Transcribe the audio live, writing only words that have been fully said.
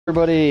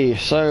Everybody,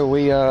 so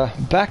we are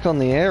back on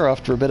the air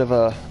after a bit of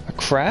a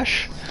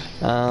crash.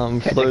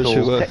 For those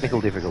who are technical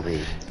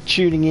difficulties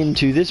tuning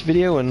into this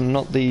video and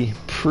not the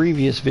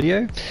previous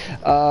video,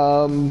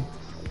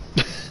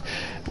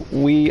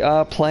 we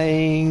are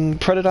playing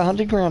Predator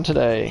Hunting Ground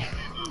today,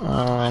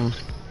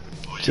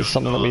 which is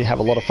something that we have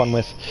a lot of fun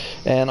with.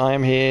 And I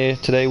am here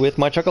today with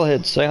my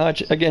Chuckleheads. Say hi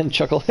again,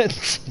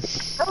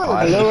 Chuckleheads.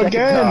 Hello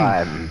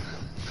again.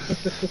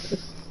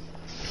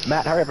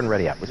 Matt, hurry up and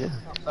ready up, would you?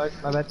 Sorry,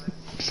 my bad.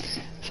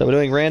 So we're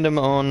doing random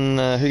on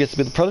who gets to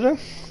be the Predator.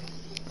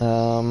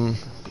 And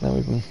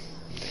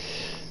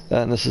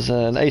this is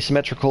an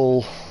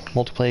asymmetrical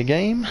multiplayer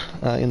game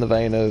in the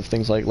vein of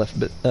things like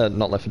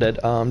not Left 4 Dead,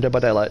 Dead by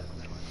Daylight,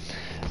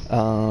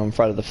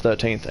 Friday the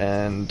 13th,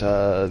 and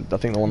I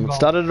think the one that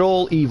started it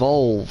all,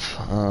 Evolve,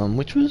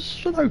 which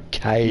was an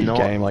okay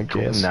game, I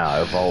guess.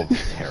 No, Evolve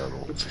was terrible.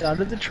 It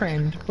started the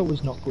trend, but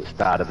was not good.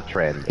 Started the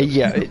trend.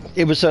 Yeah,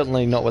 it was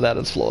certainly not without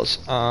its flaws.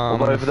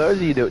 Although for those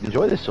of you that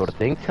enjoy this sort of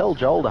thing, tell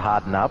Joel to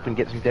harden up and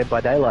get some Dead by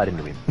Daylight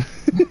into him.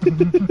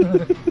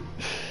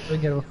 We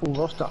get a full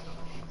roster.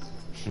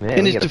 Yeah,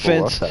 in his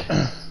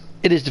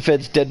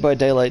defense, Dead by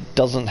Daylight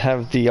doesn't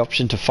have the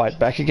option to fight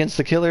back against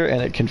the killer,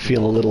 and it can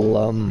feel a little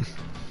And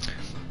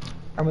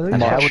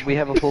how would we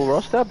have a full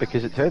roster?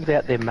 Because it turns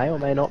out there may or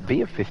may not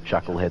be a fifth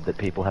Chucklehead that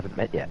people haven't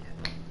met yet.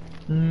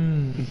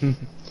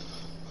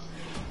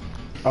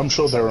 I'm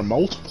sure there are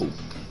multiple.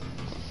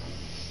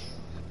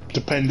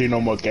 Depending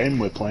on what game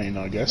we're playing,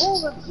 I guess.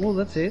 Well,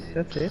 that's it.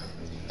 That's it.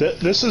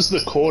 This is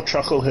the core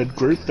Chucklehead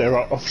group. There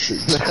are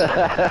offshoots.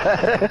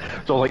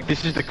 So, like,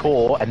 this is the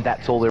core, and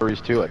that's all there is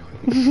to it.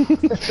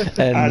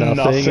 and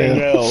nothing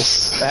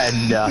else.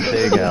 And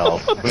nothing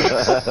else.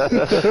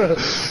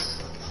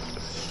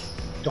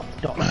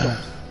 Dot.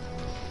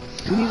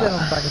 We need that on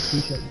the back of the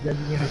t-shirt. You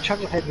know,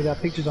 Chucklehead with our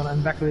pictures on it,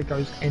 and back of it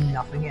goes, and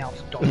nothing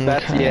else.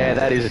 Yeah,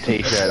 that is a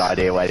t-shirt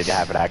idea waiting to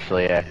happen,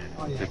 actually, yeah.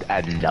 Oh, yeah. Just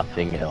add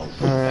nothing else.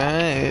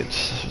 Alright,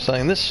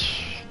 so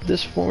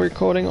this we're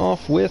recording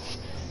off with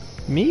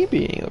me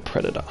being the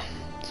Predator.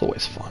 It's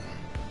always fun.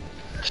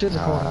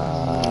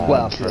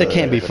 Well, it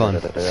can be fun.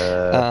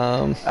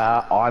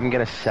 I'm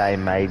gonna say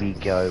maybe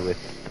go with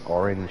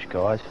orange,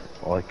 guys.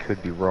 I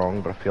could be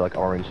wrong, but I feel like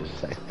orange is a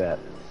safe bet.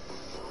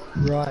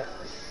 Right.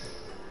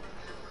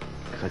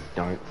 Because I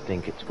don't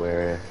think it's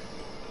where...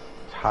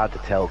 It's hard to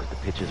tell because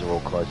the pictures are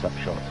all close-up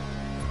shots.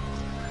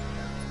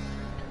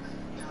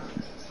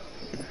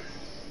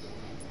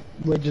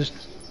 We're just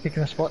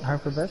picking a spot and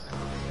hope for the best?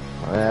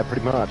 Yeah,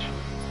 pretty much.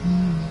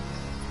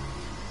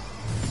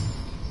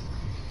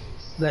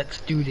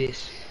 Let's do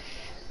this.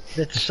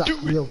 Let's suck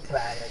real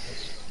bad at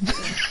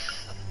this.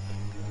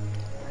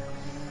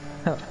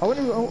 I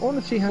want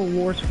to see how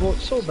wars fought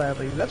so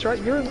badly. That's right,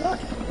 you're in luck.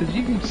 Because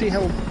you can see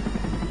how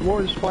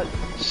wars fight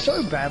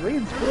so badly,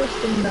 it's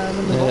worse than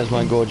the There's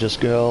my gorgeous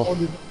girl.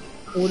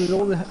 Ordered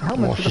all the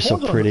helmets Oh, she's so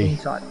pretty.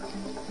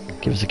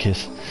 Give us a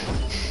kiss.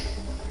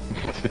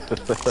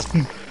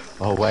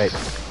 Oh wait,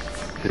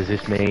 does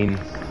this mean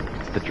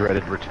the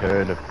dreaded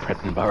return of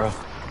Prettenborough?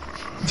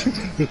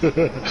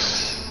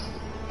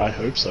 I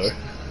hope so.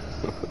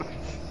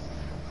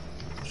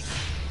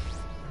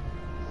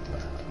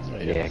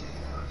 Yeah,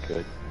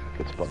 good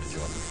spot to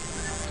join.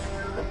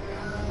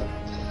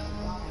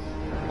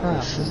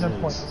 There's no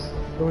point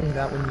doing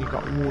that when you've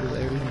got water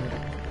there, isn't it?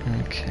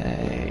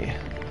 Okay.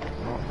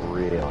 Not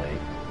really.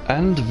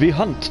 And we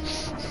hunt.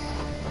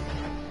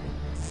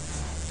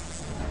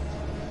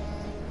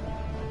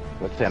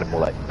 That sounded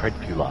more like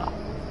Predpula.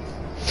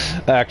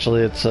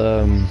 Actually, it's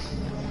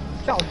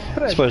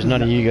I suppose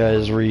none of you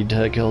guys read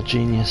Girl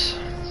Genius.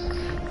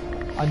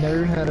 I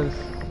never heard of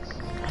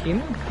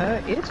him,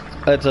 it?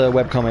 It's a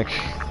webcomic.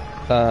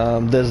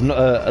 There's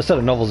a set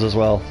of novels as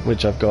well,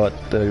 which I've got.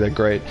 They're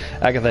great.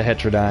 Agatha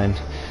Heterodyne.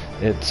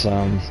 It's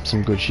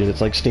some good shit. It's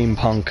like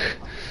steampunk,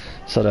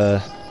 sort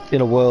of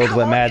in a world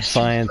where mad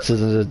science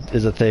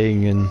is a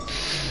thing and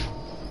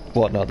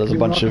whatnot. There's a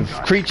bunch of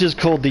creatures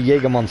called the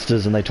Jaeger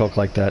monsters, and they talk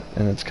like that,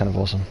 and it's kind of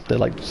awesome. They're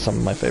like some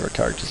of my favorite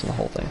characters in the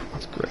whole thing.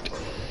 It's great.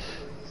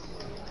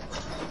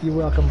 You're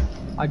welcome.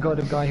 I got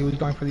a guy who was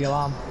going for the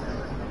alarm.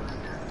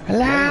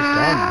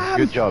 Alarm!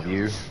 Good job,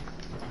 you.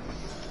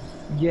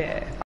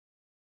 Yeah.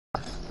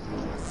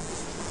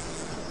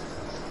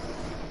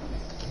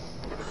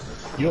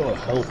 You're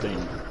helping.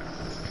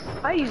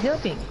 He's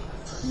helping.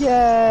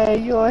 Yay,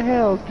 you're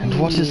helping. And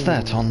what is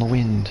that on the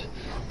wind?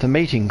 The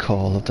mating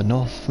call of the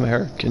North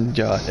American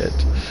jarhead.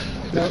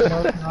 No,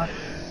 not.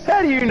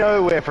 How do you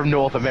know we're from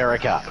North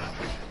America?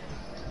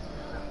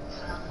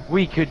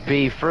 We could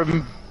be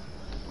from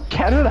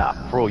Canada,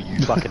 for all you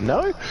fucking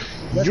know.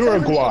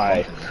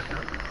 Uruguay.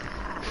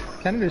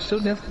 Canada's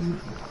still nothing.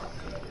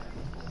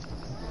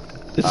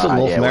 It's still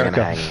North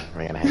America.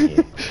 We're gonna hang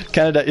here.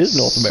 Canada is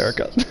North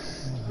America.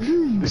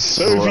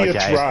 Soviet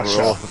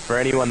Russia. For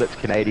anyone that's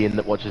Canadian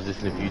that watches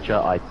this in the future,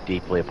 I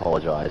deeply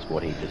apologise for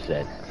what he just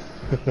said.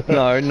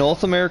 No,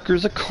 North America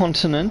is a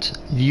continent.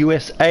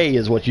 USA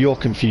is what you're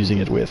confusing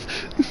it with.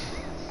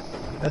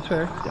 That's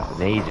fair. Now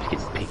he's just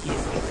getting picky.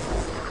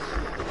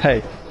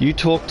 Hey, you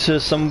talk to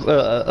some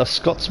a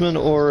Scotsman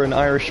or an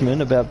Irishman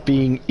about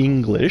being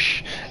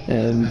English,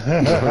 and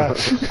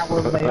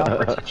However, they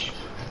are British.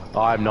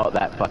 I'm not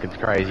that fucking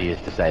crazy as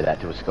to say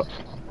that to a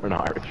Scotsman or an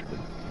Irishman.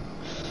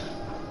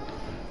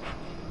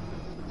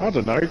 I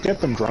don't know, get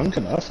them drunk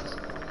enough.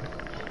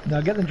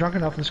 No, get them drunk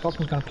enough and the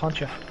Scotsman's gonna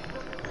punch you.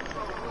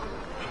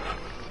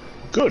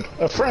 Good,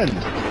 a friend.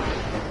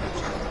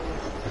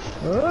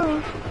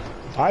 Oh.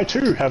 I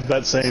too have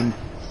that same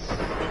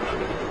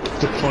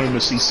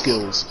diplomacy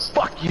skills.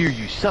 Fuck you,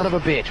 you son of a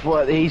bitch!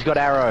 What? He's got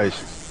arrows.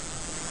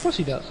 Of course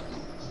he does.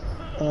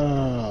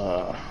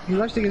 He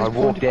likes to get I his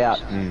walked pointy out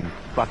points. and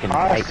fucking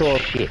I ate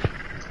thought- shit.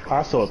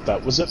 I thought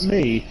that was at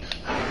me.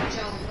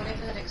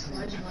 Whatever that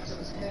explosion was, it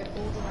was heard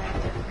all the way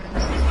up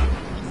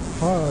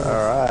the Oh.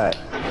 Alright.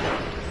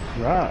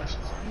 Right.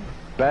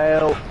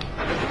 Bail.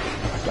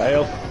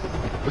 Fail.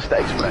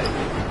 Mistakes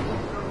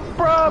made.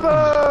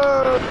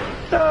 Bravo!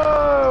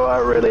 No, I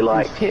really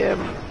liked him.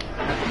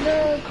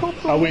 No,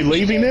 Corporal Are we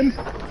leaving him?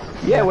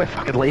 Yeah, we're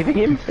fucking leaving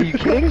him. Are you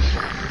kidding?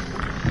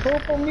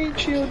 Corporal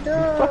Michio,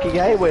 no! Fucking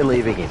A, we're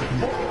leaving him.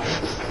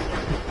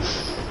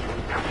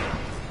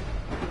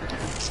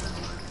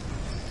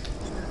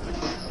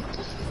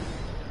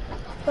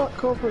 Not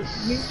Corporal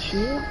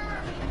Michio.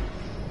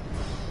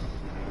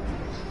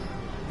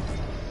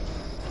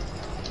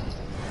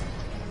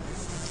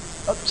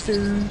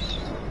 Upstairs.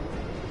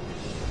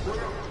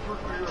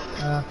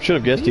 should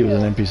have guessed he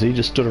was an NPC.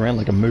 Just stood around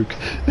like a mook.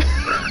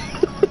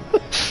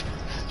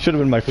 Should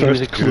have been my He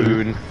was a first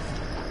clue. goon.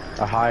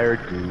 A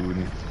hired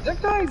goon.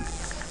 That guy.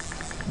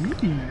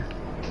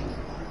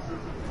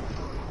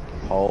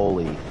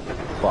 Holy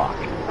fuck.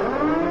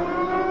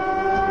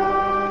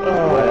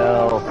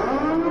 Well,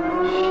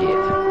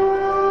 shit.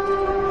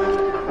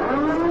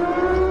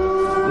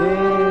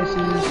 This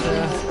is.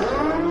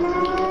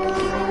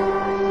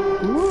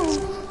 Woo.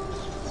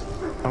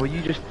 Oh, are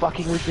you just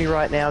fucking with me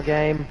right now,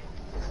 game?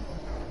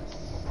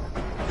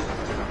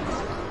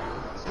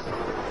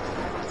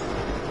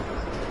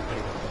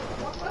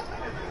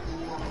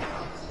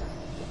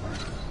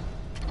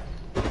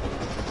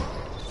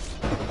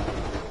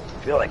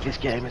 I feel like this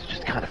game is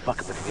just kind of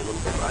fucking with me a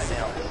little bit right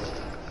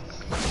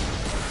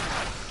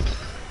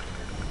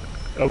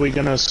now. Are we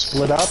gonna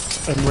split up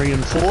and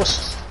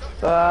reinforce?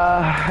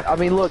 I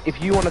mean, look,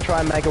 if you want to try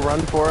and make a run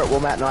for it, well,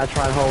 Matt and I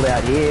try and hold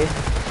out here.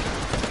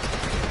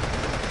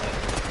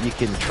 You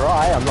can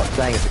try. I'm not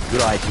saying it's a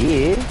good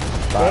idea,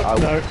 but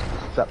No.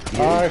 it's up to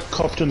you. I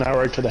copped an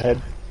arrow to the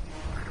head.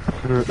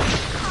 You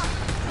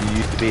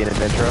used to be an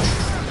adventurer.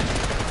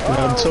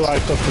 Until I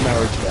copped an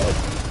arrow to the head.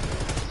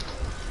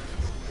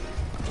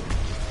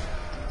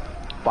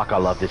 Fuck, I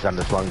love this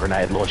underslung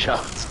grenade launcher.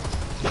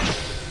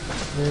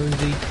 Where is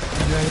he?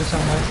 He's around here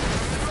somewhere.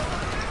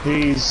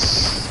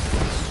 He's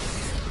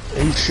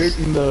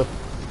shooting the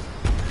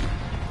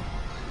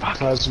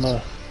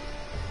plasma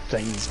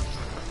thing,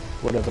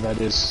 whatever that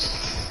is.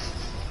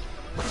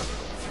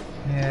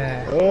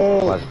 Yeah. Oh,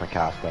 Plasma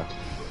caster.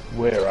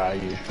 where are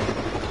you?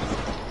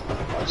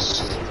 I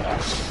see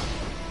that.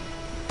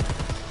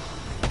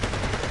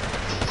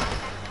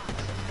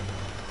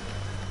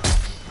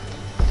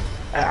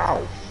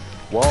 Ow!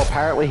 Well,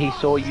 apparently he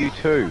saw you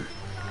too.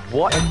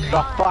 What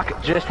the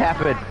fuck just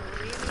happened?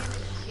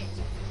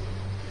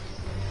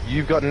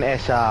 You've got an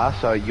SR,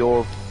 so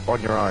you're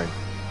on your own.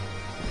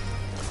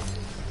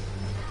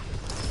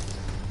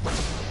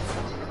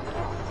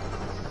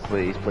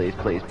 Please, please,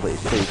 please, please,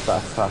 please,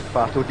 fast, fast,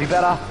 fast, would be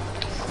better.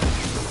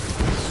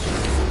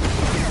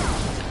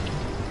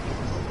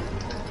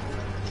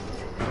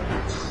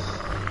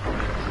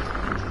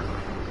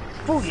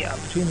 Booyah!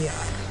 Between the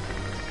eyes.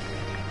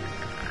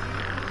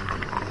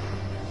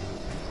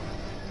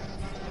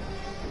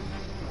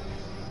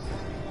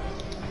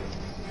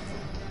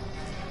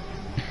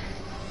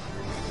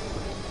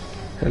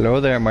 Hello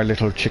there, my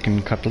little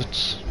chicken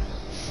cutlets.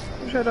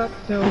 Shut up.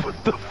 No.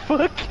 What the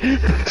fuck?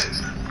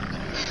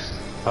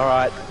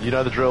 Alright, you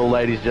know the drill,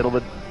 ladies and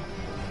gentlemen.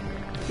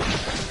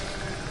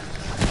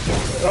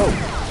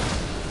 Oh!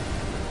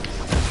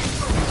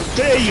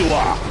 There you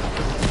are!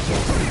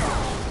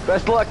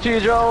 Best of luck to you,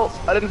 Joel.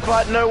 I didn't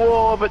fight no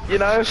war, but you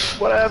know,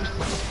 whatever.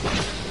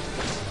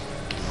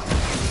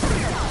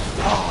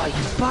 Oh,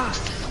 you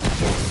bastard!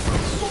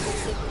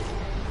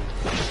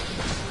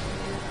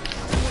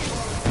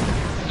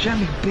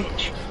 Jammy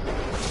bitch.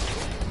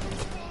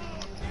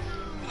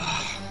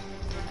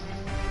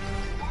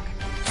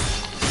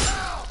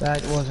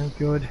 That wasn't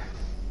good.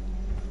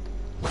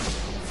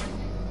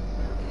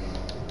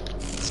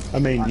 I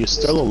mean, you're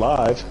still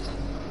alive.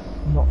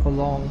 Not for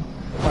long.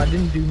 I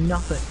didn't do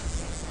nothing.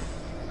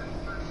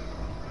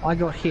 I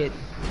got hit.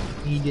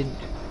 He didn't.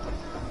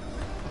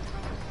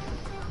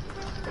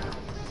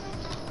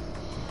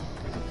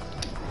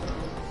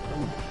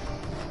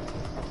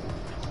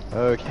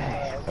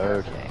 Okay,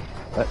 okay.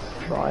 Let's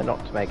try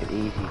not to make it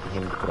easy for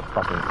him to put a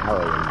fucking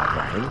arrow in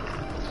my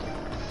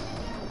brain.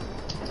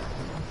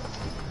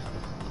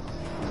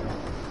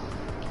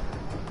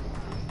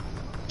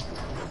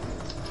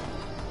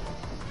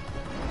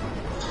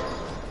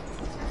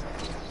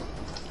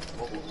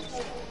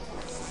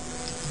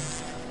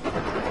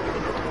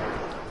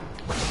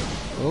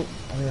 Oh, I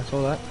think I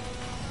saw that.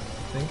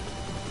 I think.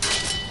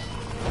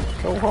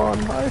 Go on,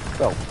 I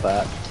felt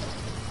that.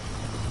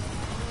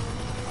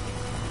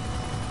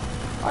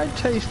 I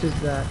tasted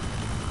that.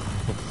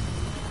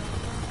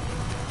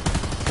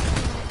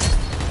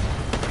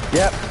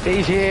 Yep,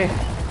 he's here.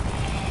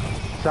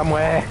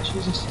 Somewhere.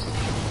 Jesus.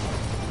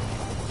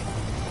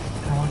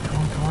 Come on, come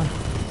on, come on.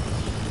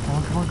 Come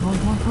on, come on, come on,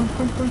 come on, come on,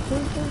 come on, come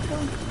on, come on, come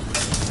on.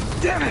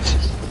 Damn it!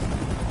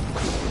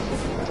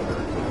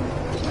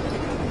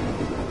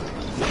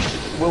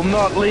 Will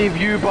not leave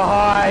you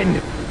behind.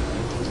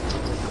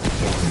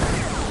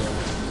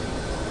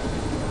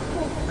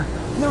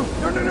 No,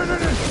 no, no, no, no,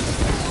 no!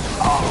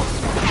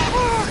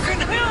 Oh,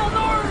 fucking hell,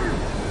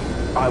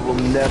 no! I will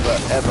never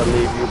ever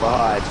leave you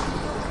behind.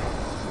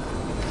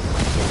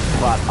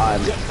 But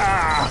I'm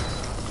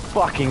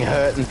fucking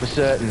hurting for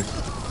certain.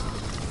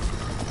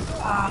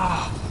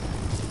 Ah,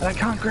 and I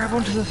can't grab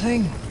onto the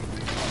thing.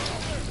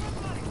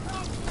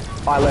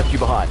 I left you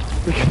behind.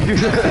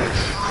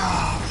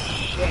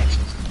 Shit.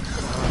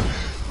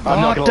 I'm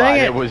not gonna dang lie,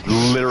 it. there was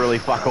literally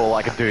fuck all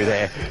I could do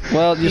there.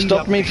 Well, you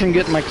stopped me from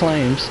getting my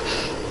claims.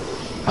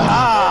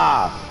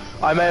 Ah!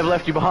 I may have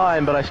left you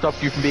behind, but I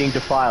stopped you from being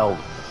defiled.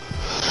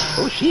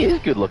 Oh, she is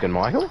good looking,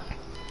 Michael.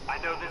 I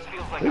know this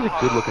feels like Who's a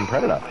good looking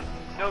predator?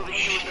 know that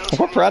you and those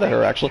What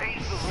predator, actually?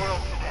 changed the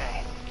world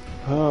today.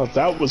 Oh,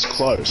 that was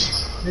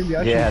close. Maybe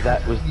I Yeah, should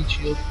that was need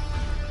shield.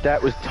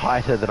 that was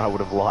tighter than I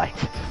would have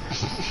liked.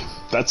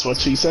 That's what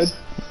she said.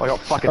 I got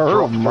fucking Oh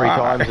dropped 3 my.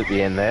 times at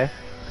the end there.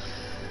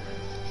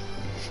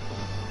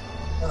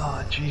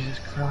 Oh, Jesus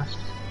Christ.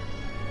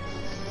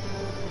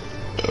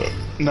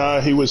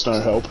 No, he was no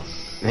help.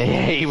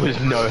 He was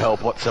no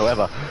help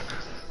whatsoever.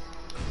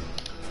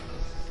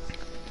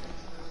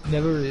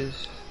 Never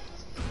is.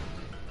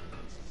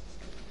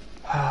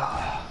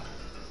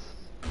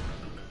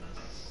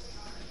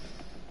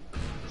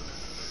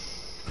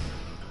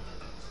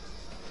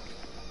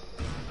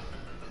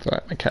 Sorry,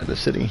 my cat is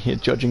sitting here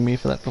judging me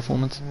for that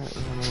performance.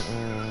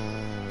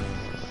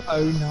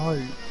 Oh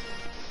no.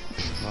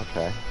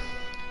 Okay.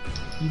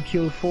 You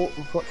killed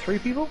 3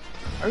 people?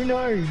 Oh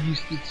no, you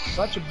did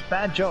such a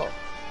bad job.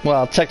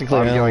 Well, technically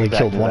I only back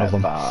killed to one that of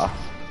them. bar.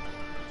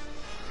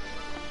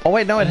 Oh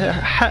wait, no, it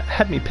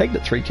had me pegged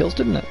at 3 kills,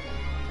 didn't it?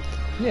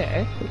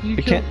 Yeah, you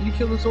It killed, can't- you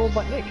killed us all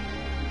but Nick.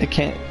 It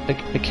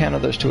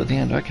counted those 2 at the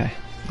end, okay.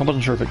 I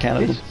wasn't sure if it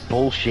counted It's them.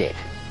 bullshit.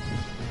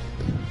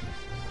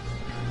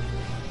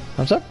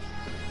 What's up?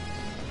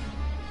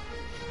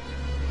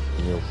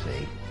 You'll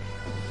see.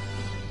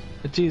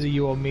 It's either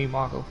you or me,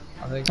 Michael,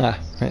 I think. Ah,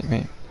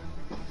 right.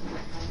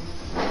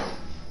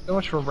 So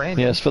much for random.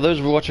 Yes, for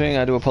those watching,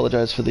 I do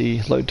apologise for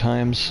the load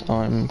times.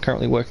 I'm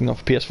currently working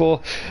off a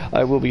PS4.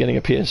 I will be getting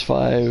a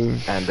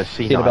PS5 And the in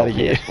senile about a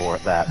year. PS4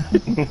 at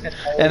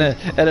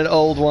that. and an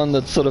old one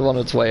that's sort of on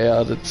its way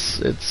out.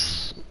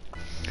 It's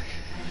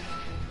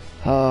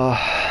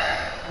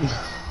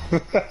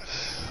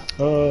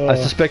I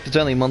suspect it's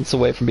only months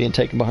away from being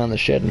taken behind the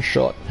shed and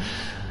shot.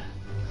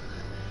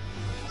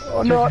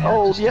 Oh, not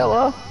old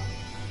Yeller.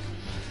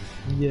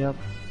 Yep.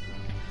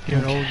 You're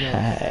an old guy.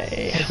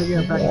 Hey, So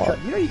you're back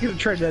and you know you could have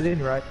traded that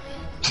in, right?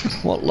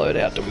 what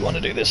loadout do we want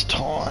to do this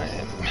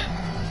time?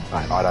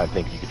 I don't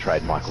think you could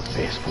trade Michael's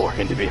PS4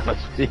 in, to be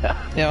honest with you.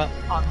 Yeah,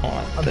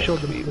 I'm sure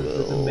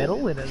the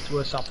metal in it's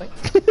worth something.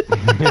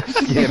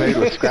 Yeah,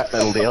 maybe a scrap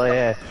metal deal,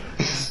 yeah.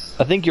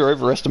 I think you're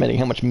overestimating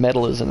how much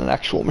metal is in an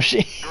actual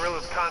machine.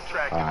 Gorilla's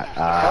contract. Alright,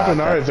 I don't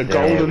know, the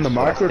gold and the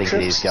I think it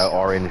is. microchips. Go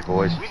orange,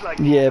 boys. We'd like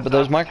Yeah, but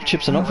those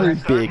microchips are not very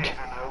big.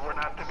 we're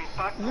not to be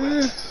fucked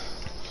with.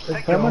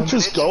 How much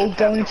is gold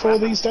going for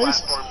these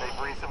days? Platform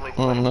they've recently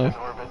Oh, placed no. in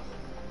orbit.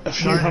 A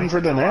few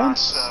hundred an ounce?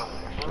 So,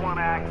 we want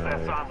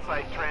access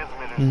on-site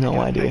transmitters to No get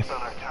idea. fix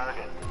on our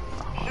target.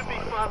 Should be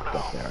fun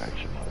though. There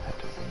actually might have had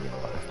to be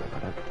realised, but I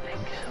don't think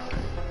so.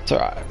 It's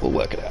alright, we'll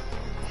work it out.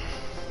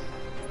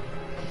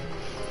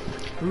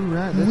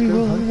 Alright, let's We go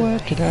will hunt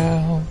work it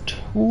out.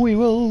 We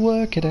will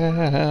work it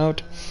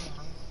out.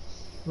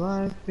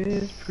 Life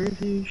is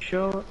pretty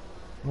short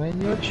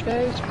when you're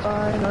chased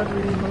by an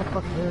ugly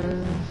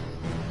motherfucker.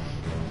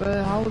 But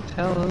I'll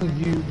tell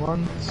you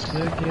once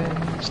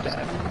again,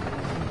 stab.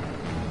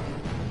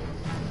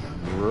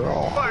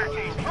 Fire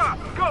team, drop!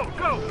 Go,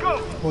 go,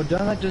 go! Well,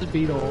 don't that just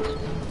beat all?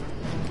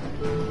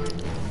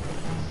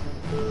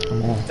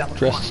 I'm all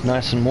dressed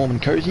nice and warm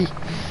and cozy.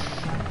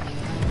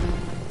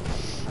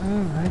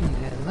 Alrighty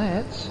then,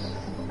 let's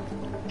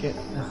get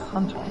the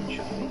hunt on,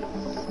 shall we?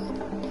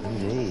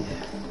 Indeed.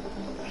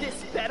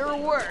 This better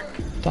work!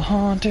 The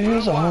hunt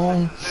is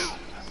on.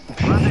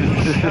 Run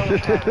into the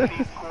helipad with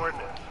these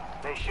coordinates.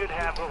 They should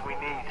have what we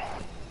need.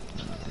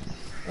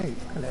 Hey,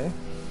 hello.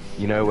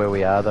 You know where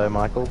we are, though,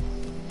 Michael?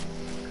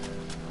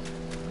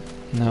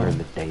 We're No. in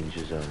the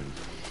danger zone.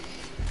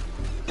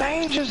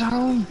 Danger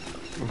zone!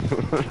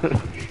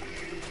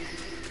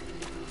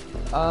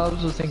 I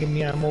was just thinking,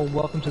 you know, more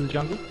welcome to the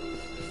jungle.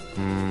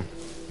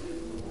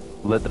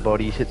 Let the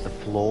bodies hit the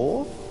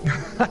floor?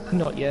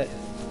 Not yet.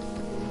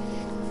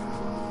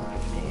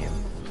 Damn.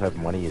 I was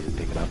hoping one of you would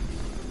pick it up.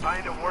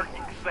 Find a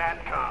working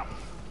SATCOM.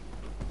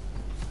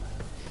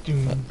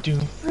 Doom,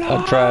 doom.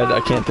 I've tried. I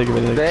can't think of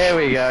anything. There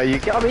we go. You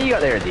got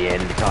there at the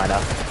end,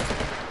 kinda.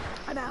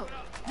 I'm out.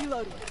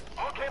 Reloading.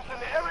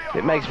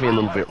 It makes me a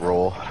little bit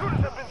raw.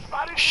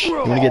 Shh, you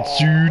wanna get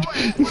sued?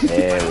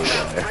 There we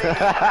go.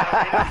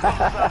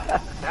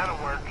 That'll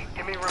work.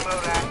 Give me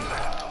remote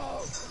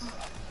access.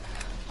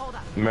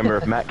 Remember,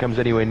 if Matt comes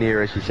anywhere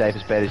near us, your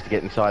safest bet is to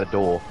get inside a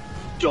door.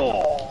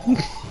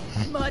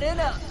 Mud it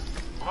up.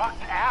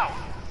 Locked out.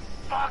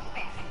 Fuck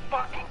these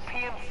fucking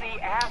PMC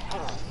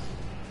assholes.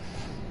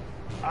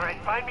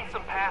 Alright, find me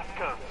some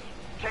passcodes.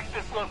 Check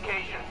this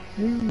location.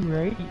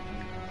 Alrighty.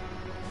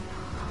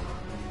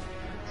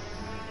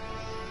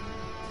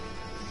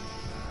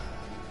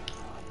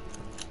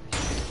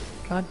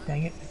 God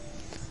dang it.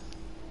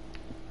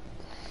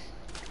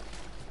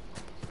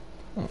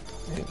 Oh,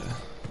 yeah.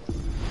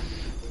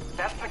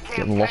 That's the camp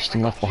Getting lost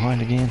and left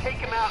behind again. Take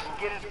him out and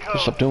get his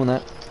code. Stop doing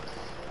that.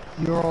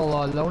 You're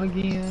all alone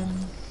again.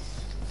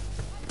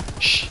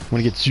 Shh,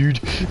 wanna get sued?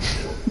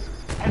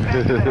 Head back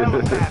to the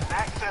helipad and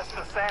access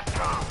the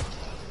SATCOM.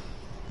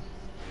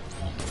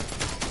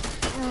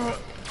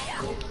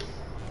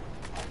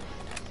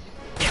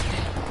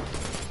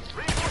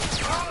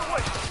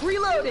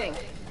 Reloading.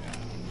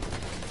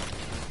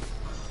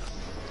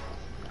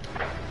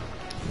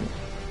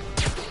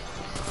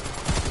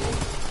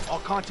 All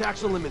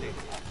contacts eliminated.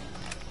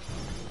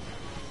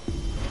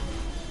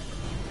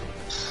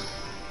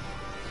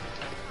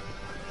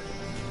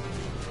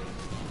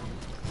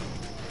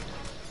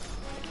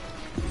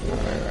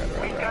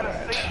 We've got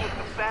a sync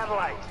with the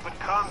satellite, but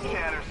comm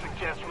chatter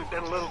suggests we've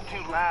been a little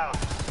too loud.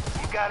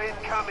 You got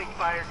incoming,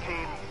 fire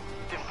team.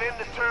 Defend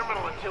the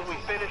terminal until we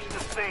finish the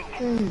sync.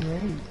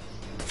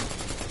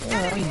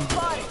 Enemy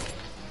spotted.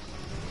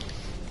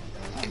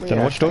 Don't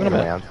know what you're talking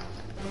about.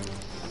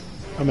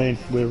 I mean,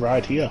 we're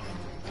right here.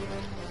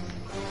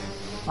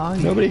 Oh,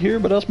 yeah. Nobody here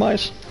but us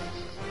mice.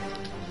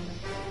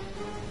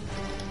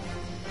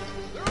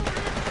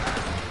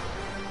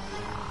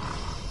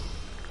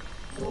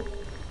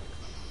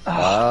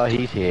 Oh,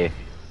 he's here.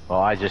 Oh,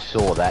 I just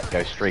saw that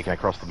go streaking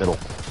across the middle.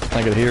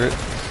 I could hear it.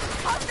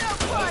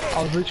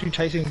 I was literally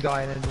chasing a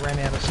guy and then ran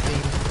out of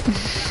steam.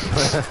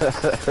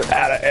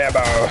 Out of ammo.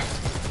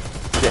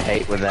 I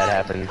hate when that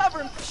happens. Cover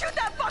him. Shoot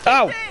that fucking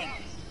Ow! thing.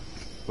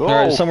 Oh,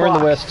 Alright, somewhere in the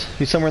fuck. west.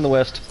 He's somewhere in the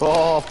west.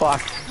 Oh,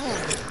 fuck.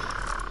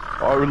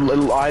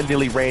 Oh, I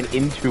nearly ran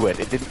into it.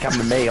 It didn't come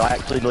to me. I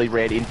actually nearly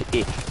ran into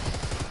it.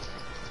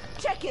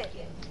 Check it.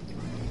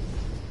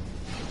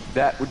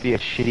 That would be a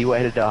shitty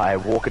way to die,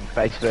 walking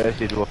face first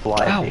into a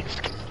flying Ow.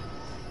 disc.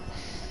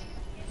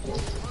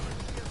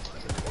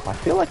 I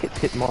feel like it's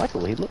hit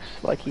Michael. He looks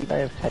like he may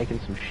have taken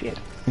some shit.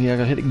 Yeah, I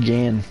got hit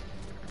again.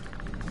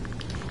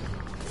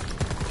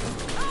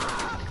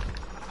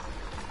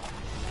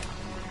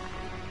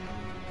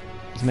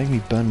 It's making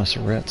me burn my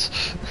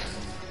cigarettes.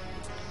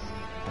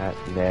 That's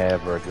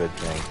never a good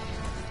thing.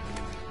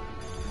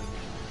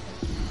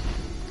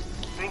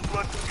 Sync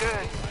looks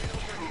good.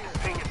 Need to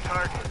ping a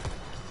target.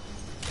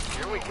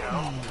 Here we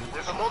go.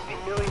 There's a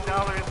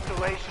multi-million-dollar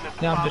installation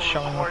of Now I'm just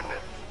showing up.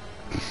 coordinates.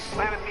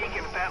 Plant a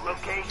beacon at that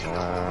location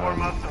to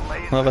warm up the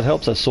laser. Well, if it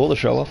helps, I saw the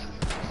show off.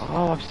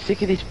 Oh, I'm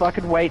sick of this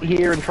fucking wait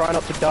here and try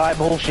not to die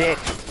bullshit.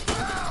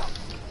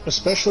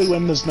 Especially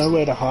when there's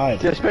nowhere to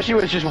hide. Especially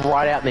when it's just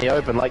right out in the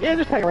open. Like, yeah,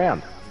 just hang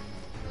around.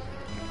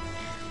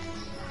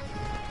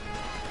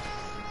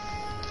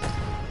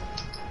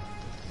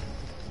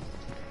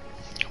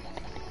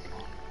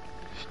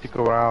 Stick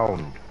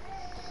around.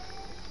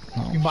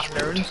 You might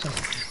learn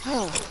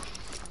something.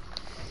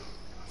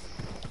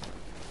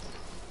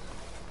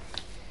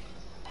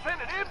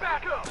 Send it in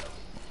back up.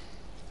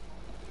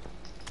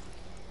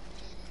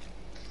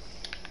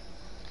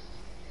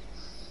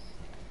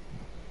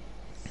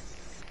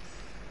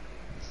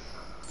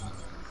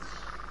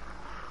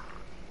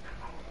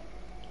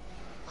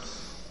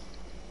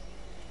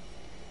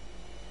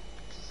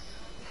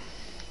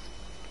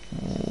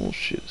 Oh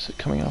shit, is it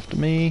coming after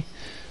me?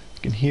 I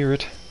can hear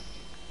it.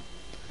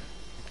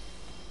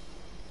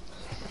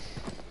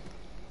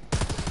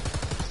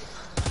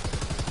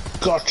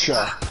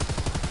 Gotcha!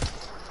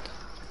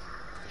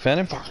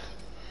 Found him?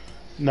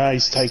 No,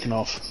 he's taken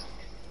off.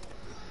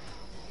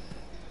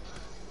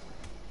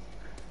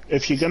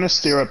 If you're gonna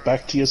steer it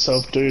back to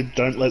yourself, dude,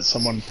 don't let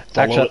someone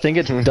follow Actually, I it. think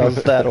it does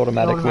that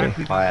automatically.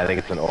 Automatically. I think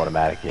it's an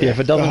automatic, yeah. Yeah, if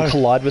it doesn't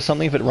collide with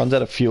something, if it runs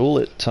out of fuel,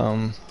 it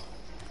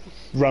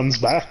Runs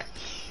back.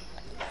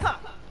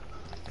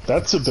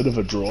 That's a bit of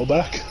a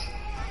drawback.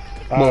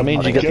 Well, it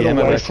means you get the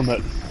ammo away back. from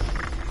it.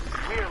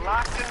 We are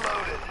locked and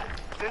loaded.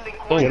 Sending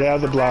Get out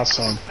of the coordinates blast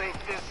for zone.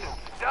 safe distance.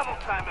 Double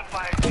time at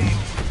fire team.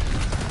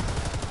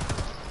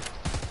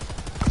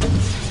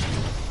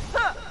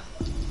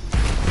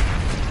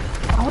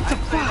 What the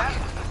fuck?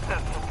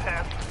 Successful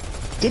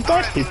test. Did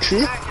that hit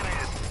you? Back it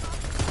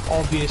is.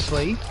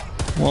 Obviously.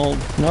 well,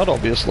 not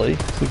obviously.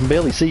 We can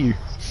barely see you.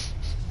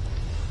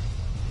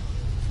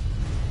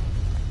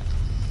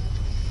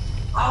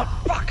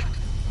 Oh, fuck!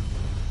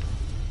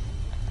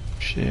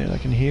 Shit, I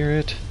can hear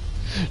it.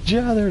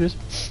 Yeah, there it is.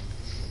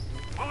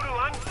 Voodoo,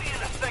 I'm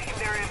seeing a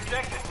secondary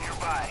objective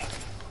nearby.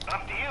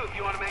 Up to you. if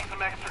you want to make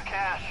some extra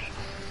cash.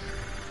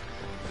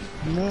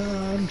 No,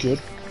 I'm good.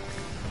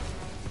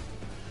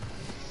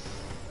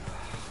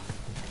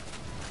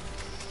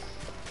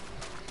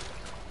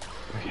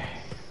 Okay.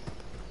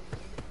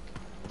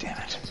 Damn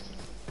it.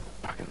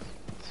 Fucking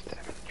stab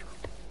it.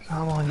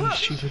 Come on, you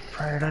stupid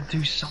predator,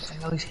 do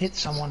something. At least hit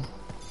someone.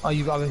 Oh,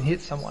 you've either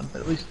hit someone,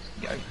 but at least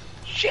go.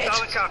 Shit!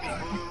 Solid copy.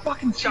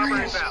 Fucking Chopper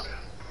serious. inbound.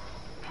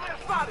 Clear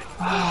spotted.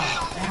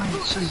 Oh, why are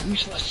you so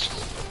useless?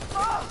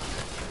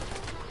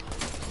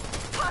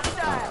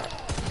 Hostile.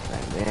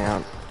 Stand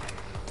down.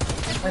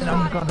 And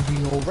I'm gonna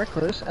be all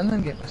reckless and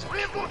then get myself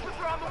Reinforcements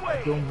are on the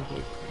way. going with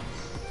it.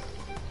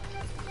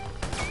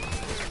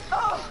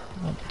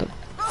 What the?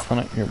 Oh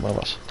no, you're above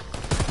us.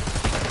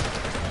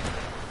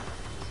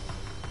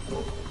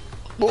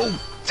 Boom!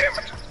 Damn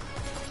it!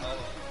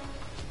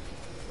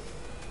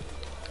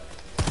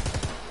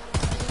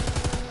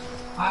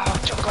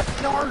 Oh,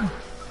 Chucklehead, no!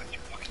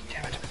 Fucking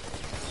damn it.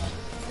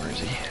 Where is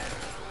he?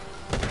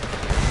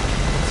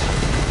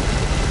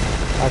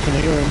 I can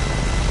hear him.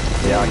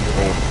 Yeah, I can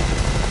see him.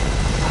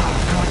 Oh,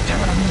 god damn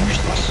it, I'm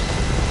useless.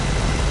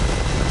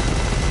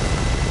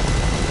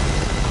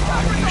 Oh,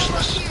 I'm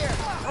useless.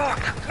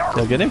 Fuck, no!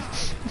 You'll get him?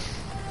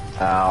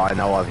 I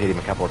know I've hit him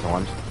a couple of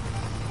times.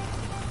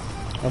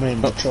 I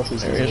mean, the truck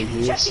is there over he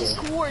here, Checking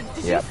so... coord.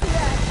 Did Yep. you see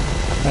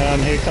that?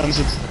 And here comes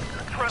it.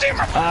 Damn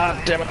it! Ah,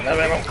 damn it,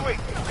 Quick,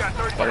 you've got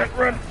 30 seconds.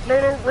 Run! No,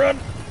 run!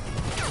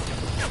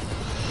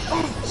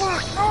 Oh,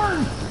 fuck,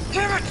 no!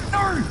 Damn it,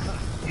 no!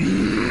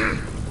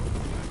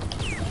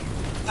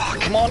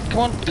 Come on, come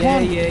on, come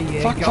on!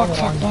 Yeah, Fuck, go fuck, on.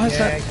 fuck, why is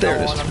Yeah, that? There it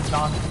go is. on, I'm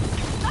done.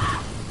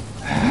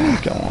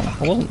 Go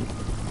on.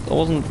 I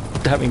wasn't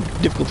having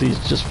difficulties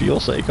just for your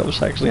sake, I was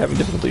actually having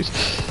difficulties.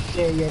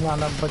 Yeah,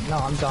 no, but no,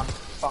 I'm done.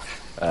 Fuck.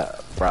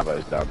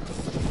 Bravo's done.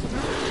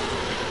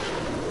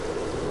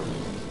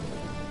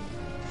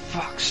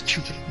 Fuck,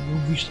 stupid,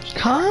 you're useless.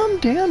 Calm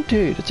down,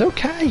 dude, it's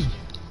okay. You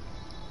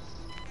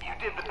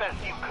did the best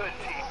you could,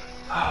 team.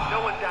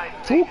 No one died.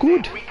 It's all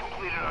good. We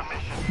completed our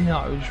mission.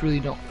 No, it's really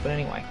not. But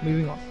anyway,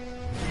 moving on.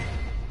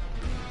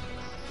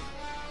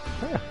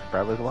 Yeah,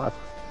 Bravo's alive.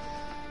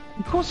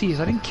 Of course he is,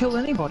 I didn't kill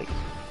anybody.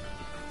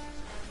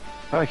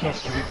 Okay,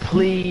 can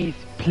we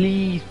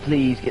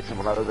please get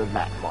someone other than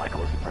Matt and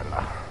Michael as the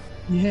Predator?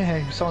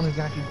 Yeah, someone who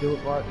can actually do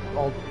it right,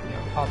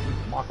 apart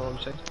from Michael,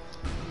 obviously.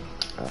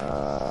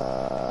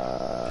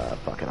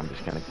 Fuck it, I'm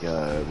just gonna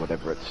go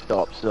whatever it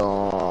stops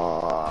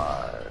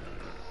on.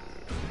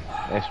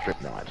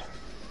 Airstrip night.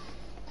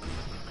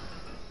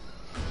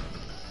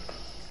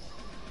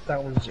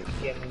 That was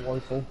getting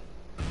woeful.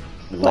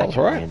 That's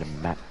right.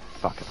 Random map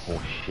fucking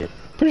horse shit.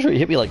 Pretty sure you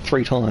hit me like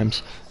 3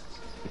 times.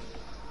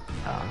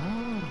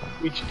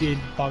 Which did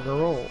bugger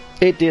all.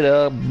 It did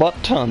a butt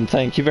ton,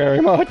 thank you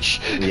very much.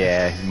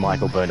 Yeah,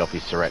 Michael burned off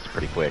his Surrettes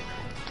pretty quick.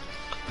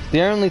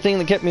 The only thing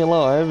that kept me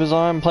alive is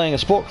I'm playing a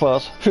sport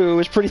class, who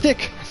is pretty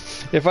thick.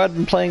 If I'd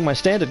been playing my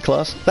standard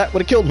class, that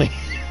would have killed me.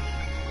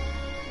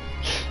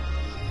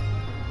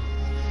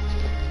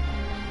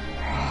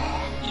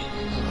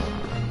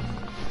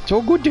 It's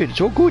all good, dude,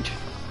 it's all good.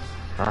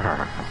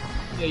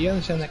 Yeah, you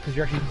understand that because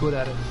you're actually good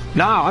at it.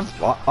 No,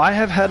 I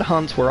have had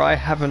hunts where I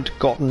haven't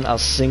gotten a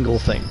single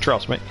thing,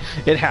 trust me.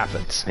 It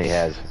happens. He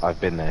has. I've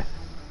been there.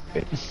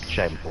 It's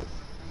shameful.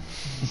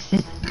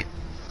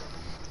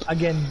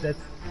 Again, that's...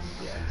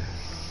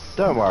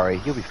 Don't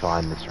worry, you'll be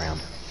fine this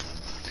round.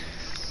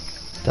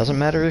 Doesn't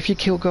matter if you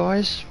kill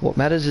guys, what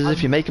matters is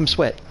if you make them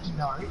sweat.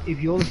 No, if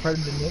you're the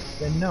predator next,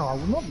 then no, I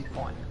will not be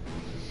fine.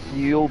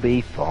 You'll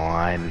be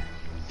fine.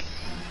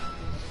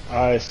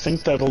 I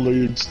think that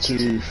alludes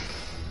to...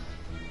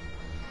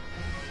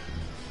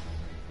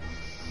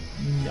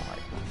 No.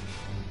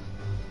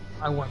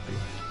 I won't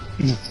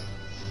be.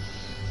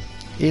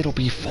 It'll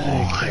be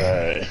fine.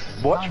 Okay.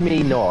 Watch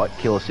me not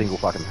kill a single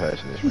fucking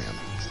person this round.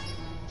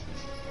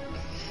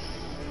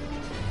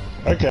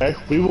 Okay,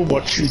 we will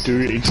watch you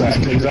do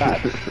exactly that.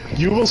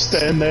 You will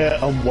stand there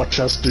and watch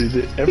us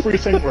do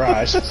everything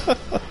right.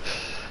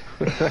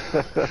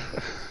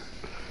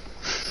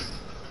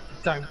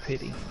 Don't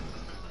pity.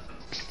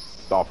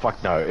 Oh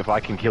fuck no, if I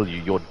can kill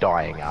you, you're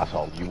dying,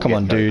 asshole. You will Come get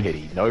on, no dude.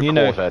 pity, no You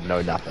know- quarter,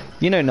 no nothing.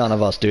 You know none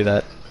of us do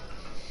that.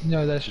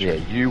 No, that's true. Yeah,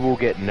 you will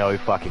get no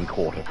fucking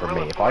quarter from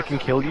me. If I can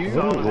kill you,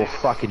 you're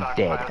fucking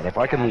dead. And if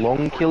I can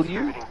long kill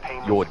you,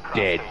 you're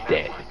dead.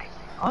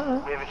 I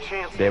know. We have a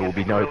chance to There will get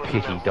be the no road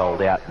pity closed.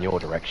 doled out in your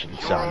direction,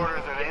 Your son.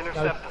 orders are to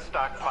intercept the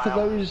stockpile, For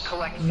those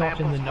collect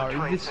not in the samples for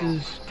know, this tracing,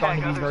 is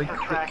going to tag be very others for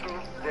quick. tracking,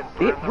 then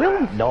burn It them will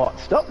out. not.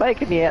 Stop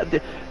making me out.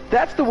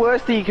 That's the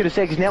worst thing you could have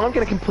said, because now I'm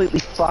going to completely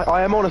fuck...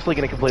 I am honestly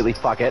going to completely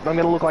fuck it, and I'm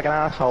going to look like an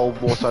asshole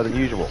more so than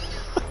usual.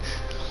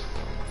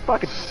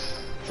 Fucking...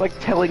 It's like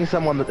telling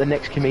someone that the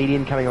next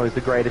comedian coming on is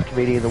the greatest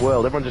comedian in the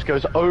world. Everyone just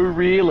goes, oh,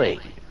 really?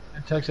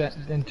 It turns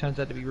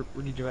out to be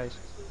Ricky Gervais.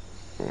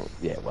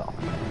 Yeah, well.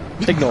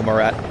 Ignore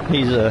Marat.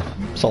 He's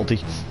salty.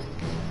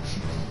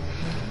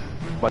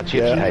 My chips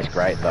Yeah. taste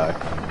great, though.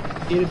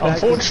 Eat a bag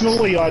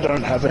Unfortunately, I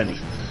don't have any.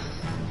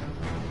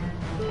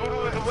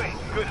 Move away.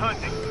 Good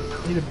hunting.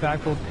 Need a bag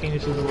full of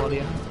penises a lot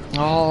here.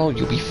 Oh,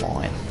 you'll be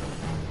fine.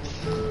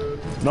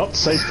 Not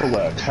safe for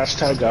work.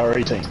 Hashtag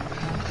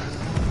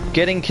R18.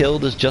 Getting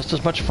killed is just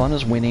as much fun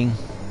as winning.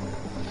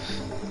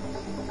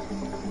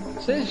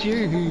 Says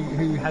you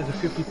who has a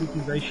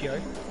 50-50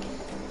 ratio.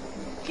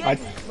 I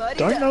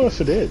don't know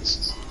if it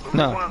is.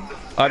 No,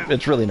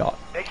 it's really not.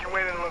 Make your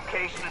way to the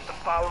location at the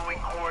following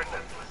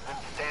coordinates and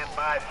stand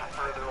by for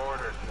further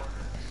orders.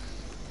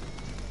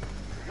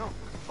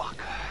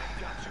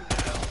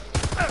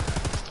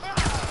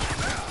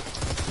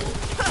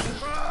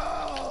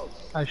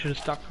 I should have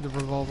stuck with the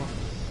revolver.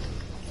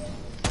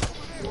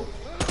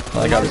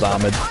 That guy was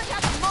armored.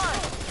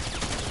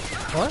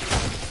 What?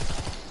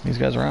 These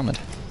guys are armored.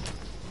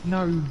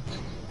 No.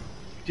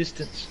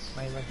 Distance,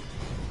 mainly.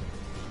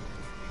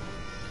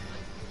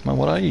 Well,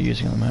 what are you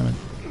using at the moment?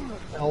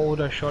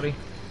 Auto shotty.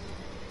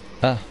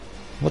 Ah,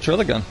 what's your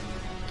other gun?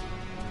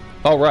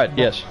 Oh, right,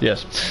 yes.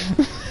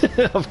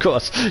 Of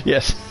course,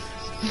 yes.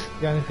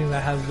 The only thing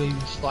that has the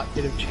slight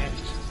bit of chance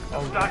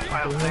of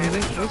Stockpile doing says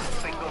anything shows is... a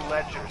single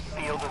ledger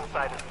sealed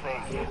inside a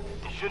safe.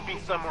 It should be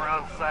somewhere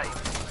on site.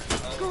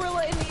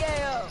 Gorilla in the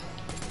AO.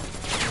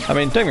 I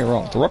mean, don't get me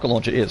wrong, the rocket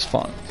launcher is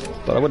fun,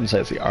 but I wouldn't say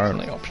it's the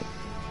only option.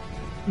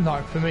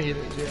 No, for me it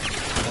is,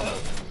 yeah.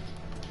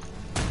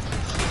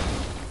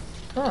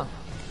 Huh.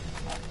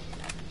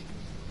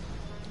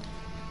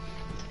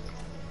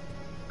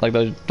 Like,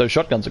 those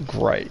shotguns are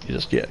great, you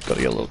just, gotta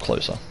get a little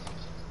closer.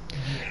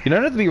 You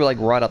don't have to be, like,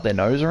 right up their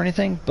nose or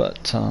anything,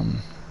 but, so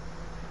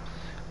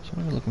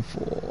what are we looking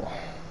for?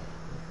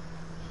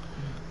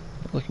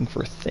 We're looking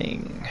for a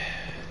thing.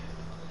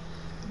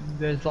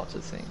 There's lots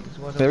of things.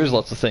 There is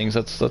lots of things,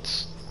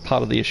 that's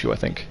part of the issue, I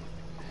think.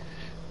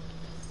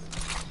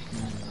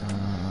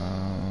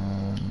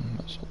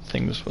 That's what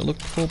things we're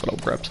looking for, but I'll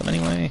grab some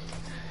anyway.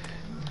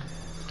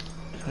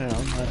 Hang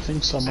on, I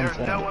think someone There's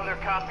no found it. other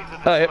copies of this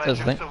Oh, yep, there's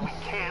the ledger, thing. so we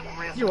can't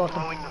risk You're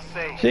welcome. blowing the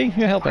safe. See,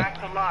 you're helping. Crack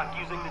the lock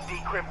using the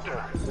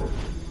decryptor.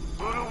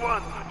 Voodoo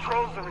 1,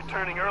 patrols are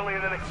returning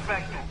earlier than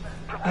expected.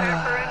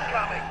 Prepare for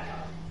incoming.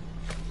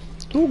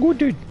 Oh, good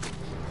dude.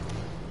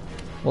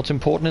 What's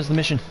important is the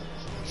mission.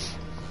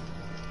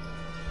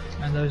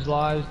 And those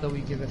lives that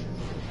we give it.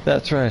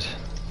 That's right.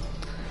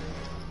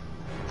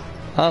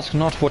 Ask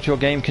not what your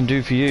game can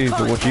do for you,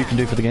 but what you can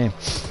do for the game.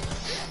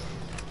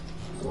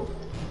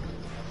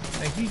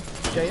 Thank you,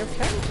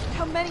 JFK.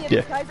 How many of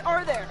Yeah. these guys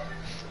are there?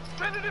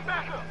 Sending it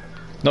back up.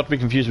 Not to be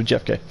confused with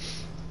Jeff K.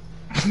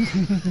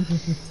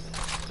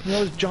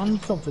 No, it's John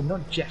something,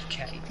 not Jeff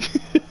K.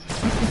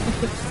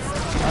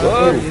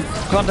 Whoa!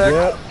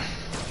 Contact!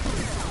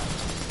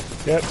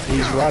 Yep,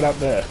 he's right up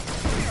there.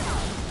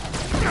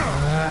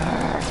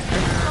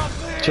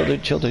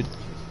 Chill dude.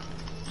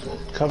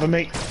 Cover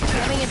me.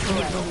 Jamming into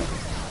it.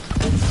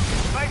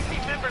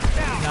 19 members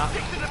down. Nah,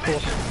 Stick to the of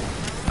course. mission.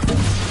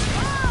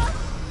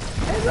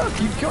 Hey look,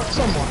 you've got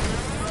someone.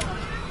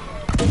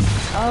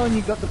 Oh, and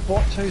you got the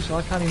bot too, so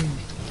I can't even...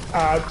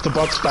 The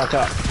bot's back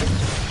up.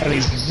 And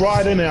he's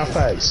right in our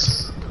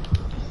face.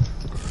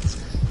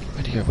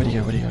 Where'd he go?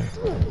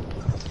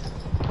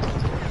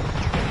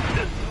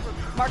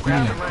 Mark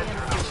Grab down. the ledger.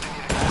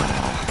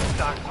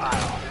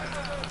 Stockpile.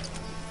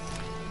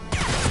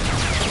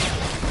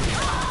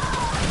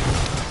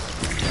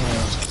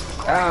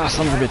 Ah,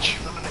 son of a bitch.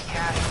 Some of the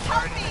cash is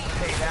already been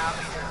paid out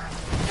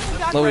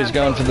here. Oh, he's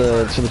going for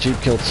the cheap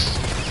kills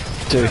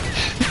too.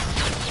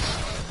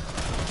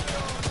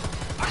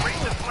 I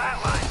reached the flat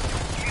line.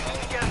 Use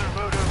it together,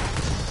 Voodoo.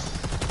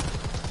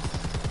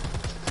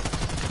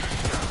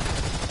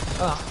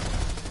 Ah,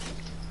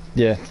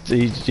 Yeah,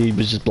 he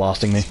was just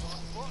blasting me.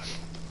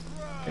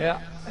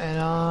 yeah, and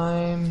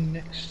I'm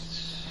next.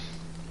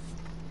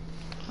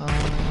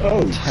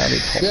 Oh, Entirely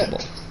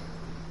possible.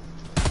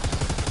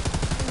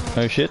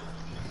 Oh shit.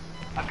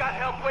 I've got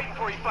help waiting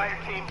for you, fire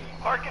team.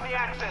 Marking the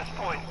access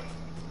point.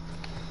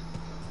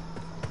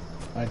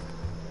 I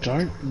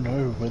don't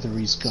know whether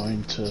he's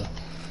going to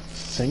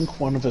think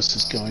one of us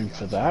is going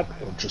for that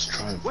or just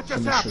try and What just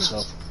finish happened? us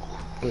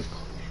off quick.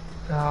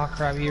 Oh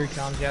crap, here he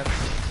comes, yeah.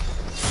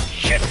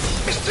 Shit,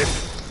 missed him.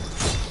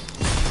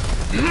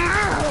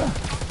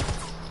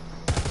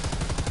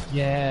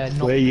 Yeah,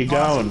 not, Where you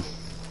going?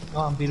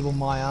 not unbeatable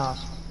my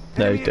ass.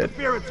 No, Enemy he's dead.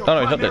 interference on Oh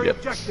no, he's not dead primary yet.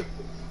 objective.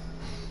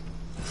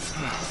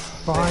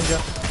 Behind you.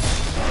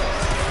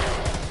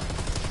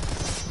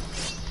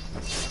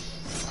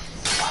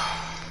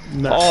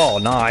 No. Oh,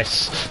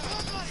 nice.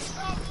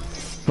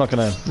 Not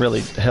gonna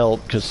really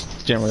help because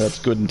generally that's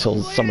good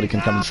until somebody can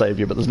come and save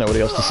you, but there's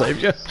nobody else to save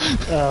you.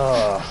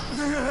 5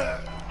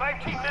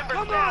 team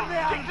members down.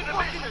 Stick to the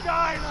mission.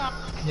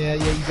 Yeah,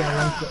 you're gonna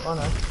run to it, I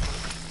know.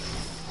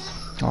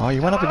 Oh,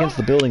 you went up against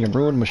the building and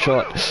ruined my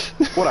shot.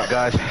 What up,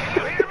 guys? You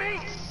hear me?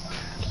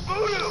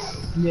 Voodoo.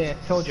 Yeah,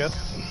 told you.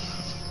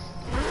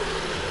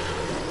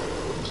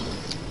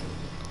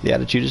 The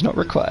attitude is not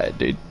required,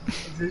 dude.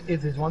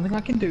 If there's one thing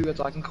I can do, it's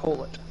I can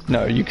call it.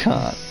 No, you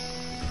can't.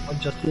 I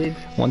just did.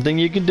 One thing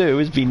you can do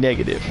is be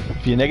negative.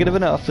 If you're negative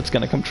enough, it's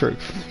gonna come true.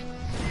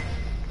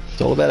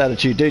 It's all about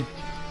attitude, dude.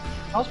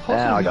 I was possibly...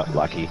 Ah, I got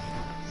lucky.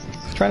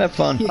 Try and have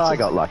fun. I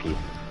got lucky.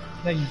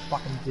 No, you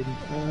fucking didn't.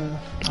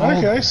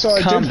 Okay, so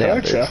I calm did down,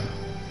 hurt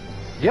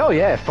you. Yeah, oh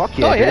yeah, fuck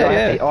yeah. Oh, dude.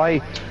 yeah,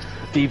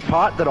 The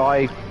part that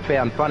I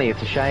found funny,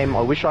 it's a shame,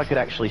 I wish I could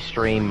actually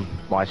stream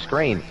my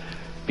screen,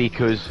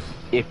 because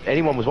if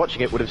anyone was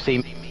watching it would have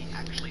seen me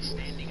actually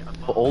standing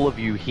above all of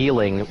you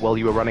healing while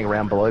you were running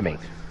around below me.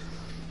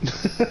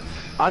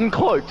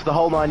 Uncloaked, the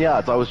whole 9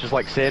 yards. I was just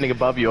like standing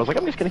above you. I was like,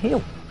 I'm just gonna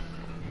heal.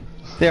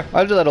 Yeah,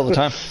 I do that all the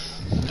time.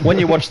 When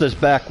you watch this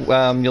back,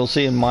 you'll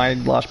see in my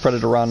last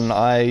Predator run,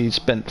 I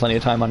spent plenty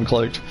of time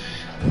uncloaked.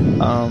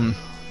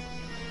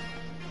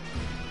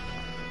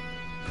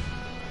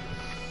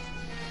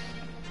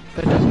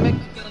 But it doesn't make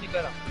me feel any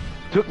better.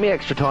 Took me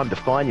extra time to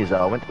find you,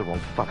 though. I went to the wrong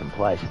fucking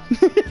place.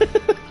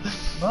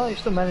 Well, you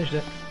still managed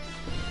it.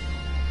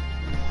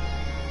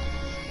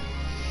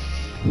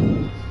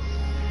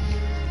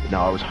 No,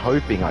 I was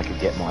hoping I could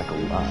get Michael.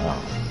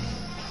 Well,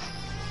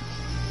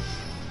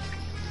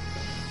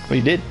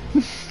 you did.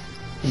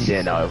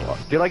 Yeah, no.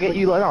 Did I get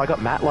you? No, I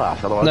got Matt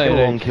last. Otherwise, No, I was you going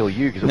to long didn't. kill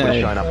you because it would have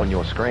shown up on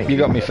your screen. You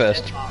got me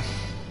first.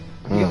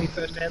 You got me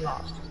first and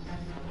last.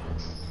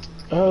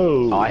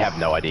 Oh. I have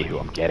no idea who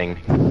I'm getting.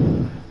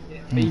 Yeah,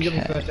 but you got me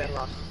Okay. first and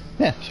last.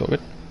 Yeah, it's all good.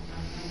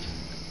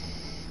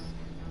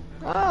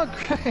 Oh,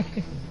 great.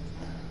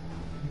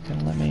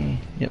 Gonna let me.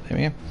 Yep, there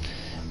we go.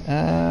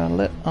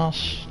 Let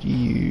us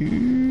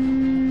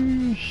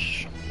use.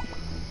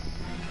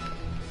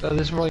 So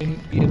this is really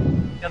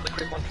down the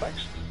quick one,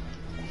 folks.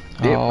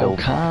 Yeah, Oh, well-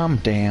 calm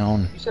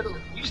down, You said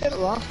it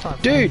last time.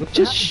 dude. Look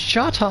Just at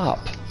shut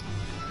up.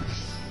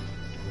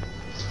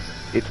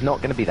 It's not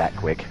going to be that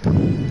quick.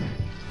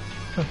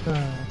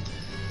 that.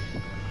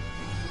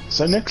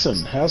 So Nixon,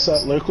 how's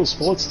that local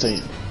sports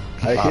team?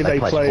 I hear they they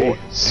play play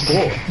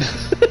sport.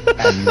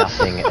 And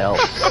nothing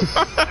else.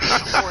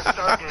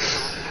 Four-star game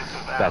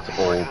That's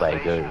all they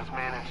do.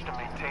 managed to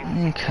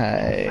maintain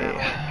Okay,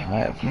 I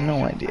have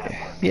no idea.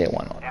 Yeah,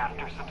 why not?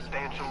 after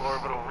substantial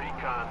orbital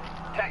recon.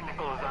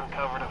 Technical has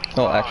uncovered a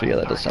Oh, actually, yeah,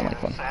 that does sound like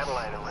fun.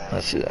 satellite array.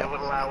 Let's see that. That would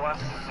allow us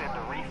to send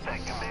a reset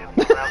command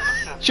throughout the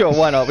system. Sure,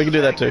 why not? We can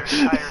do that too.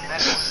 Entire network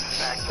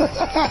to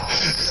activate.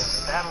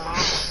 That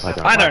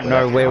alone I don't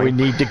know where we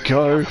need to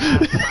go.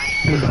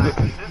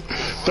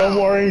 Don't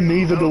worry,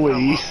 neither do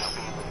we.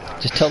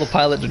 Just tell the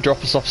pilot to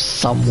drop us off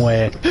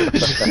somewhere.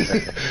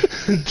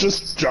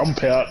 Just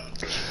jump out.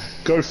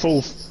 Go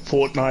full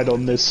Fortnite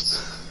on this.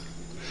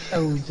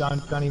 Oh,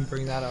 don't even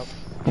bring that up.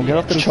 We'll get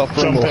off the chopper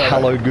and jump we'll out.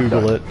 hello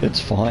Google it. It's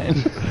fine.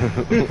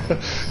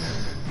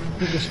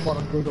 You just spot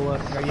on Google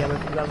Earth and go, yeah,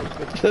 that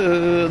looks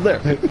good. There.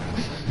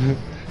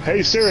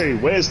 Hey Siri,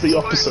 where's the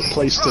opposite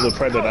place to the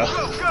Predator?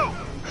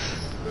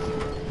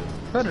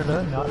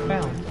 Predator not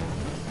found.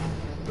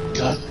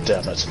 God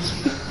damn it.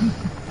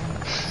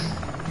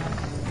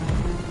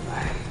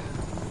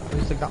 At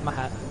least I got my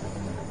hat.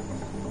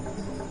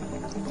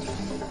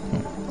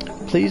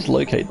 Please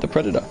locate the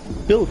Predator.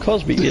 Bill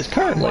Cosby is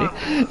currently...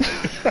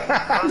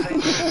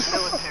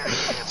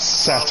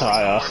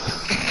 Satire.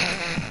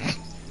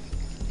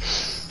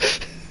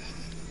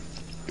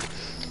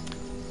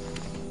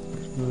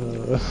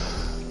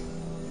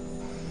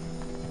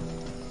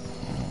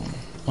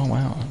 Oh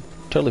wow.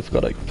 Totally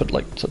forgot I put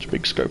like such a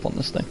big scope on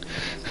this thing.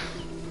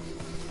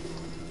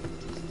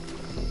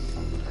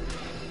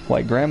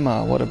 Why,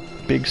 Grandma, what a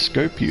big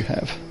scope you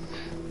have.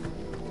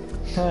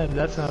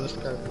 That's not a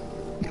scope.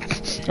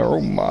 Oh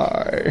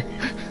my.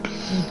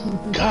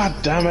 God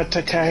damn it,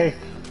 Takei.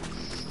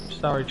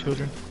 Sorry,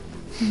 children.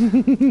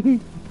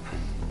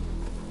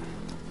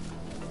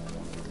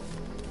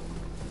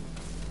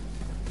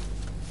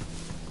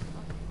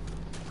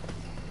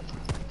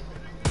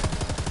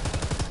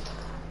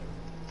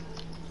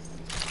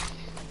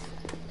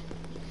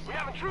 We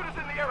have intruders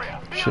in the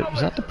area. Be Shit, on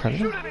was that the alert.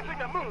 Predator? Shoot anything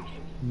that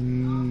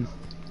moves.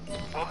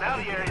 Well, now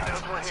the area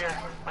knows we're here.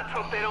 Let's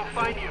hope they don't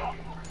find you.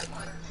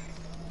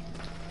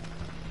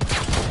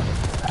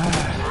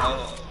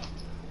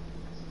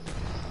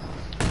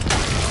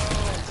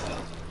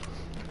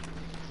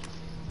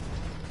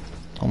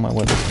 Oh my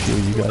word, there's a few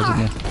of you guys in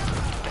there.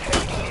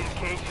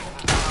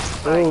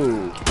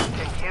 Oh.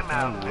 Take him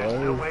out. There's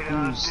no way to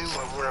Who's undo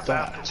what we're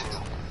about that? to do.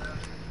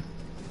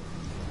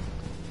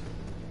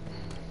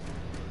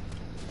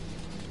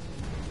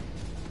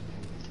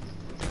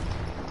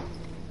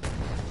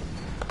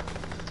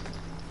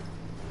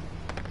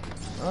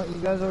 Oh,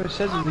 you guys always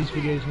said that these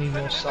videos need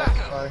more stuff,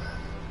 so...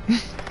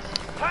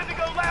 Time to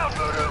go loud,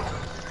 Voodoo.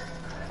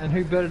 And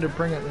who better to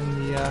bring it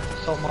than the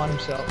Salt Mine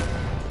himself?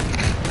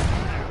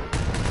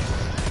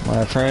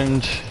 My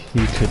friend,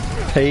 you could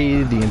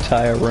pay the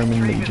entire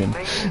Roman Legion.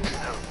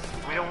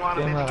 We don't want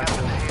him Damn ending right. up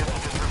in the hands of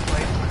his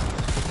replacement.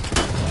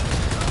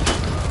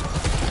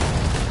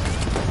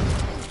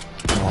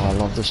 Oh, I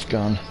love this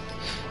gun.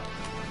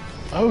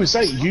 Oh, is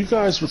that you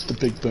guys with the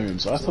big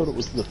booms? I thought it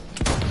was the...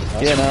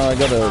 Yeah, no, I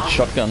got a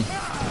shotgun.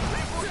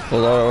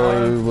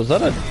 Although, was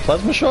that a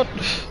plasma shot?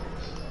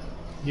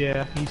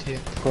 Yeah, he's here.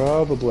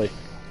 Probably.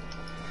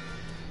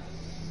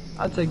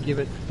 I'd say give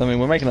it I mean,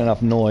 we're making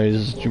enough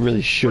noise. You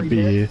really should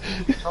be here.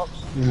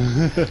 tops.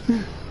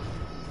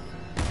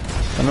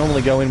 I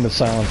normally go in with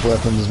silenced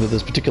weapons, but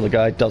this particular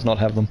guy does not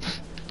have them.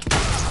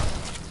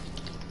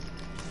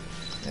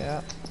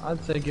 Yeah,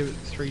 I'd say give it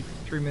three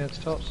minutes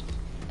tops.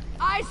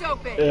 Eyes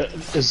open.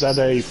 Is that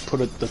a put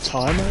the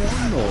timer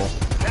on, or?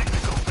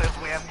 Technical says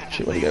we have to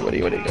Shit, where do you go? Where do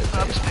you go?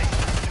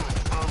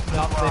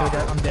 No, there we go,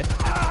 I'm dead.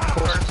 Of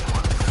course.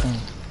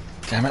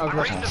 Damn it, I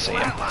Over. can't see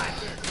him. Keep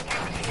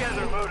it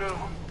together, Voodoo.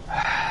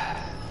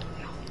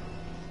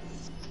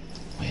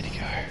 Where'd he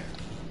go?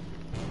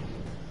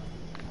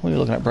 What are you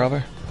looking at,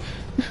 Bravo?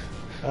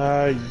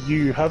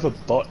 You have a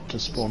bot to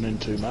spawn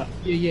into, Matt.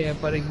 Yeah,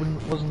 but it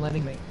wasn't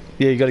letting me.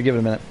 Yeah, you gotta give it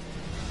a minute.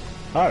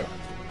 Oh.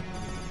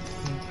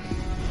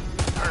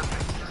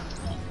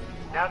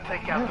 Perfect. Now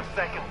take out the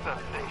second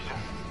substation.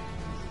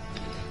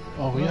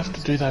 Oh, we have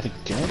to do that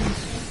again?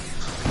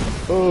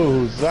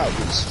 Oh, that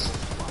was...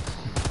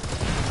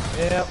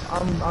 Yeah,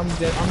 I'm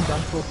dead. I'm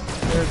done for.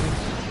 Where is he?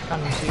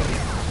 Can't even see him.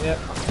 Yep,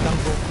 I'm done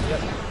for.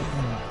 Yep.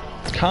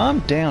 Calm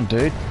down,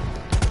 dude.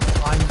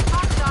 I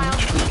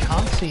literally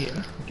can't see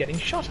him getting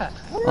shot at.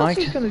 What else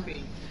is going to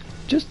be?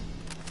 Just...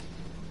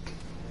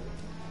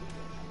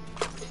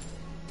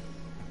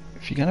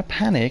 If you're gonna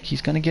panic,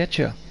 he's gonna get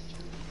you.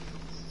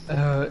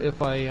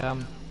 If I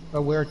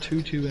wear a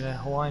tutu and a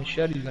Hawaiian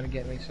shirt, he's going to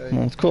get me. So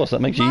Well, of course,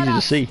 that makes you easy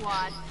to see.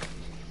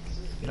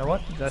 you know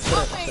what? That's it.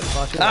 Set the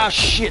fire to it. Ah,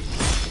 shit!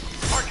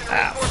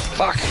 Ah,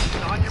 fuck!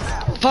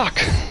 Fuck!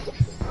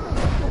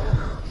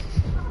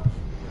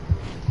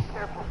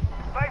 Careful.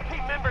 5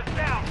 team members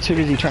down. Too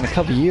busy trying to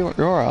cover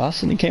your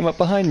ass, and he came up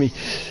behind me.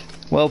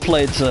 Well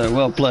played, sir.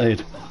 Well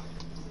played.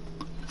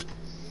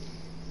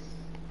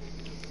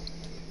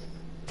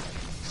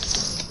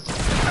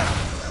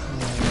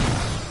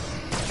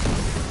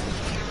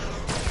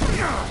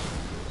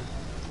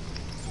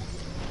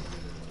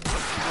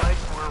 Like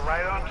we're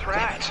right on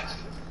track.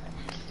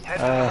 Head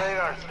to the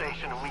radar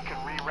station and we can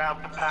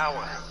reroute the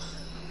power.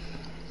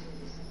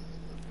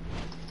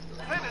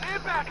 Send it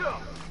in back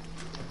up.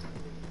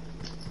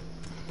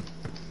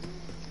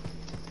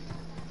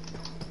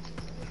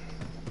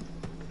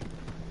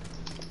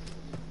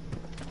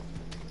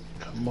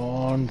 Come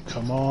on,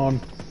 come on.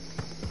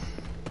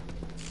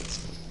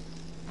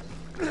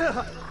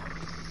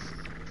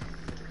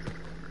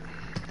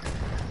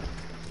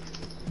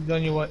 He's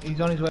on your way.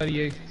 He's on his way to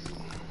you.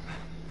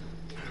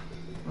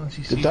 Unless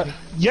he Did sees that? me.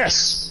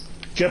 Yes!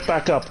 Get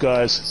back up,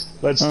 guys.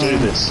 Let's do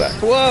this.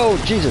 Whoa,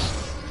 Jesus!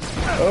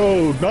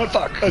 Oh, not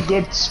a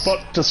good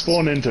spot to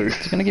spawn into.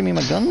 He's gonna give me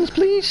my guns,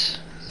 please?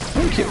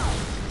 Thank you.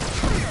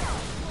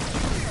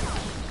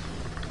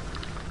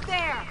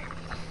 There.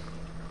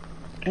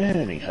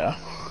 Anyhow.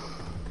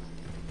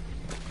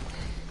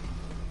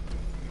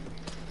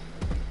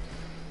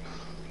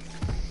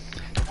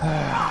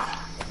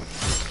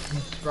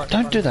 He's right in Don't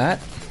front do of that.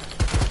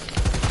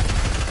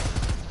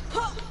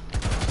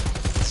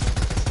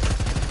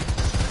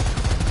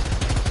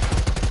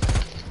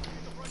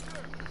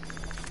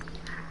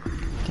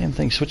 Damn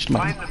thing switched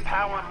my Find the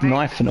power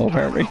knife for no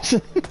apparent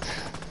reason.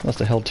 Must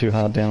have held too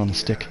hard down on the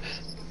stick.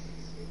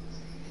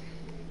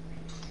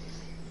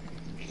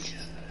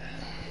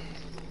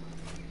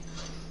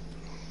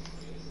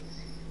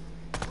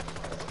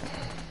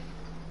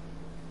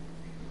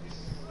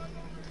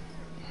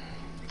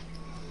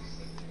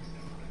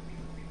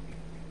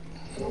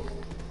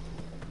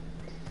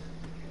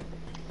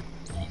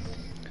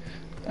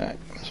 Alright,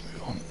 let's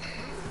move on.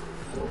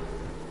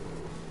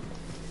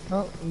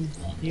 Oh, he's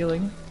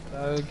healing.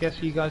 So I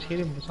guess you guys hit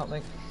him or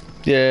something.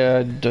 Yeah,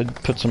 I did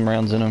put some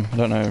rounds in him. I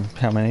don't know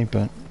how many,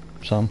 but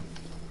some.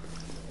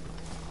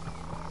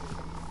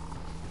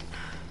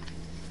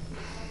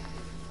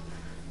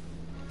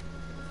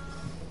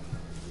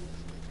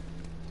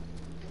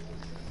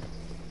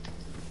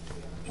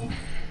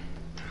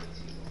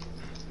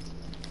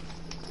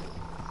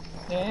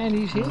 And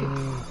he's here.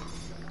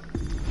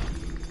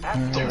 That's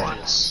the There one.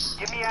 it is.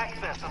 Give me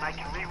access and I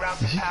can reroute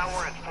the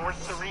power and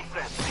force the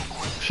reset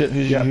sequence. Shit,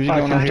 who's Yeah, he I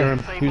going can after? hear him.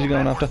 Who's he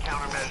going after?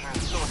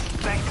 Countermeasures, so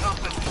expect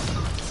company.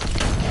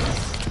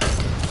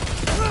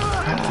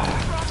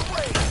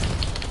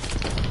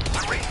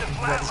 I'm reaching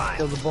flatline.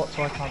 Kill the bot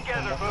so I can't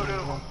come Together, back.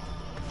 Voodoo.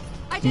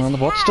 I just No, the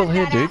bot's still had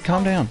here, that dude.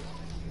 Calm asshole. down.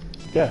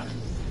 Yeah.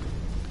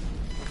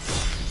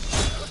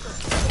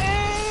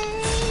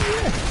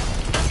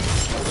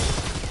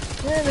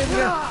 Yeah, there we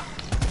go.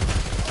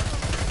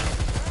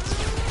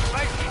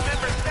 5 team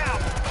members down.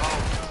 Oh,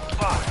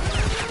 fuck.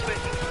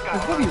 Suspicious There's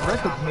Scott. probably a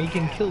record for me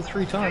getting killed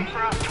 3 times. Stay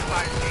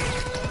preoccupied, team.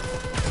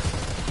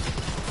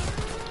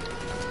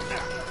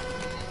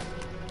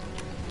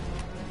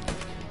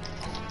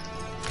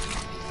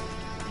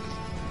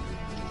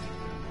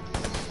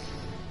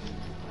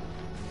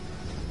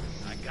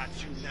 I got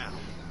you now.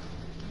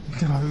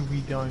 No, we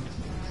don't.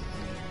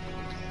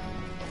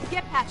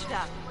 Get patched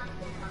up.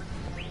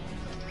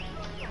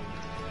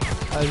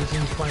 Oh, this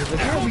seems funny. But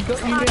yeah, we got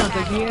you down. It's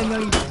like, yeah, no,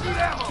 you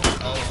don't.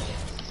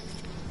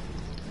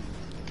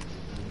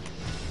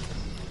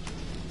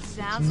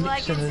 Sounds like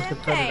it's Nixon is in the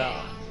pain.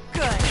 predator.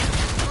 Good.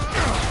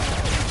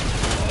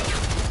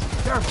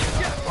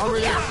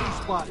 Already at C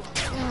spot.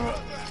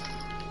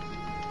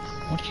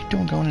 What are you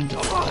doing going into...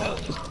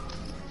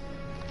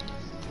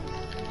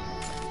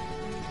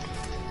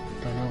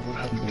 Don't know what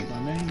happened with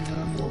my name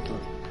but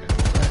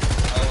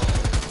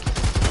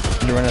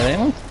Did you run out of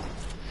ammo?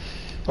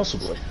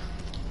 possibly.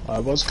 I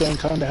was going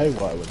kinda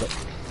haywire with it.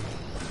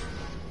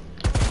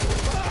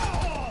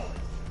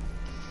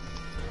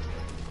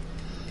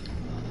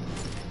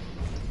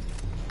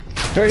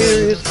 There he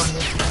is!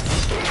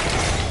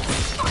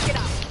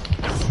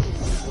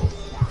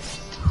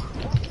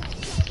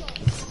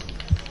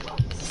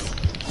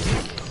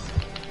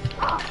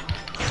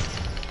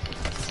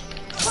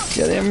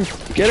 Get him!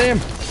 Get him!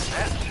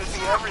 That should be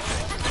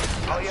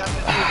everything. All you have to do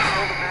is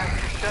pull the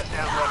master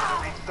shutdown lever to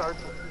restart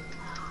the...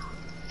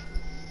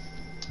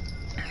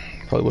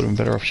 Probably would have been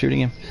better off shooting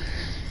him.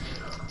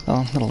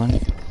 Oh, that'll learn.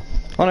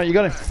 Oh no, you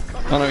got him!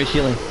 Oh no, he's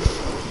healing.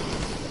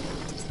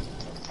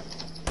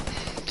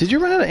 Did you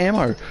run out of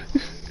ammo?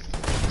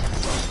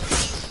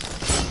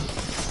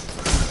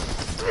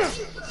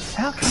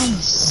 How come?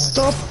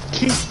 Stop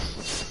keep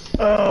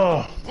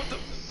oh.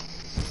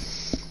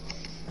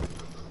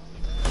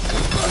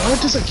 Why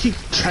does it keep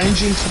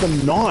changing to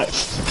the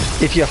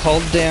knife? If you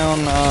hold down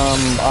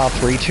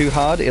R3 too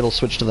hard, it'll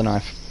switch to the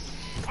knife.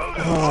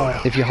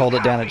 Oh, If you hold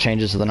it down, it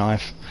changes to the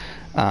knife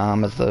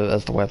as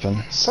the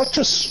weapon. such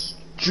a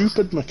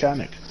stupid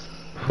mechanic.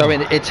 I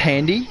mean, it's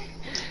handy.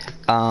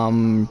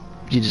 You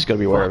just got to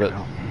be aware of it.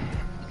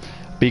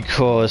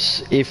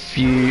 Because if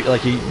you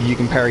like, you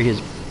can parry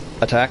his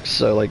attacks,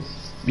 so like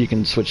you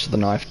can switch to the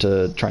knife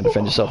to try and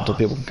defend yourself until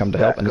people can come to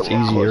help, and it's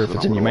easier if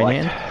it's in your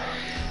main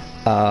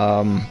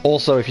hand.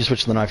 Also, if you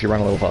switch to the knife, you run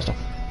a little faster.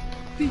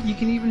 You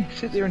can even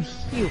sit there and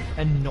heal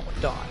and not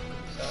die.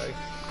 So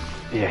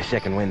Yeah,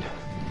 second wind.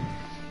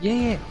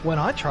 yeah, when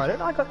I tried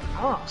it, I got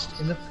arsed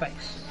in the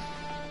face.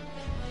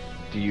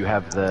 Do you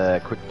have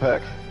the quick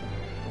perk?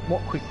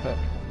 What quick perk?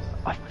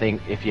 I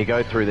think if you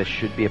go through, there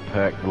should be a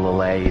perk that'll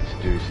allow you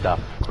to do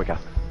stuff quicker.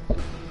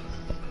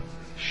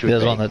 Should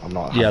There's be. one that, I'm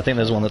not yeah, I think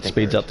there's 100%. one that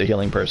speeds up the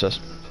healing process.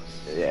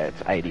 Yeah,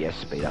 it's ADS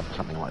speed up,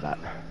 something like that.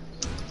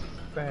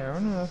 Fair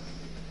enough.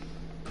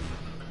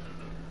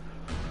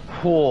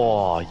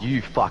 Oh,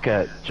 you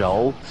fucker,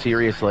 Joel.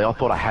 Seriously, I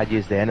thought I had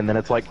yous then, and then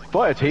it's like,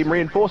 fire team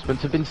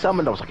reinforcements have been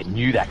summoned. I was like, I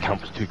knew that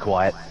cunt was too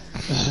quiet.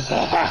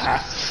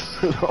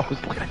 I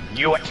was like, I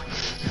knew it.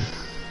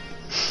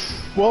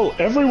 Well,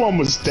 everyone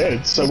was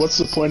dead, so what's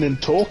the point in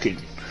talking?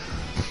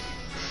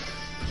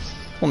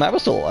 Well, Matt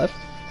was still alive.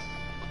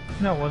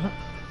 No, it wasn't.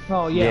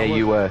 Oh yeah. Yeah, it was.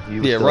 you were.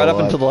 Yeah, still right up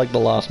alive. until like the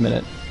last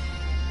minute.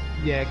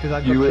 Yeah, because I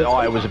got You were, just-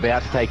 I was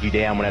about to take you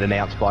down when it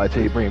announced fire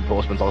team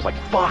reinforcements. I was like,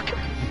 fuck!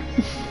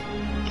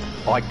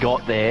 I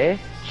got there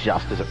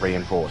just as it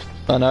reinforced.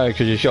 I know,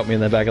 because you shot me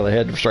in the back of the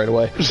head straight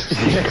away.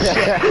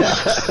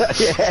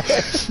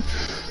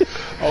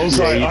 I was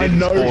Yeah, like, you I didn't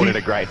know spawn he, in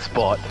a great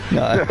spot.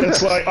 No.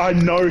 it's like, I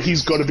know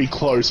he's got to be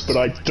close, but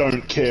I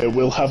don't care.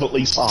 We'll have at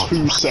least Oh,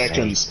 2 fuck's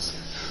seconds.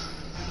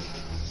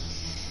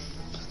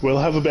 We'll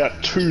have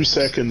about 2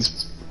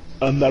 seconds,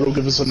 and that'll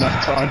give us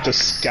enough time to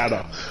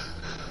scatter.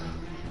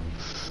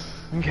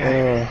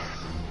 Okay.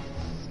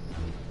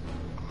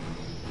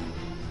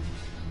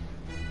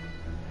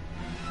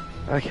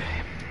 Okay.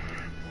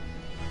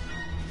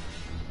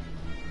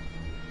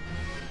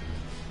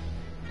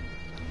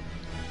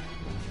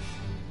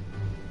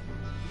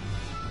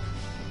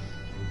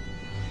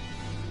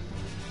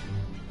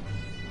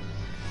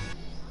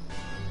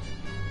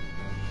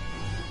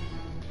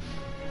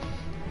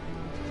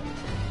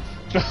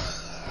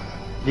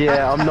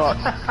 Yeah, I'm not.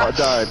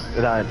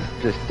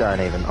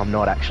 Don't even. I'm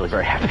not actually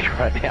very happy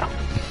right now.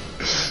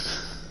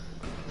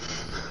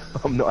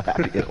 I'm not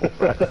happy at all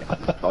right now.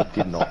 I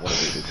did not want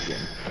to do this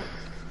again.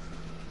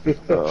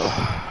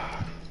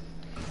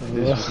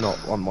 This is not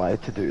on my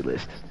to-do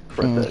list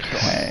for a third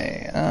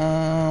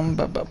time.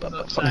 Okay.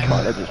 I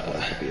kind of just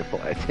wanted to be a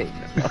fire team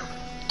member.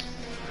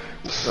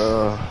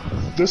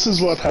 This is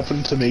what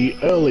happened to me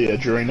earlier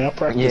during our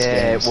practice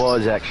Yeah, games. it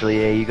was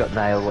actually. Yeah, you got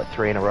nailed like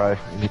 3 in a row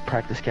in your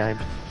practice games.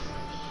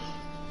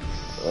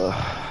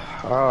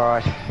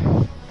 Alright.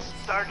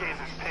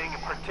 Stargazer's paying a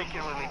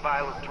particularly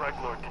violent drug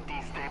lord to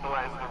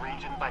destabilize the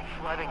region by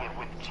flooding it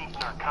with cheap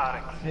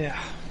narcotics. Yeah.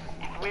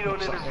 If we don't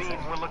intervene,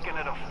 we're looking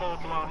at a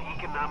full-blown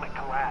economic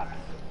collapse.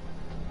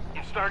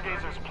 If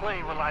Stargazer's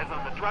play relies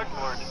on the drug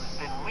lord,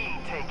 then we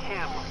take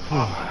him.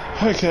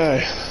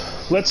 Okay,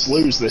 let's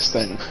lose this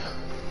thing.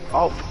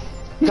 Oh,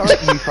 don't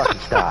you fucking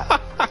start.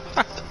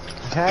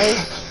 Okay?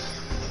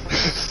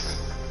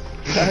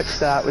 Don't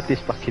start with this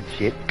fucking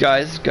shit.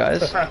 Guys,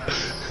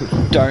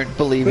 don't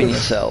believe in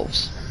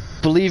yourselves.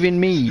 Believe in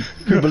me,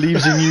 who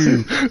believes in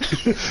you.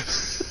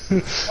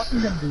 I'm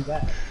gonna do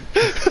that.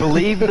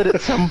 Believe that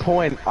at some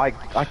point I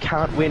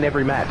can't win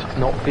every match. It's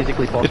not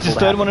physically possible. It's his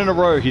third one in a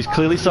row. He's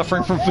clearly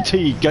suffering from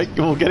fatigue.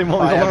 We'll get him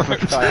while he's on the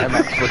road. I am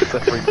actually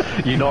suffering.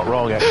 You're not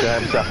wrong, actually. I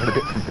am suffering a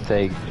bit from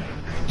fatigue.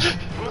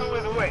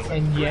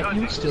 And yet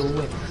you still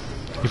win.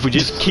 If we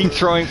just keep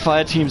throwing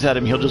fire teams at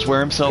him, he'll just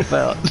wear himself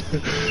out.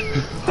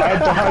 Hide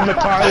behind the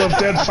pile of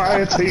dead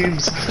fire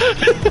teams.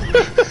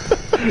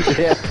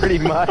 Yeah, pretty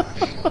much.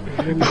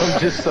 I'm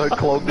just so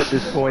clogged at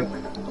this point.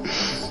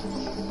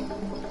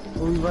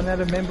 Will we run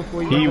out of men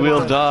before you He run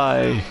will out?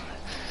 die.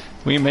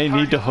 We may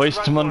need to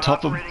hoist him on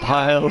top of a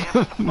pile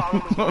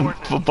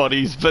for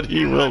bodies, but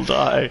he will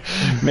die.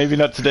 Maybe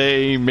not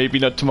today, maybe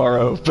not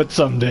tomorrow, but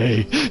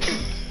someday.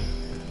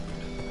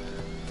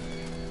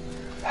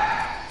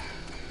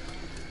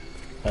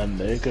 And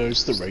there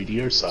goes the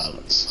radio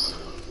silence.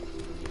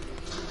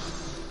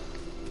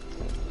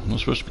 Am I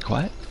supposed to be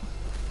quiet?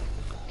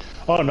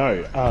 Oh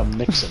no,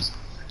 Nixon.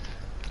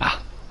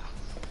 Ah.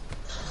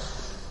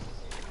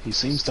 He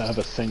seems to have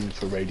a thing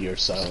for radio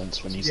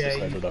silence when he's the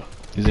predator.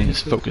 He's in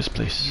his focus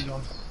place.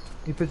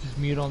 He puts his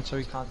mute on so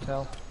he can't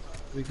tell.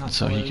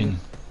 So he can...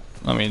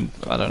 I mean,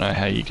 I don't know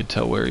how you could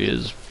tell where he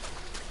is.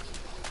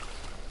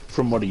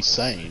 From what he's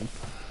saying.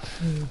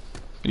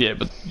 Yeah,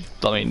 but,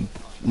 I mean,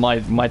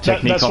 my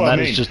technique on that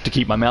is just to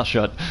keep my mouth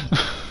shut.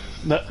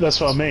 That's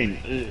what I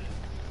mean.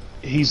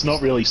 He's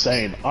not really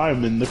saying,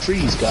 I'm in the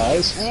trees,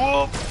 guys.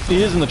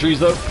 He is in the trees,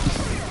 though.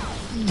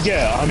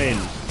 Yeah, I mean,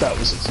 that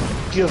was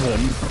a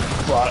given,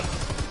 but...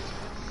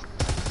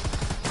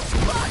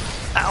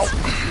 Ow!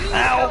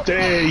 Ow!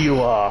 There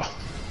you are.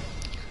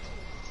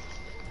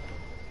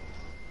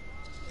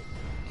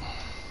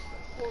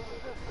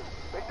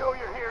 They know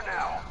you're here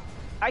now.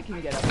 I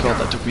can get up.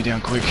 God, that took me down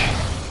quick.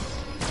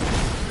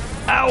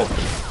 Ow!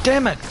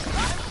 Damn it!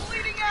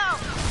 Bleeding out.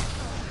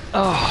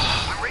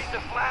 Oh, I'm reading the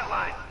flat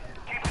line.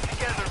 Keep it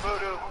together,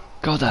 Voodoo.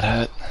 God, that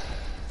hurt.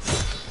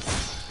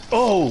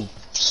 Oh,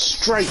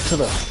 straight to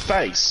the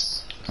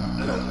face.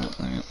 Hang on.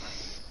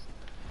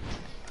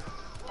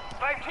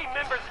 5 team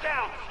members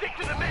down. Stick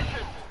to the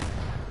mission.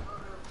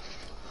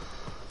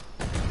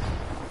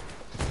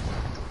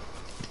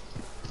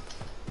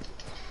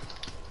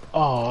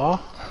 Ah,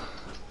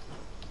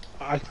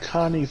 I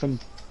can't even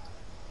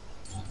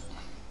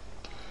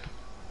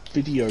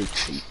video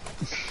cheat.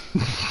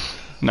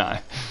 No.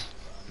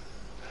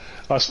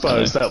 I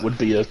suppose that would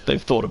be a...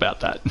 They've thought about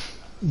that.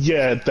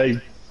 Yeah,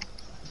 they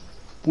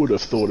would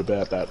have thought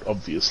about that,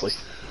 obviously.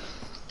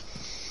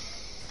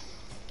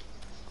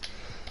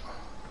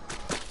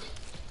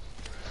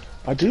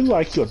 I do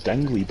like your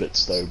dangly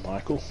bits though,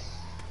 Michael.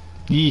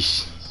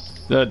 Yeesh.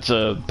 That's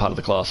part of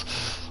the class.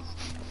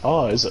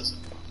 Oh, is it?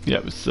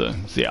 Yeah, it's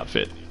the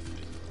outfit.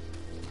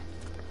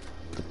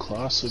 The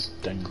class of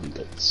dangly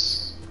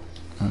bits.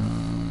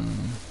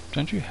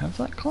 Don't you have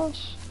that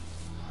class?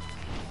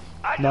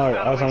 No,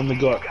 I've only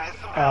got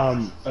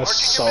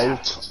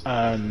assault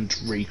and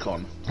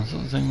recon. I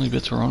thought the only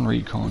bits were on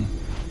recon.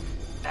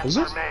 Is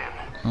it?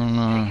 Oh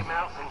no.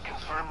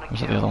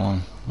 What's the other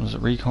one? Was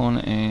it recon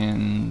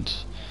and...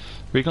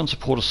 Recon,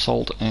 support,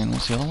 assault, and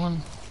what's the other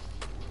one?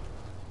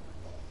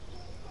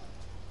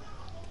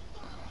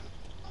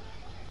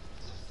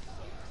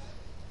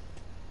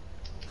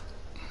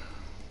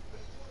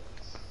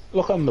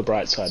 Look on the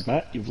bright side,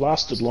 Matt. You've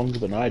lasted longer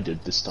than I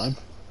did this time.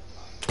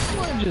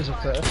 Mine is a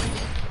first.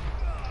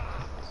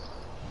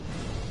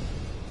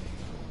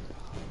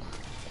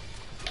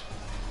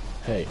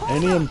 Hey,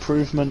 any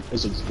improvement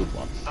is a good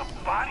one. A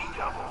body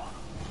double.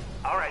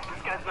 Alright,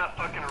 this guy's not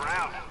fucking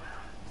around.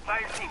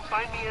 Fire team,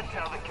 find me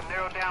intel that can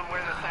narrow down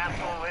where this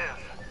asshole is.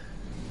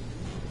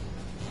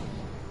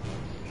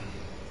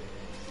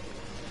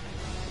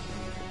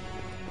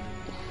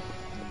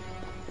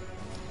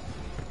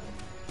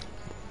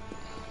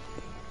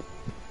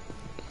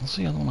 What's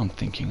the other one I'm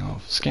thinking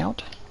of?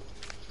 Scout?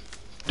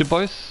 Do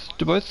both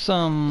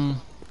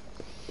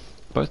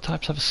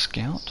types have a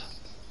scout?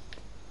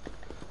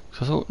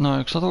 Cause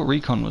I thought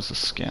recon was a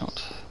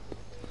scout.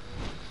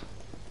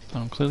 But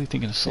I'm clearly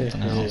thinking of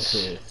something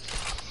else.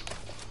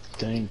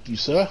 Thank you,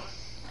 sir.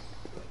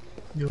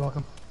 You're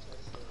welcome.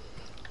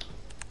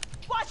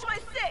 Watch my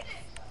six.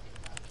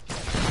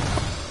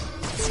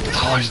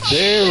 Oh,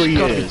 There he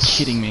gotta is. be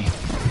kidding me.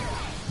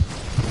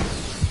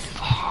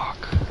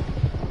 Fuck.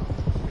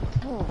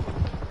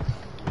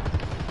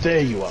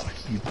 There you are.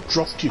 You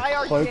dropped your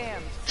IR cloak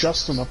jammed.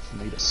 just enough for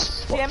me to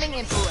spot. Jamming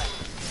into it.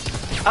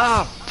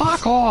 Ah,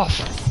 fuck off!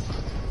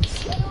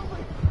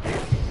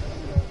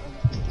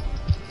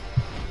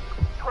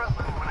 Trust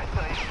me when I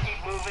tell you to keep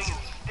moving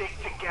and stick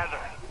together.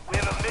 We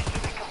have a mission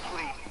to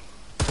complete.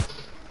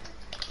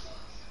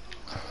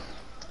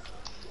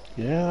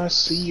 Yeah, I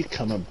see you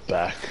coming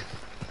back.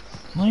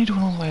 What are you doing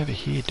all the way over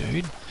here,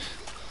 dude?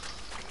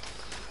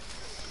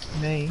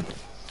 Me.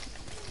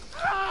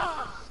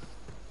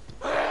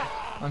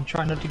 I'm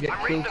trying not to get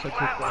I'm reading killed the so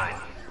flat quickly. line.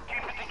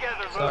 Keep it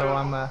together, So Voodoo.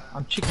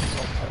 I'm chicken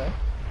salt today.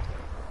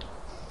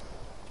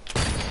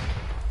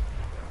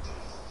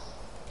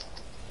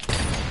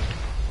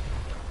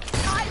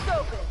 Eyes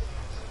open.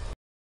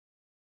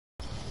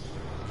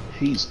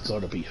 He's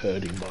got to be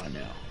hurting by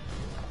now.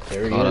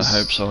 There he God, I is.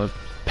 hope so. I've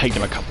pegged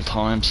him a couple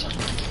times.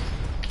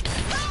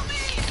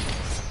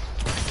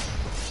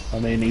 I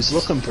mean, he's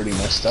looking pretty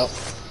messed up.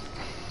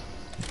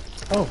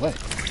 Oh wait,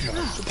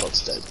 no, the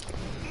bot's dead.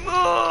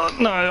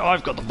 No,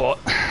 I've got the bot.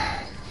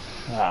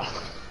 Ah,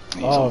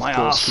 He's oh, on of my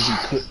course,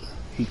 ass. because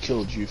he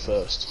killed you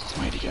first.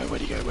 Where'd he go?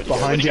 Where'd he go? Where'd he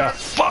Behind go? ya.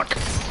 Fuck!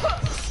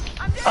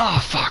 Ah,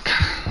 fuck.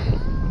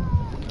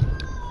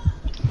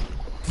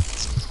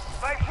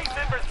 5 team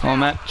members Oh, down.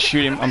 Matt,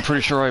 shoot him. I'm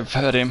pretty sure I've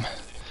heard him.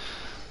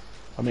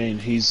 I mean,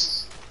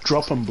 he's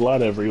dropping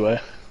blood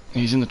everywhere.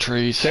 He's in the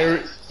trees.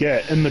 There,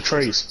 yeah, in the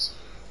trees.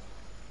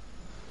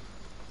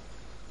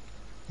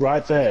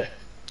 Right there.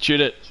 Shoot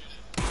it.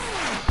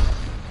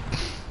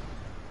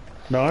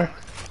 No?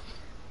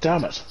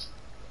 Damn it.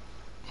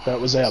 That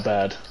was our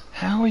bad.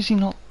 How is he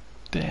not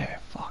there?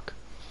 Fuck.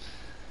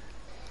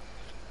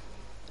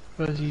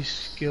 Because he's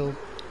skilled.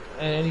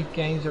 And any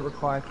games that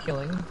require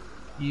killing,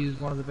 he's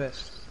one of the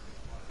best.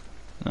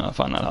 No, I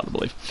find that hard to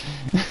believe.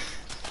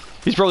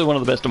 He's probably one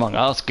of the best among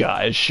us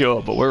guys,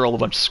 sure, but we're all a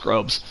bunch of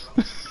scrubs.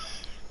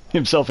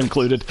 Himself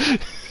included.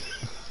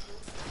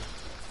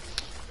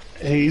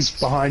 He's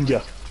behind you.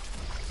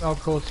 Oh,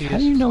 of course he How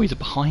is. do you know he's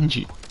behind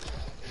you?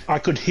 I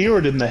could hear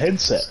it in the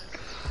headset.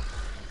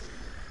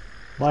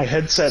 My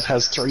headset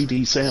has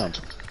 3D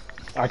sound.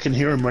 I can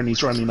hear him when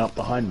he's running up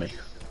behind me.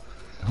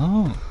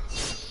 Oh.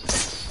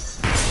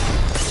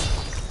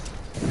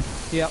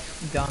 Yep,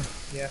 done.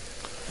 Yeah,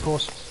 of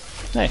course.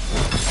 Hey.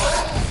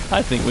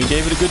 I think we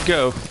gave it a good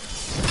go.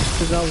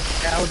 Because I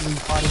was cowardly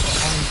fighting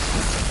behind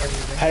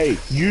everything. Hey,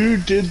 you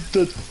did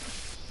the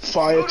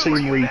fire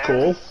team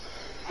recall.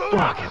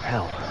 Fucking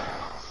hell.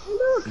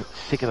 I'm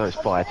sick of those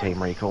fire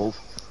team recalls.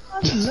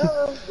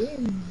 Another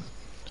win.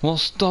 We'll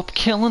stop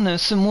killing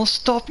us and we'll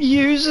stop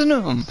using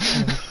them.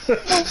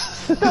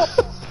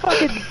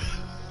 Fucking...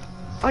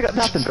 I got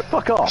nothing but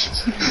fuck off.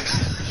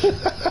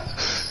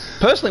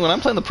 Personally, when I'm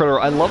playing the Predator,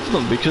 I love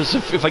them because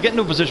if I get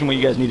into a position where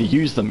you guys need to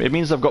use them, it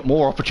means I've got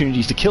more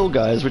opportunities to kill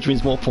guys, which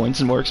means more points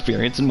and more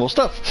experience and more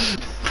stuff.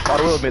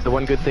 I will admit, the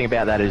one good thing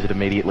about that is it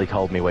immediately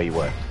told me where you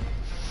were.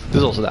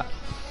 There's also that.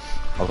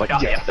 I was like,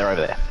 oh yeah, they're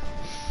over there.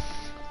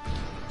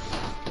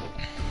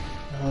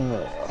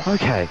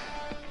 Okay.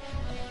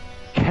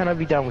 Can I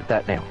be done with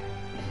that now?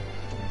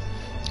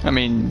 I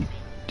mean,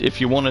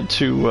 if you wanted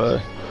to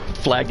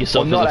flag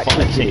yourself I'm not as a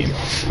fire actually team.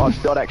 kidding. I'm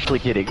not actually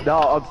kidding. No,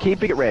 I'm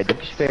keeping it red.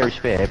 Fair is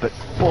fair, but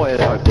boy,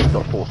 I hope it's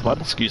not forced one.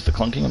 Excuse the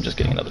clunking, I'm just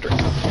getting another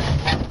drink.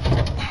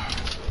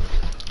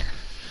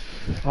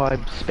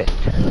 I'm spent.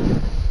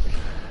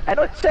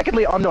 And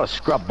secondly, I'm not a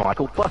scrub,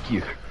 Michael. Fuck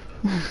you.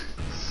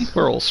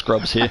 We're all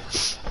scrubs here.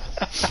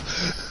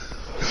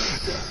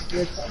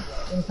 Yeah,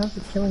 when it comes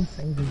to killing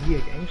things in video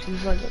games,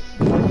 he's like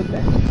one of the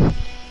best.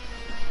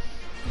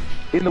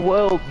 In the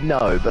world,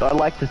 no, but I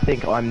like to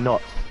think I'm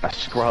not a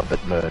scrub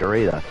at murder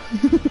either.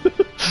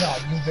 No,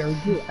 you're very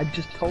good. I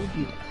just told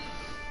you that.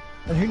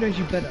 And who knows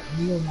you better,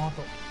 me or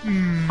Michael?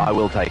 I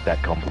will take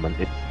that compliment.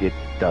 It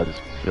does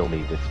fill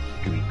me with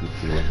gooey good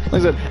feelings.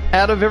 Like I said,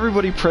 out of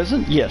everybody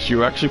present, yes,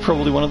 you're actually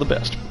probably one of the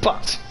best.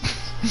 But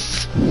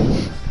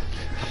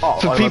Oh,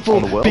 for I'm people,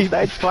 on the world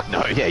stage? Fuck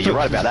no, yeah, you're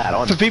right about that.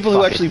 I'm for people who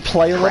fucking actually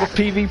play a lot of crap.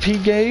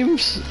 PvP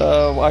games,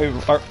 I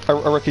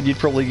reckon you'd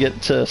probably get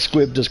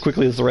squibbed as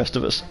quickly as the rest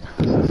of us.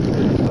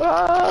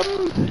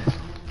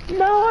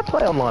 No, I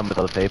play online with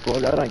other people.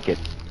 I don't get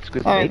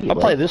squibbed I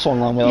immediately. play this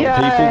online with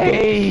other people.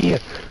 Yay!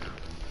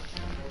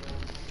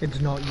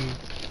 It's not you.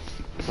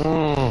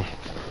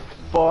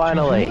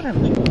 Finally.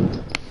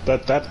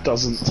 But that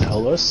doesn't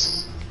tell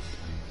us.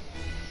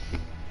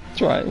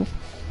 That's right.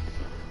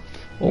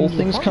 All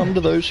things come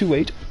to those who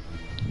wait.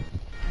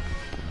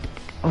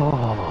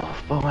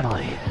 Oh,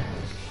 finally.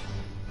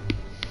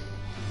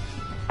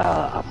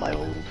 Ah, my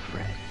old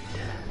friend.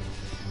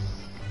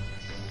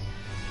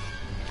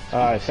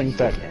 I think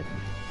that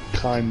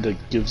kinda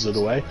gives it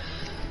away.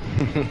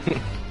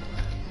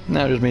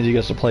 Now it just means he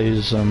gets to play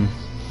his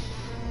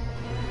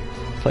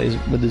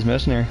with his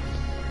mercenary.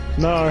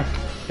 No,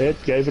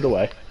 it gave it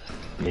away.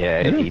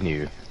 Yeah, he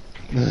knew.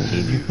 He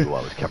knew who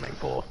I was coming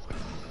for.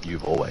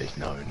 You've always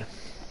known.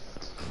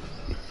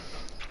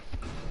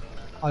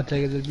 I'll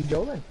take it as you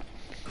Joel then.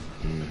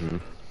 Mm-hmm.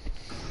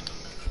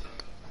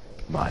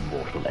 My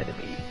mortal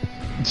enemy.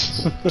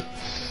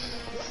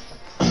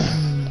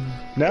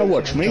 Now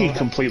watch me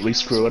completely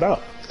screw it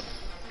up.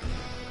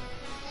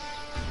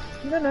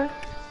 No.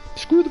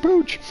 Screw the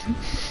pooch.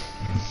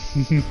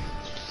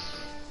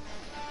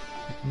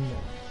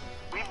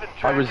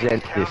 I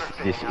resent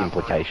this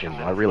implication.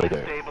 I really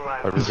do.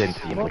 I resent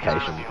the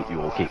implication that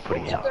you all keep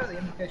putting out. The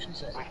implication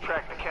says. We've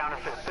tracked the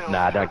counterfeit bill.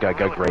 Nah, don't go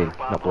green,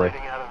 not blue.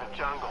 Out of the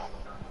jungle.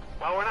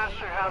 While we're not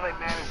sure how they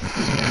managed to get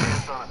their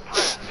hands on a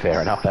press,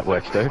 Fair enough, that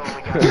works too. we've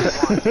only got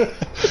one.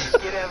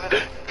 Get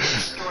evidence,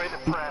 destroy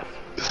the press,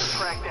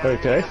 track down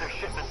Okay. any other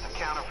shipments of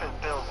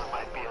counterfeit bills that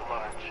might be at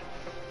large.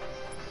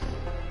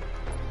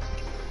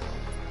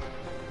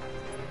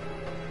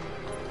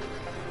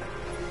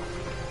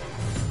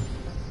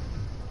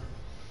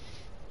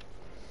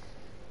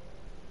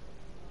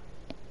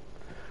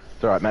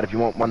 It's alright, Matt, if you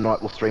want one night,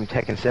 we'll stream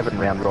Tekken 7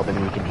 round robin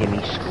and you can hear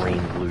me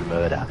scream blue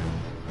murder.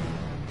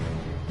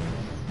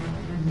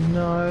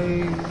 No,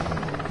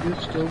 you're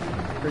still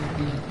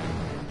pretty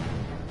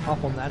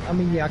up on that. I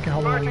mean, yeah, I can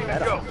hold on Marching to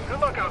better. go. Good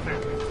luck out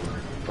there.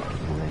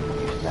 Fucking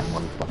remember using that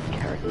one fucking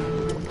character. You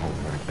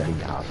better,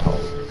 you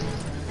asshole.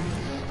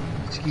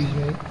 Excuse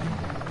me.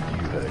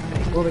 You heard me.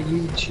 What about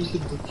you,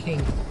 cheated the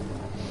king?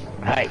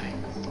 Hey!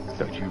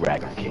 Don't you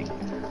rag on King.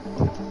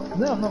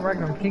 No, I'm not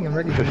ragging on king, I'm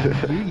ready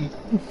to do you.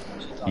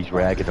 He's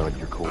ragging on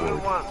your Blue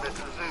cord. 1, this is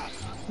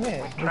Zeus.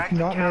 Yeah, Tracked it's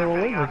the Nightmare all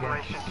counterfeiting over again.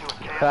 operation to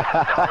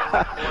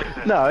a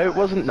campus. No, it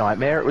wasn't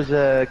Nightmare. It was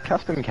a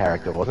custom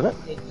character, wasn't it?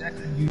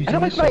 Exactly. And Using I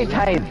must the sword.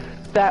 maintain,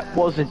 that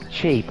wasn't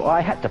cheap.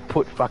 I had to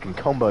put fucking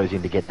combos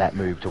in to get that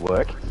move to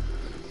work.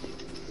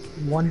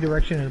 One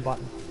direction and a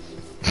button.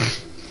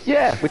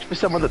 Yeah, which for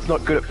someone that's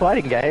not good at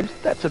fighting games,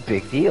 that's a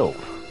big deal.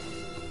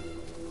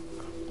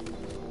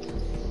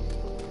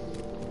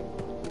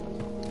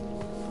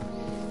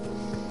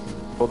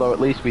 Although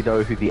at least we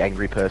know who the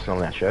angry person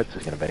on our shirts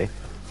is going to be.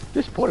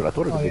 Disappointed, I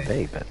thought it was going to be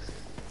me,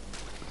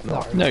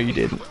 but... No, you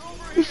didn't. How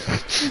many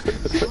fans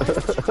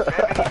still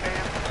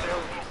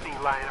you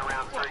see lying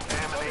around for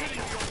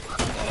examination?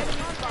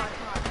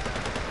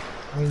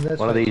 I mean, that's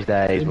One of like- these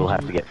days we'll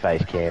have to get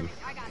face cam.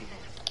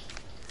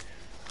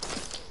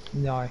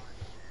 No.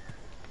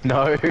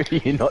 No,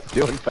 you're not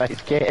doing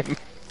face cam.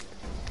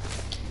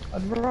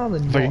 I'd rather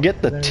not. If I could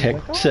get the but then tech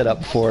it's like, oh, set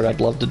up for it,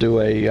 I'd love to do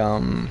a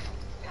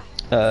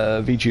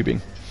VTubing.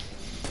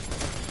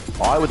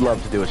 I would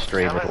love to do a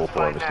stream with all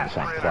four of us in the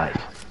same place.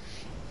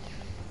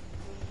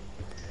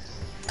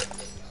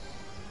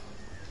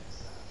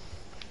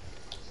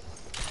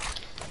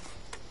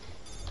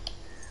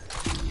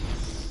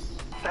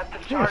 Set the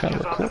Yeah, I found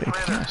charges a on the recording.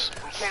 printer. Nice.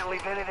 We can't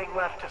leave anything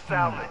left to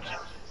salvage.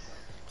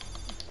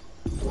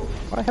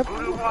 I have.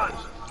 Voodoo 1,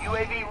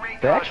 UAV recon.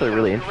 They're actually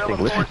really interesting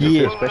to listen to,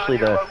 Yeah. especially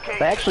the.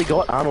 They actually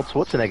got Arnold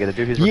Schwarzenegger to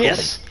do his recording.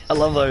 Yes! I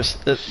love those.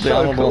 The So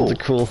Arnold cool. ones are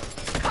cool.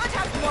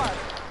 Contact mark.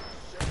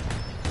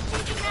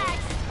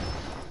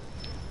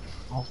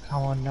 oh,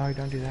 come on, no,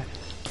 don't do that.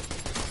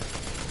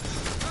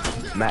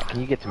 Matt, can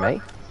you get to me?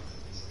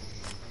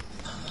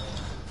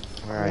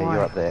 Where are you? Why?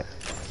 You're up there.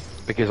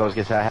 Because I was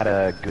gonna say I had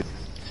a good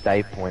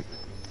stave point.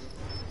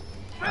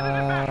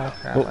 Crap,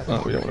 Oh, I oh,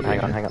 think- we don't want to Hang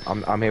on, hang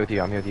on. I'm here with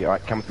you. I'm here with you. All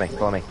right, come with me.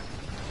 Follow me.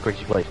 Quick,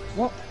 please.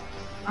 What?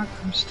 I'm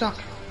stuck.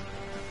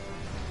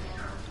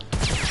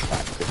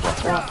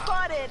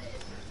 Spotted.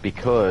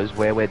 Because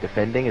where we're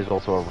defending is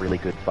also a really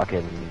good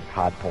fucking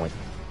hard point.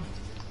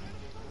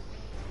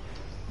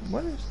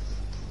 What is...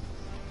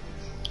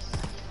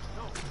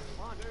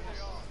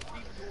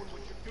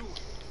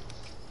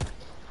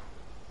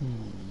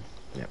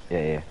 Yep.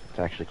 Yeah. It's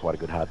actually quite a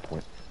good hard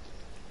point.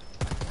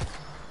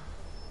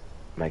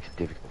 Makes it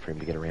difficult for him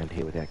to get around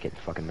here without getting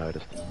fucking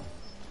noticed.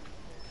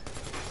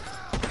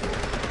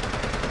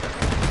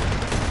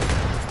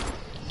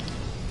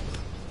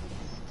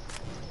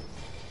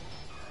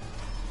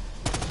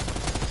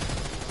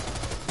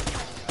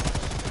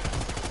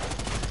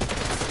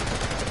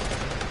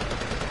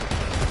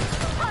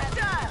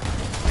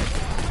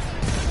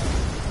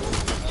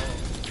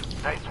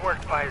 Nice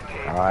work, fire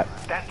team. All right.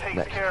 That takes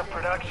Next. care of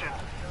production.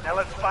 Now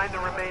let's find the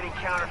remaining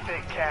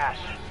counterfeit cash.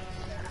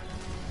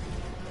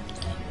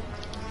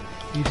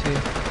 You see?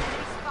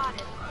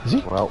 Is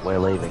he? Well, we're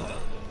leaving.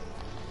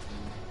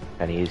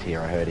 And he is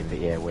here, I heard him, but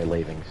yeah, we're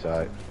leaving,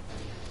 so...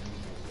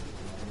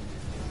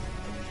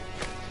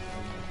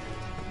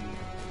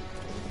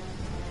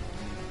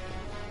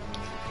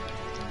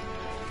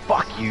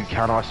 Fuck you,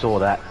 cunt, I saw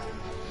that.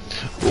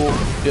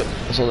 Oh, yep,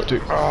 I saw that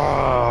too.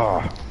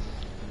 Oh.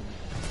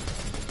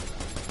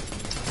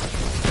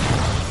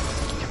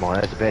 Come on,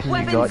 that's the best you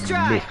got, Weapons you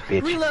dry. missed,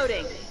 bitch.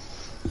 Reloading.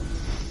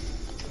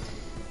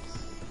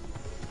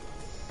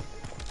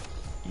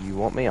 You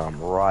want me? I'm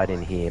right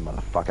in here,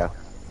 motherfucker.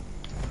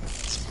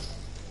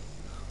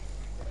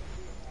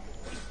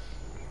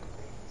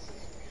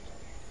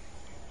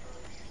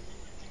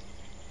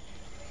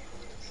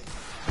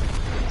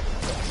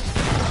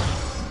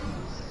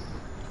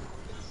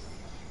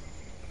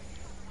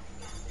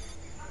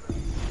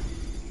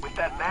 With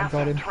that got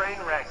massive him. train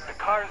wreck, the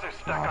cars are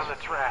stuck on the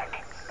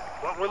track.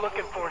 What we're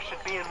looking for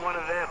should be in one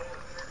of them.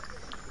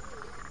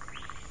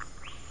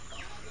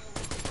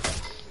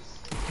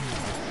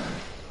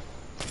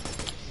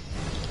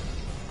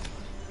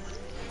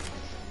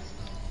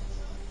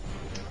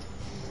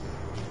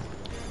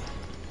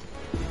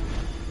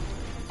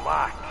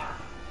 Locked.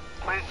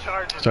 Plant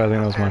charges. Sorry, I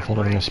think that was my fault.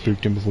 I think I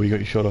spooked him before you got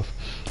your shot off.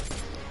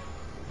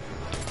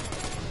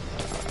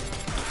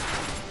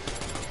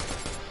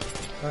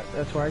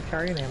 That's why I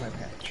carry an ammo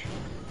patch.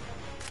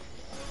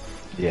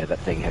 Yeah, that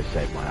thing has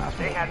saved my ass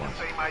They more had than the once.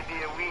 same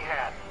idea we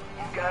had.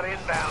 You got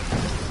inbound.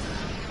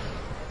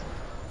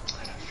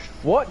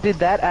 What did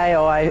that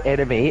AI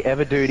enemy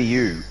ever do to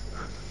you?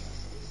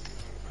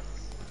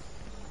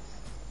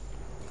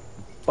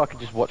 Fucking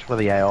just watch one of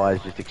the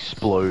AIs just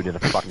explode in a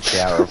fucking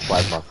shower of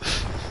plasma.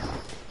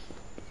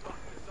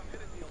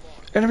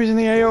 Enemies in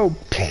the AO!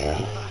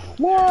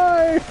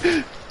 Why?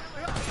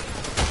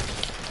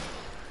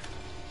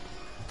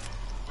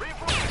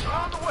 Reinforcements are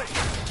on the way.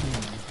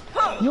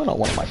 You're not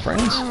one of my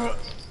friends.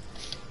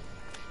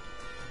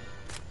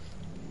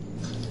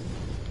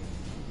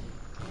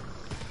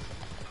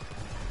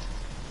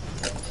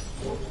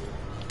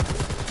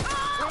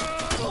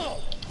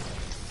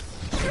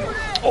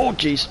 Oh,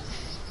 jeez.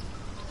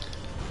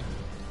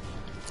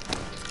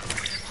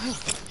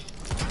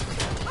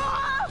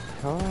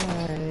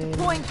 Time.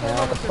 Point for How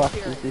the Officer fuck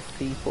Fury. does this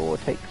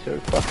C4 take so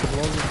fucking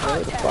long to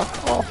go the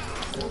fuck off?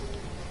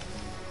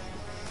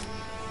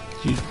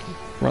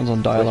 Runs on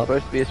We're dial-up.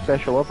 supposed to be a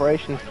special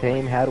operations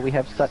team. How do we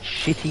have such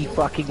shitty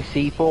fucking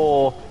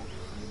C4?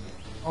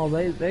 Oh,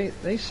 they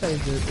say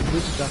the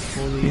good stuff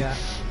for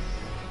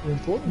the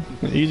important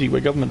people. Easy,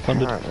 we're government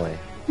funded. Apparently.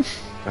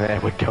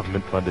 Yeah, we're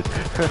government funded.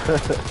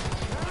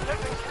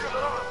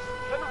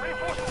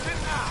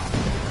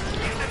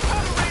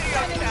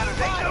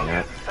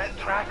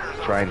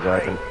 Train's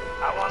open.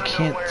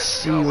 Can't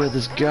see where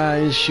this guy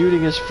is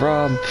shooting us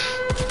from.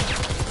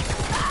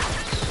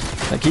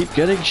 I keep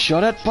getting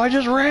shot at by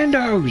just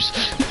randos.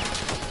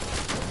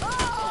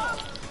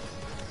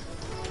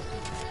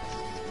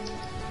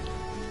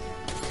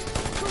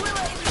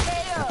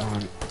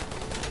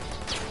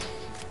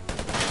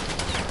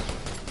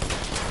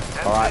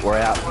 Alright, we're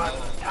out.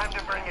 Time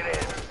to bring it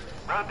in.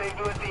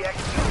 Rendezvous at the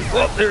exit.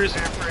 Oh, there is.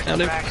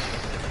 Found him.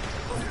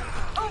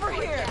 Over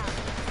here.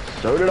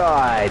 So did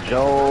I.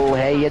 Joel,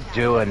 how you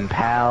doing,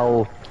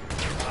 pal?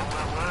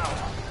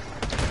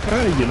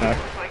 You know,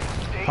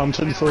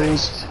 hunting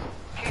fools.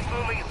 Keep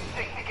moving and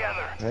stick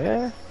together.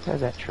 Yeah?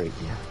 How's that treat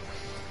you?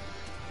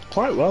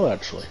 Quite well,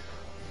 actually.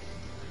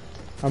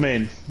 I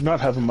mean, not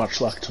having much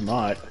luck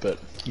tonight, but,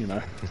 you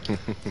know,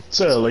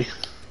 it's early.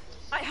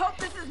 I hope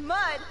this is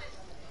mud.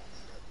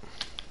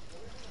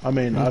 I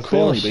mean, Of I've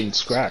barely course. been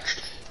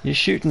scratched. You're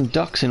shooting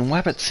ducks in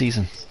Wabbit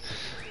season.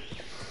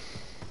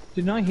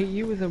 Didn't I hit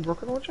you with a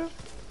rocket launcher?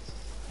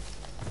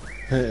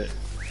 I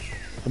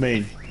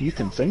mean, you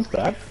can think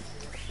that.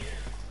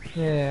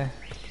 Yeah,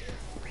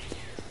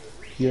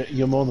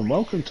 You're more than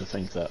welcome to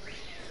think that.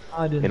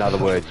 I didn't. In other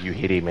words, you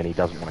hit him and he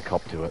doesn't want to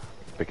cop to it.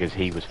 Because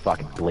he was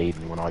fucking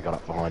bleeding when I got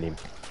up behind him.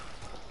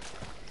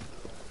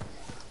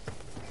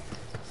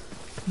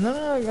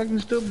 No, I can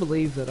still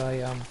believe that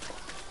I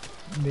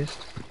missed.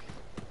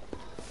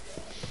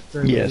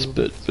 Very Yes,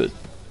 little. but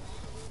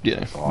you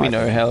know, Oh, we I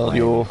know think how he's playing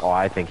you're. me. Oh,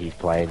 I think he's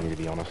playing me, to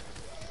be honest.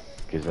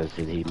 Because as I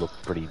said, he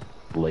looked pretty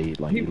bleed.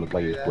 Like, he looked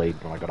like he was bleeding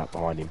when I got up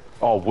behind him.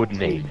 Oh,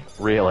 wouldn't he? He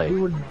Really?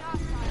 wouldn't.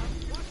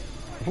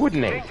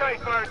 Wouldn't he? Hang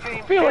tight, fire team.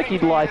 I feel like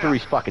he'd lie through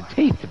his fucking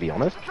teeth, to be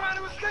honest. Trying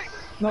to escape.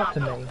 Not to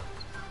me.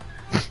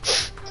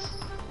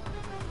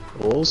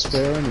 All's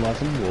fair in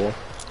love and war.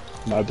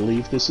 And I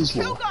believe this is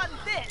war. Choke on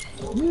this.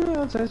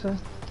 Yeah, I'd say so.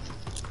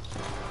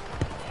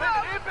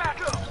 Send it back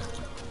up.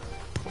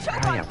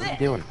 Choke Hey, on what are you this.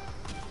 doing?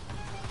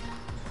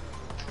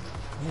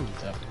 Ooh,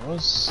 that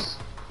was...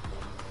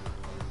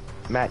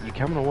 Matt, you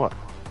coming or what?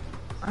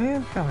 I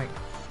am coming.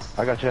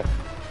 I got you.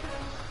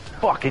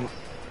 Fucking...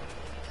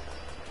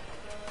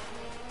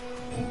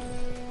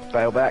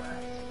 Bail back.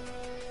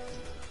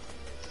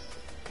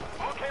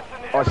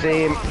 I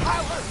see him.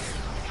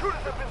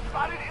 Intruders have been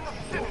spotted in the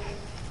vicinity.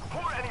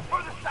 Report any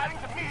further sightings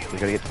immediately. We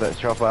gotta get to that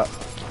chopper.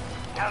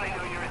 Now they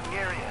know you're in the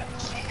area.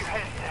 Keep your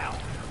head down.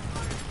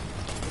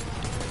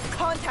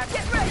 Contact.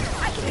 Get ready.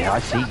 I can Yeah, I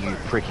see you,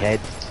 prickhead.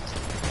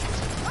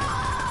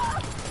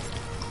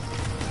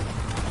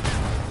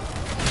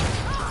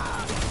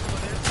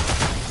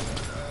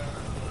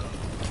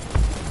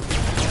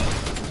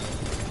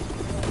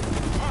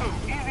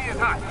 Easy and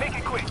hot. Make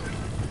it quick.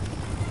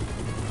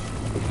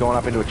 He's going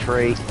up into a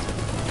tree.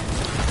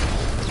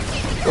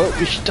 Oh,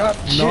 we stop!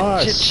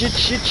 Nice.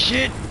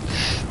 Shit!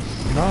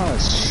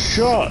 Nice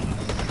shot!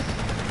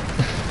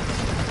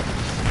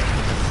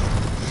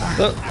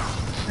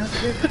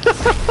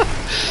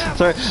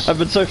 Sorry, I've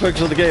been so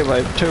focused on the game,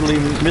 I've totally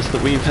missed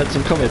that we've had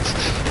some comments.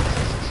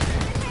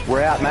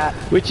 We're out, Matt.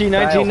 Witchy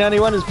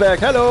 1991 is back.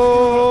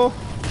 Hello!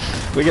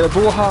 We get a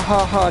boo ha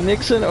ha ha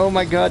Nixon. Oh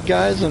my god,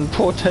 guys, and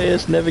poor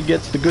Teus never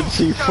gets the good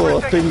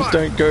C4. Things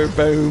don't go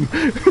boom.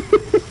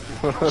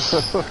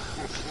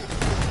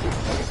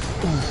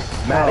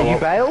 Matt, are you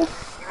bailed?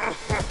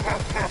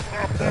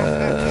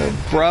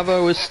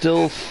 Bravo is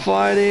still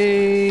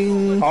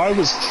fighting. I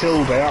was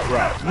killed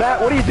outright.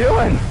 Matt, what are you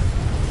doing?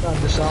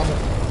 Disarm it.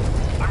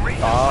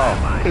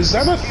 Oh. Is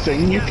that a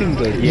thing you can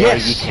do? Yeah,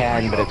 Yes. you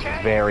can, but it's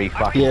very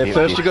fucking Yeah,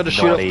 difficult. first you got to It's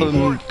shoot not off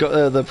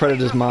easy. the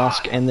predator's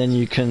mask, and then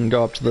you can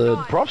go up to the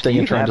Props to thing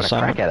you and for try and having a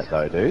disarm crack it. at it,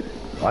 though, dude.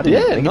 I didn't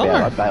Yeah, think no. about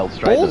it. I bailed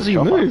straight to the Ballsy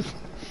chopper. move.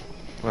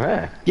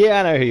 Yeah. Yeah,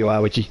 I know who you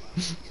are, Witchy.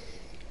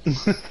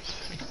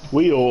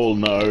 We all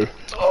know.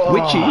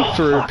 Witchy,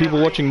 for people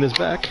watching this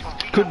back,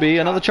 could be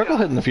another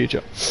Chucklehead in the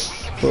future.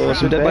 For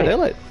some Dead by be.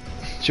 Daylight.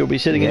 She'll be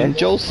sitting in Yeah.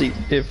 Joel's seat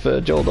if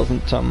Joel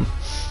doesn't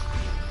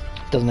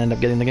end up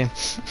getting the game.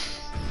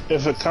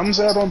 If it comes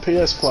out on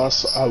PS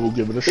Plus, I will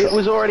give it a shot. It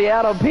was already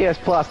out on PS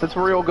Plus. That's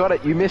where we all got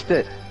it. You missed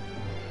it.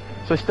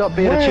 So stop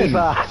being a When? cheap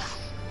ass.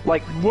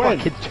 Like, When?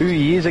 fucking 2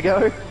 years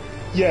ago.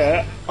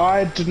 Yeah,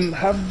 I didn't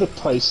have the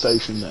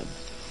PlayStation then.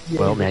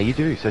 Well, now you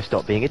do, so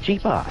stop being a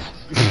cheap ass.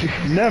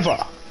 Never.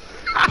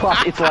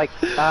 Plus, it's like,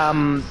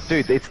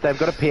 dude, they've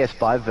got a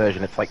PS5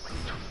 version. It's like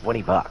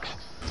 $20.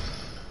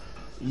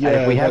 Yeah,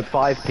 and if we have but-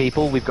 5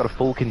 people, we've got a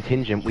full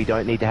contingent. We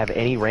don't need to have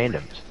any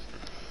randoms.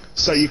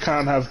 So you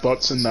can't have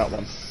bots in that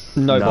one.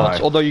 No, No. bots,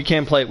 although you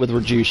can play it with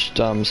reduced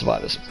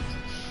survivors.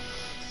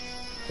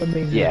 I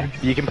mean, Yeah,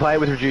 you can play it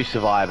with reduced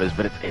survivors,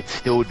 but it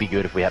still would be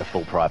good if we had a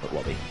full private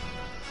lobby.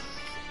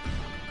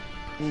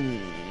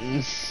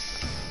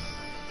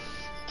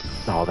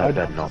 Oh, that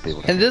better not be.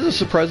 And it is a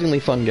surprisingly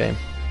fun game.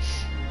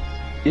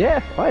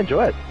 Yeah, I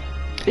enjoy it.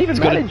 Even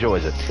Matt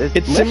enjoys it.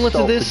 It's less similar to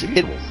salt this. than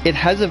It usual. it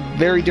has a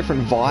very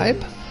different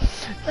vibe,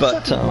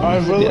 but I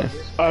will, yeah.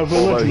 I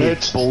will Although his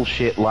admit,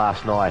 bullshit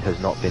last night has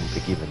not been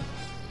forgiven.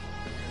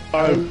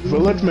 I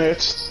will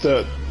admit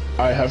that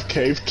I have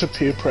caved to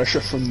peer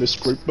pressure from this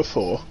group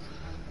before,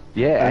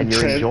 Yeah, and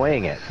you're Chan-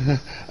 enjoying it.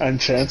 and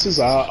chances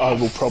are I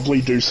will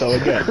probably do so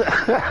again.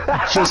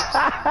 Just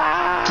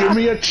give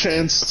me a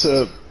chance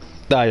to.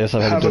 Ah, yes,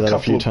 I've had Have to do a that a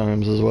few couple of-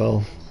 times as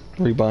well.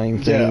 Rebuying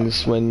Yeah.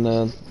 things when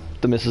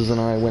the missus and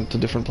I went to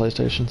different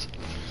PlayStations.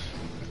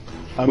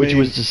 I Which mean,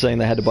 was just saying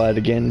they had to buy it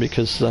again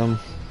because,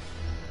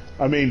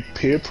 I mean,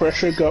 peer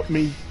pressure got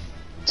me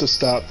to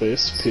start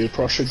this. Peer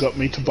pressure got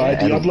me to buy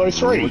And Diablo Look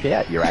 3.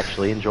 out, you're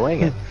actually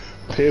enjoying it.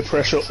 Peer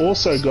pressure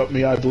also got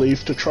me, I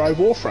believe, to try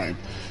Warframe,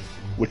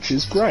 which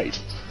is great.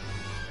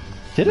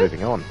 did it?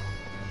 Moving on.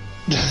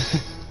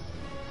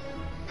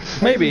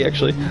 Maybe,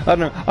 actually. I don't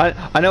know.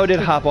 I know I did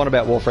harp on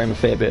about Warframe a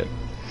fair bit.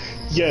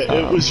 Yeah,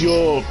 it was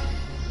your.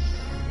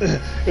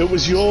 It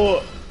was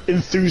your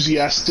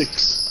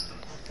enthusiastics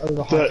that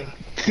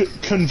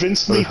Overhyping.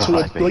 convinced me to at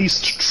Overhyping.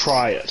 least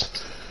try it.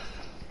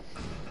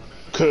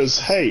 Because,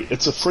 hey,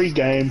 it's a free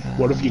game,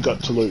 what have you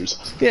got to lose?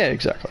 Yeah,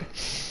 exactly.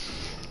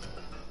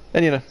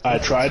 And you know, I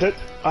tried it,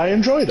 I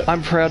enjoyed it.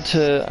 I'm proud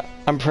to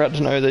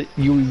know that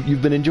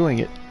you've been enjoying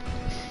it.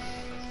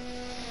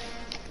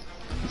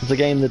 It's a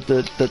game that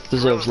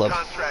deserves love.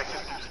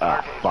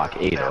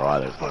 Fuck, either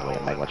either. It's not going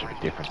to make much of a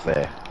difference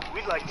there.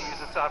 We'd like to use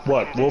this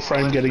What, opportunity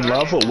Warframe getting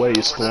love or where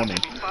you're spawning?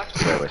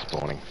 Where we're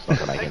spawning. It's not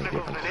going to make any The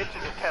group has difference.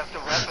 been itching to test a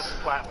weapons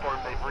platform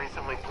they've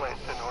recently placed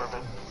in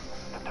orbit.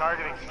 The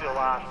targeting's still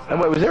off. So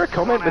And wait, was there a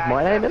comment with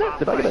my name in it?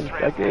 Did I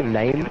get a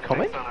named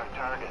comment? on our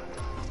target.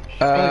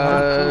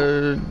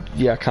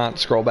 Yeah, I can't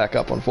scroll back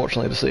up,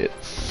 unfortunately, to see it.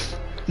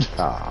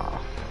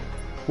 Ah,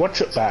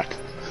 Watch it back.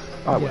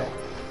 I will.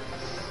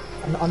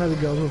 I know the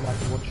girls would like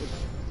to watch it.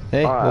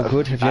 Hey, well,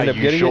 good. If you are end up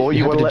you getting sure it,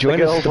 you you're happy wanna to let the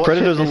join us. girls The watch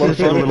Predator's it? a lot of This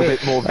is fun. a little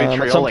bit more At some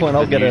vitriolic point,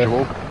 I'll than get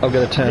usual.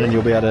 a turn, and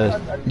you'll be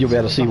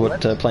able to see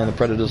what playing the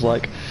Predator's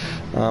like.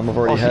 I've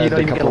already Oh, so you're had not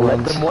a even couple going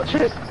of to let runs. them watch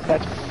it?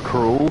 That's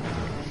cruel.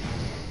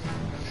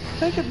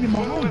 Take up your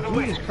mind,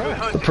 Jesus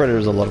Christ. The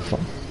Predator's a lot of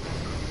fun.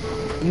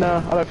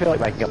 No, I don't feel like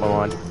making up my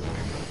mind.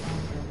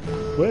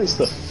 Where's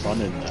the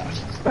fun in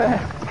that?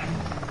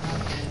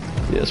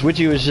 Yes,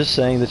 Witchy was just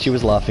saying that she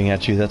was laughing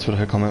at you. That's what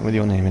her comment with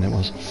your name in it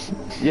was.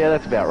 Yeah,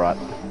 that's about right.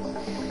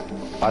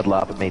 I'd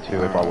laugh at me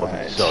too if I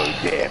wasn't so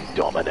damn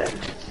dominant.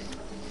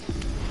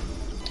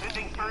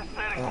 Sending first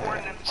set of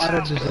coordinates I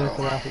don't now. deserve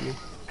to laugh at you.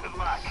 Good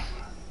luck.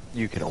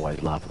 You can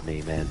always laugh at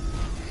me, man.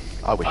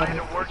 I wish I Find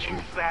could a watch working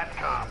you.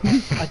 SATCOM.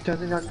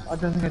 I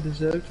don't think I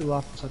deserve to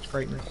laugh at such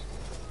greatness.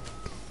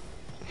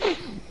 I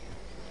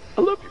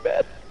love you,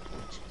 man.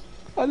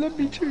 I love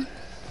me too.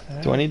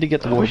 Do I need to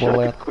get the I water wish I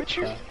bottle could out? quit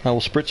you. I will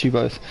spritz you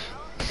both.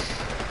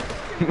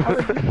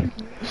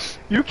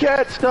 You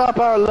can't stop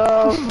our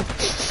love.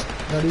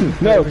 Not even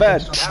No, Predator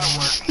bad. can stop That'll me.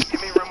 work.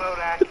 Give me remote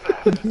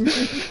access.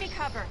 Give me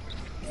cover.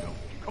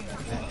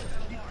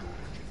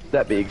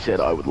 That being said,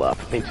 I would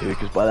laugh at me too,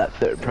 because by that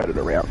third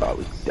Predator round, I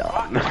was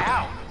done.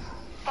 Ow!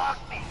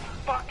 Fuck these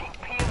fucking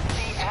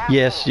PNC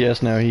assholes.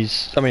 Yes, no,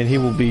 he's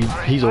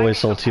always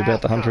salty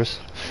about the Huntress.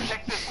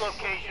 Check this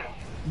location.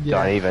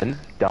 Yeah.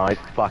 Don't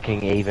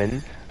fucking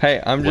even.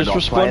 Hey, I'm We're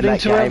just not playing responding that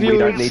to our game. We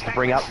don't viewers. need to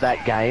bring up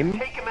that game.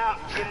 Take him out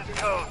and get his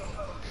code.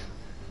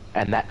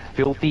 And that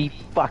filthy,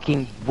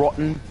 fucking,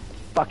 rotten,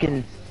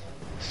 fucking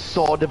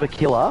sod of a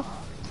killer.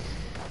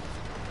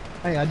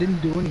 Hey, I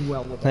didn't do any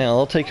well with it. Hey,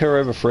 I'll take her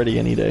over Freddy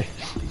any day.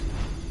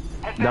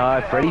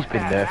 No, Freddy's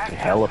been nerfed to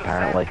hell,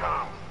 apparently.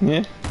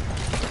 Yeah?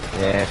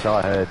 Yeah, so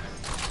I heard.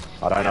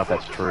 I don't know if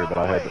that's true, but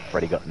I heard that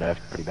Freddy got nerfed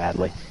pretty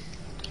badly.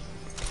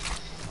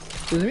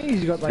 Does it mean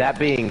he's got like... That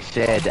being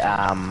said,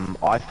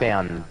 I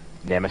found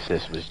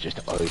Nemesis was just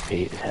OP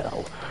as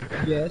hell.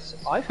 Yes,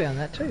 I found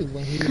that too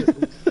when he was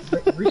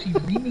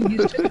reaming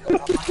his tentacle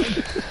up my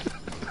head.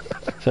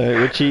 So,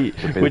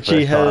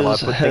 Witchy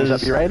has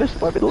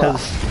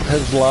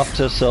laughed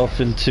herself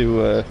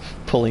into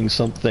pulling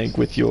something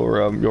with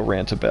your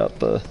rant about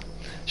the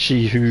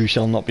she who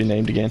shall not be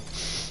named again.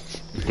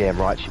 You're damn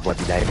right she won't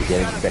be named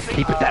again. You better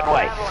keep it that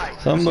way.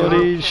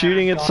 Somebody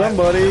shooting at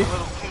somebody.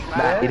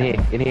 Matt, in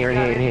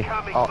here.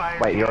 Oh,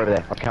 wait, you're over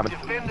there. I'm coming.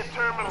 Defend the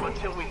terminal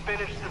until we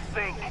finish the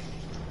sync.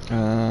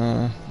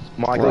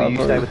 Michael, you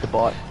Bravo. stay with the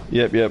bot.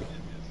 Yep.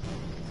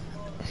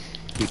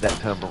 Keep that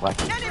terminal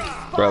active.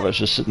 Bravo's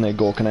just sitting there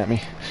gawking at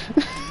me.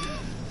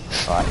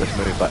 Alright, let's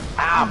move, but...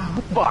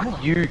 Ah,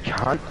 fuck you,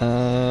 cunt.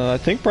 I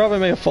think Bravo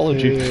may have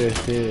followed you.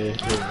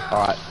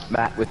 Alright,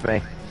 Matt, with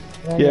me.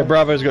 Yeah,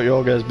 Bravo's got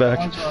your guys back.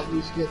 Once I at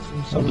least get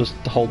some I'll just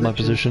hold my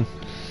position.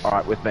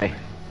 Alright, with me.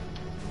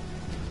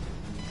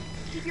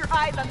 Keep your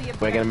eyes on the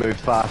We're gonna move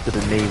faster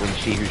than me when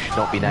she who should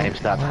not be named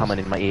starts humming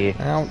in my ear.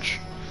 Ouch.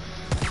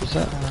 What's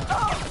that?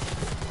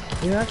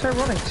 Yeah, that's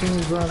ironic, seeing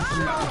as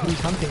he's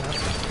hunting us.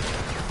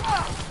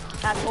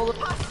 asshole of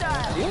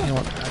hostile. You know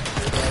what?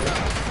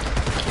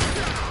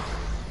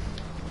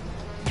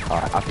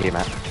 Alright, up here,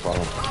 Matt.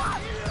 Follow.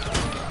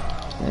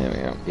 There we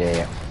go.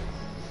 Yeah.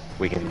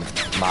 We can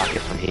mark it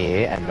from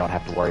here and not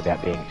have to worry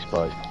about being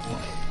exposed.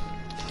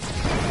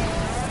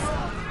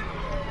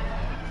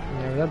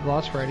 Yeah, that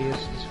blast radius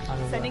is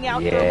kind of... Sending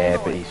out Yeah,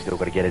 thermal but you still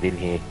got to get it in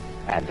here.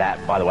 And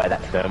that, by the way,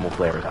 that thermal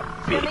flare is a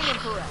Sending bitch.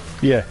 infrared.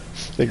 Yeah,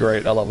 they're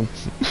great. I love them.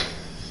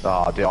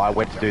 Oh, dude, I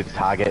went to do the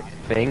target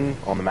thing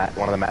on the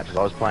one of the matches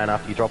I was playing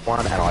after you dropped one,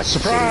 and I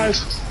Surprise!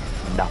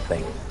 did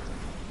nothing.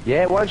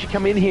 Yeah, why don't you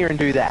come in here and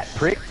do that,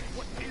 prick?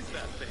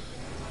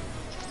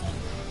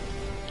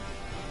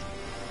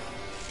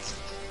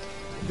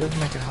 It does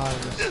make it harder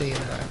to see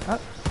him though.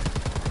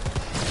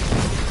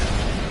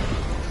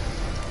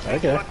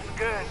 Okay. Looks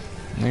good.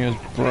 Here's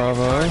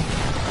Bravo.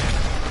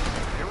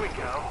 Here we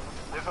go.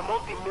 There's a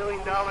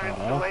multi-million-dollar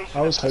installation.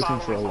 I was hoping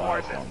following for a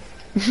live coordinates. one.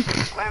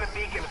 Plant a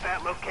beacon at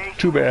that location.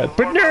 Too bad.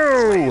 But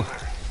no!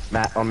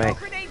 Matt, on me.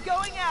 Grenade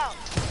going out.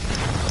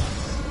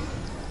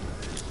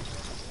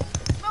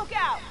 Smoke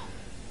out.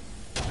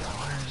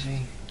 Where is he?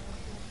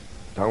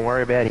 Don't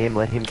worry about him,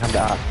 let him come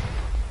to us.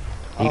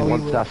 He Oh, he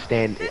wants will. us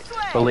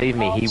believe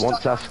me, he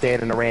wants us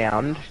standing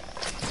around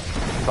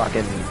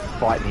fucking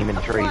fighting him in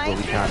the trees where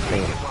we can't see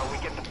him. While we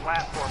get the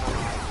platform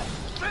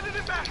around. Sending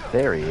it back.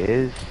 There he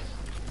is.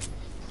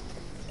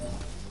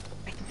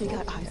 I think they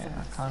got eyes Yeah,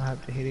 I can't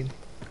hope to hit him.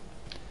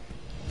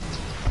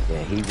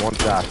 Yeah, he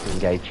wants us to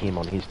engage him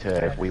on his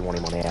turf, we want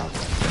him on ours.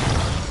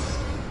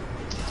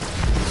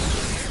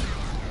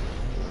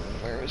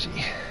 Where is he?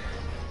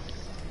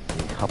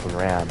 He's hopping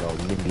around all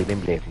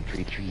nimbly from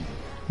tree to tree.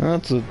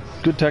 That's a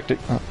good tactic.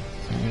 Oh,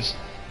 there he is.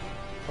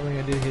 I think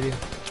I did hit him.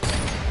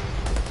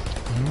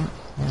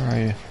 Where are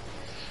you?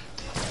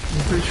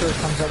 I'm pretty sure it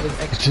comes up with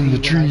XP. It's in the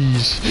when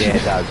trees. Yeah,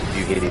 it does. If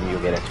you hit him,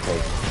 you'll get XP.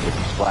 If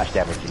you splash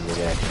damage him, you'll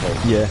get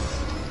XP. Yeah.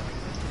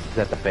 Is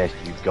that the best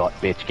you've got,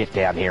 bitch? Get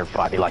down here and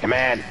fight me like a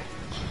man!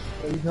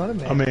 He's not a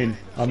man. I mean,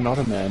 I'm not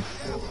a man.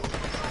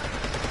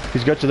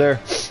 He's got you there.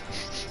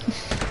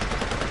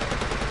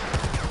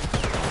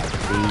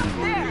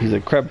 He's a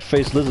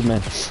crab-faced lizard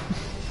man.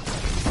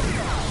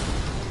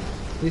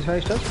 His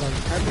face does run.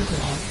 Crab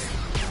isn't on.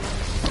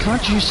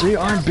 Can't you see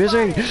I'm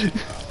busy?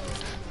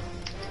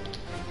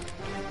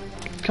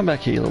 Come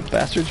back here, you little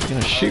bastards. You're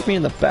gonna shoot me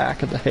in the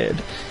back of the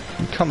head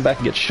and come back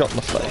and get shot in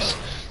the face.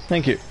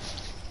 Thank you.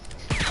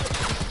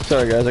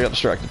 Sorry guys, I got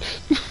distracted.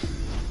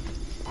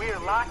 We are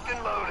locked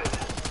and loaded.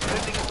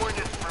 Sending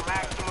coordinates for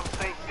maximum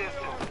safe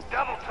distance.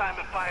 Double time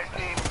it, fire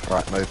team.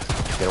 Alright, move.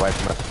 Get away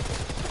from it.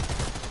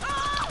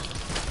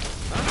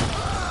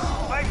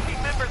 Fire team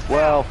members.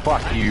 Well,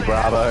 fuck you,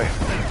 Bravo.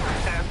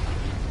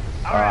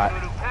 Alright, Alright.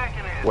 Voodoo,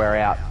 packing in. We're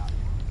out.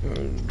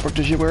 What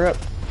did you wear up?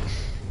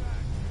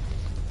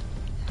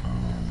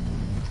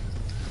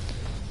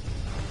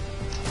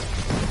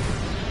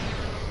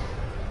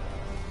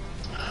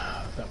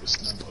 That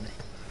was nobody.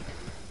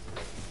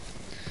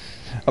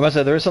 I must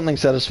say there is something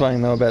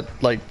satisfying though about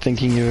like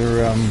thinking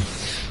you're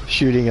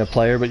shooting a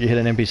player but you hit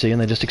an NPC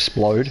and they just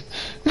explode.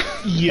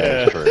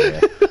 Yeah. True, yeah.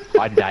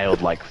 I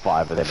nailed like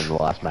 5 of them in the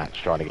last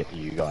match trying to get to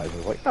you guys. I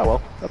was like, oh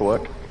well, that'll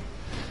work.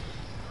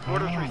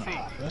 Orders received.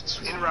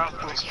 That's En route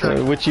to extract.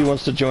 So Witchy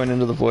wants to join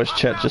into the voice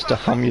chat just to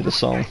hum you the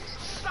song.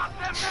 Stop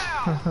them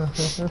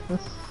now!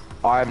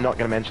 I'm not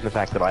going to mention the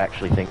fact that I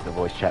actually think the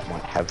voice chat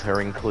might have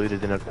her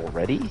included in it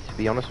already, to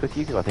be honest with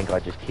you, because I think I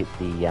just hit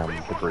the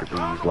group we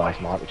used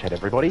last night, which had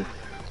everybody.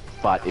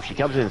 But if she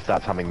comes in and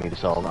starts humming me the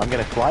song, I'm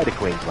going to fly to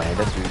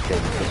Queenslander, who says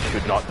this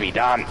should not be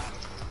done.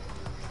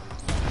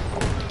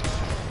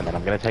 And then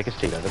I'm going to take a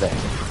seat over there.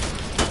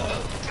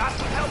 Got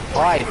some help for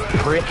Hi, you.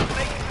 prick.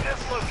 Making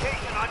this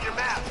location on your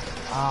map.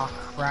 Ah,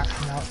 crap.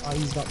 No, oh,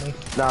 he's got me.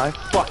 No,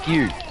 fuck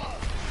you.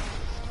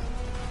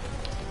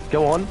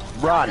 Go on,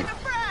 run.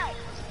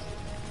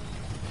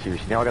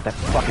 Seriously, now I got that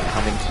fucking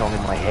humming song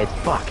in my head.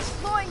 Fuck.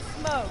 Blowing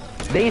smoke.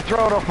 He's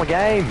throwing off my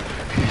game. I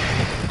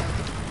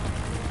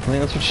think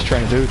that's what she's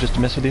trying to do, just to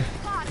mess with you.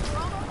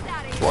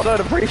 Well, I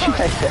don't appreciate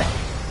it.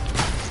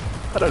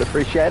 I don't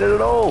appreciate it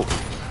at all.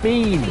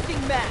 Mean.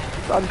 Chasing back.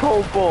 It's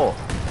uncalled for.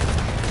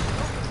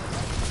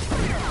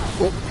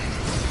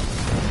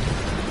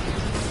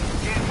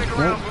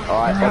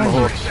 Alright, on the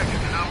horse.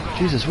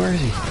 Jesus, where is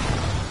he?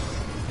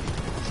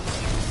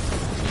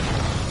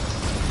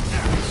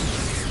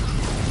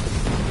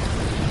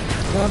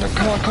 Come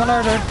on,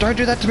 Connor, don't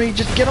do that to me.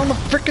 Just get on the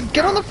frickin'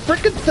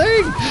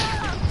 thing.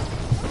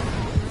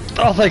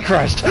 Oh, thank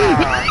Christ.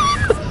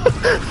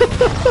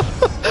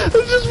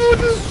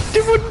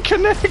 It wouldn't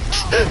connect.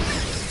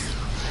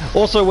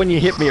 Also, when you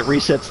hit me, it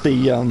resets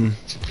the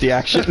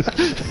action.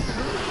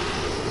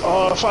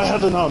 Oh, if I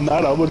hadn't known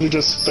that, I would have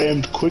just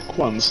spammed quick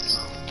ones.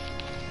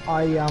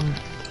 I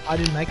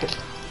didn't make it.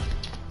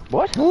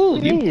 What? Ooh,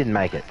 You didn't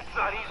make it.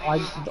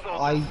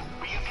 I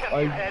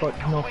got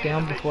knocked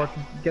down before I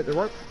could get the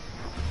rope.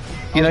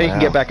 You know, you can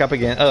get back up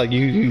again. Oh,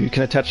 you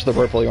can attach the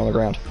rope while you're on the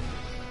ground.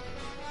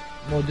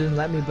 Well, it didn't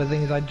let me, but the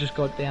thing is, I just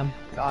got down.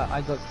 I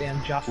got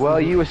down just.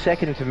 Well, you were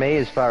second to me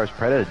as far as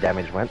predator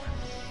damage went.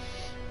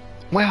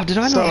 Wow, did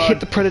I not hit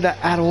the predator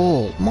at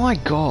all? My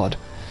God.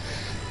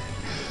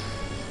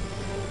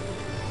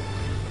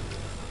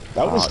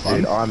 That was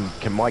fun.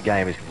 Dude, my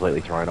game is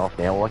completely thrown off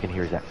now. All I can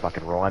hear is that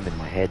fucking rhyme in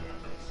my head.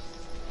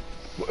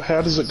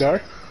 How does it go?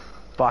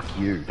 Fuck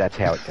you. That's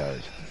how it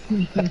goes.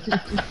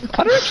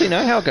 I don't actually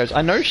know how it goes.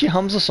 I know she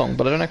hums a song,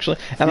 but I don't actually.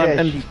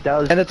 And she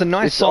does. And it's a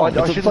nice song.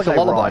 I It's shouldn't like a say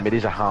lullaby. rhyme. It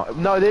is a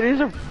hum. No,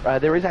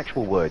 there is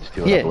actual words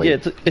to it. I Yeah,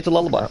 believe. yeah, it's a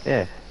lullaby.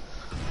 Yeah.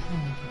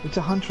 It's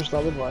a huntress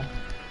lullaby.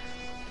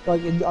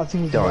 Like, I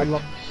think it's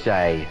Don't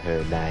say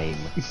her name.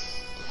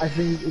 I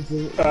think it's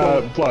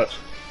a... What?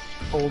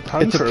 Old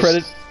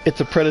Huntress?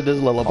 It's a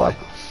predator's lullaby. I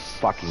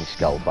fucking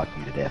skullbutt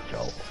you to death,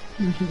 Joel.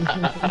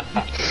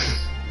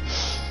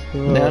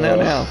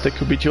 Now. There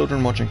could be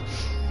children watching.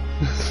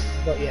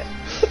 Not yet.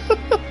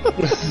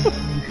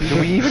 Do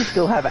we even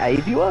still have a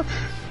viewer?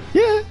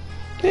 Yeah,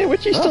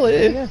 Witchy's still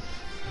here. Yeah.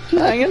 She's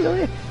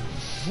hanging.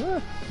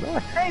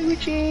 Hey,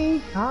 Richie!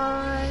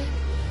 Hi!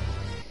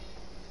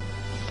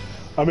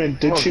 I mean,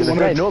 did she want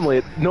to...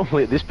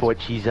 Normally at this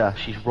point she's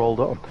rolled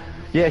on.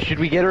 Yeah, should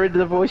we get her into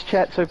the voice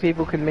chat so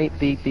people can meet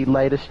the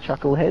latest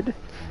Chucklehead?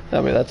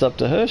 I mean, that's up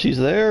to her. She's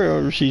there,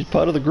 or she's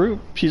part of the group.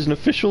 She's an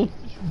official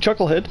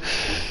Chucklehead.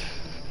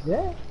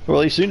 Yeah. Or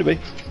at least soon to be.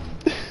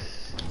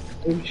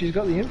 If she's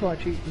got the invite,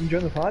 she can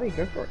join the party,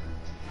 go for it.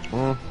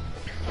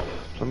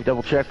 Let me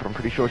double check, but I'm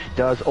pretty sure she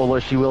does. Although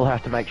she will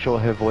have to make sure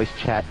her voice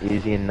chat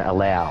is in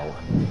allow.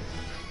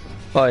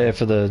 Oh yeah,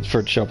 for it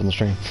to show up on the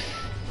stream.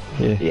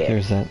 Yeah,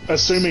 there's that.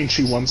 Assuming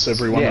she wants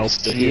everyone else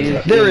to she hear is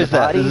it. There in is the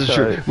that, party, this is so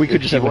true. We could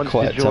if just she have a wants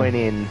quiet to join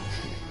time. in.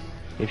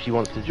 If she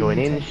wants to join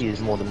in, she is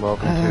more than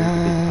welcome to,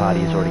 because the party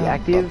is already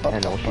active,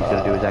 and all she's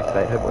got to do is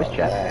activate her voice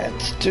chat.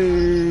 Let's do...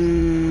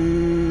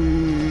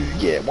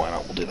 Yeah, why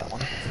not? We'll do that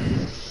one.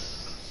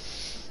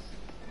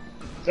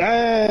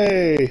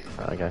 Hey!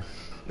 Okay.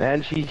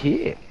 And she's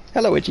here.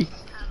 Hello, Itchy.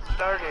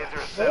 Stargazer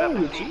set up a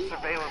deep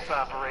surveillance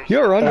operation.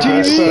 You're on so-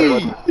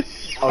 TV!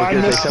 I was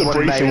going to missed say, the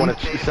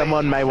briefing.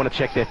 someone may want to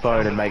check their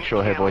phone and make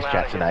sure her voice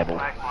chat's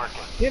enabled.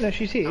 Yeah, no,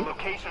 she's here.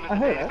 I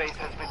heard her.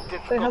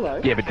 Say hello.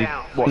 Yeah, but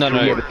what? No,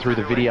 no. Yeah, but through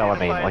the video, I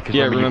mean. Like, 'cause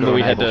Yeah, you've remember got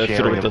we had enable to fiddle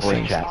sharing with of those voice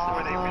things. chat.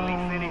 Before they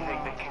release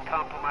anything that can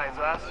compromise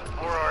us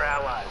or our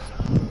allies.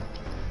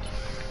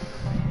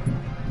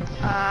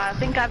 I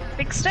think I've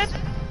fixed it.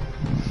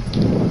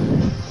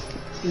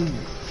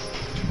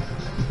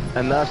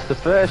 And thus, the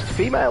first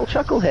female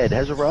Chucklehead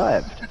has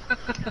arrived.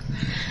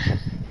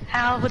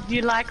 How would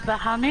you like the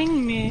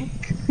humming, Nick?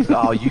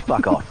 Oh, you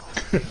fuck off.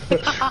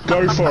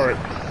 Go for it.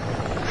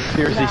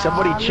 Seriously,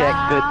 somebody check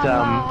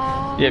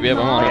that, Yep, I'm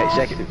on. Okay,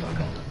 second.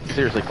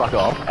 Seriously, fuck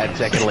off. And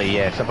secondly,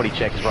 yeah, somebody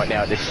checks right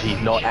now that she's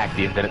not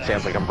active, then it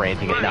sounds like I'm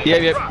ranting at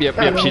nothing.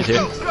 Yep, she's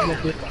here.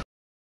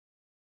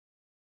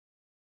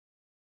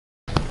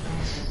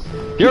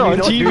 You're on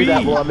Can you not do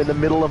that while TV! I'm in the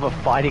middle of a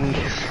fighting,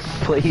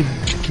 please?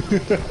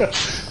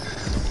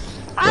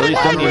 I don't he's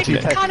done know, with Nick,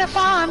 it's me. kind of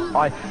fun.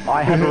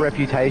 I have a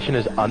reputation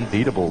as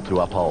unbeatable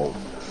to uphold.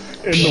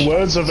 In the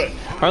words of it,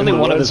 Only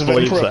one of us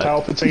believes Emperor that.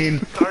 Palpatine,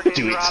 do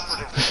Stargazer it.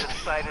 operatives have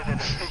sighted a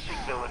fishing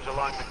village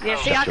along the Yeah,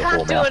 coast. see, I Shut your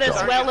can't do whore it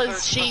mouth, as well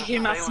as she who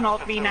must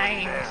not be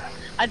named.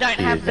 I don't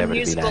She have is the never to be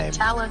musical named.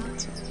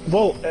 talent.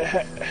 Well,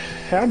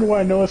 how do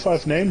I know if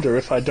I've named her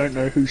if I don't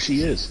know who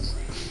she is?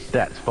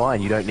 That's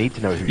fine, you don't need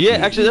to know who she Yeah,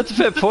 is. actually, that's a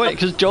fair point,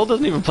 because Joel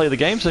doesn't even play the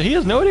game, so he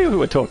has no idea who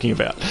we're talking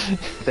about.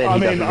 Then I he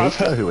mean, doesn't I've need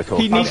to know who we're talking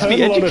He about. needs I've to heard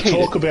be a lot of educated.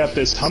 talk about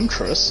this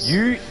Huntress.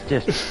 You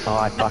just... Oh,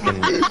 I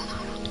fucking...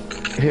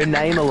 Her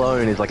name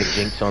alone is like a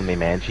jinx on me,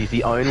 man. She's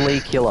the only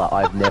killer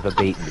I've never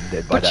beaten in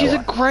Dead by But she's a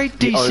Daylight. great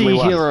The only DC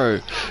one. hero.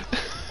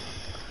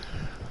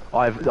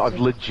 I've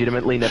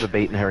legitimately never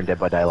beaten her in Dead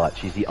by Daylight.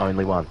 She's the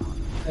only one.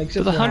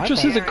 Except The for my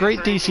Huntress part. is a great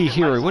DC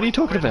hero. What are you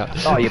talking about?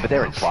 Oh yeah, but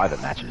they're in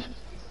private matches.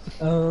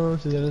 Oh,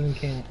 so that doesn't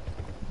count.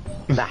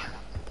 Nah,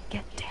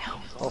 Get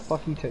down. Oh,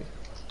 fuck you too.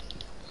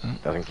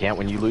 doesn't count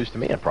when you lose to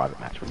me in a private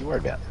match. What are you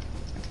worried about?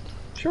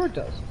 Sure it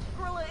does.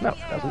 No, it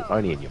doesn't.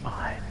 Only in your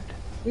mind.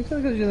 It's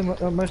not because you're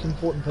the most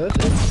important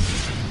person.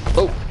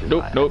 Oh,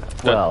 nope.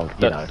 Well,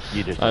 you know,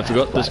 you just... I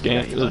forgot this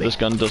game. game. This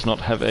gun does not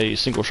have a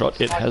single shot.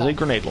 It has a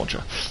grenade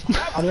launcher.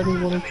 I don't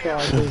even want to try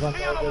because I'm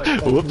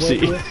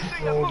Whoopsie.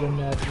 more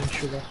than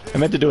sugar. I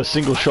meant to do a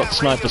single shot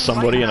sniper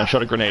somebody, and I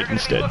shot a grenade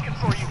instead.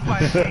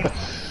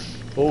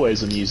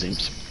 Always amusing.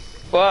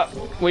 But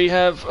we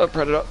have a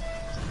predator.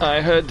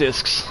 I heard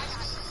discs.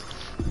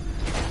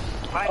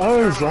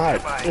 Oh, right.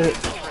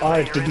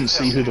 I didn't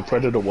see who the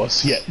Predator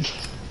was yet.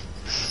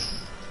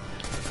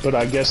 But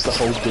I guess the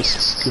whole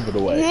discs give it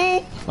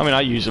away. I mean,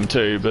 I use them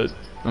too, but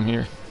I'm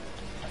here.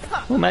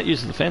 Well, Matt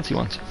uses the fancy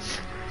ones.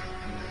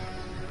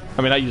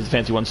 I mean, I use the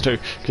fancy ones too,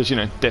 because, you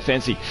know, they're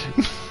fancy.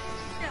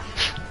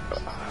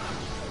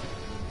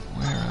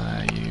 Where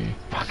are you?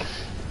 Fuck.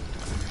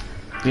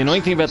 The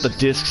annoying thing about the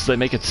discs, they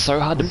make it so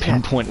hard to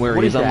pinpoint where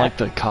What he is is, that? unlike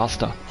the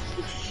caster.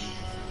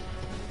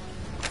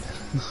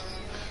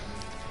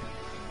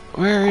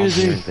 Where is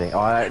he?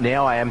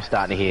 Now I am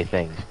starting to hear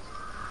things.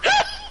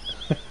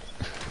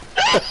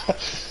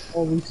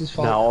 Oh, Lisa's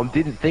fault. No, I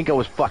didn't think I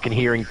was fucking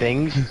hearing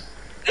things.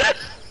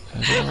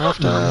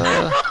 After...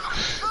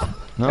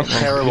 No, That's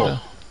terrible.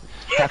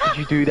 How could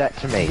you do that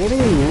to me? What are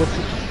we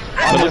looking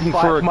I'm gonna looking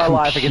fight for for a my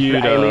life against an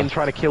computer. alien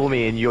trying to kill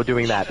me, and you're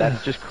doing that.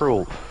 That's just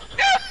cruel.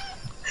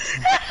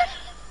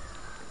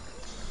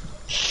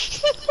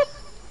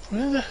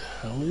 Where the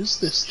hell is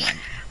this thing?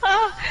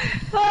 Oh,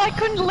 I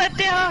couldn't let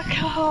down.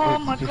 Oh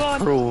my Just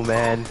god. cruel,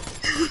 man.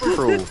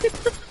 Cruel.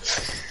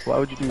 Why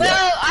would you do Well,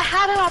 that? I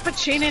had an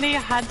opportunity. I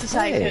had to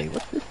take Hey, it.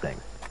 what's this thing?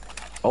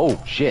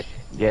 Oh, shit.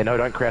 Yeah, no,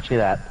 don't crouch near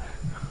that.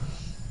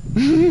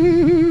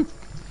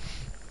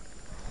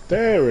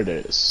 There it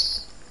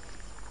is.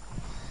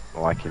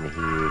 Oh, I can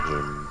hear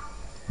him.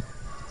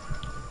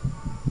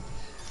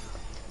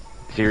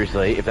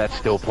 Seriously, if that's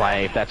still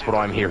playing, if that's what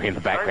I'm hearing in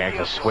the background,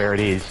 'cause I swear it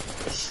is.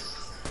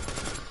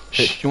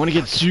 Shh, you want to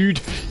get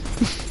sued?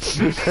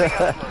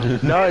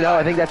 No,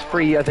 I think that's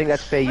free. I think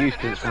that's fair use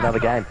because it's from another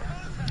game.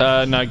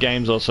 No,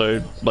 games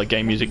also, like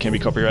game music can be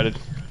copyrighted.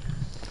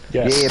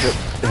 Yes. Yeah,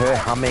 but her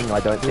humming, I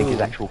don't think is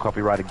actual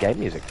copyrighted game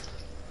music.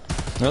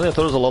 Really? I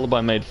thought it was a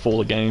lullaby made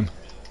for the game.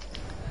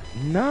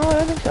 No, I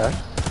don't think so.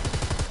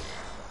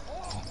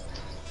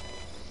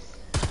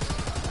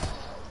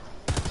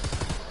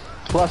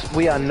 Plus,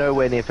 we are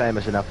nowhere near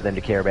famous enough for them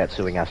to care about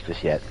suing us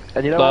just yet.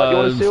 And you know what? You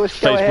want to sue us?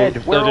 Go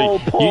ahead. We're all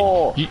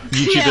poor.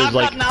 YouTubers Yeah, I've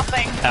like got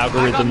nothing.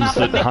 algorithms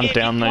that hunt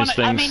down those I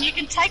things. mean, you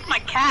can take my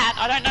cat.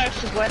 I don't know if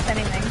she's worth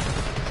anything.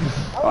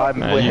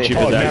 YouTubers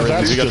Oh, now algorithms,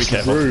 that's we gotta be just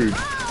careful. rude.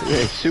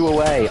 Yeah, sue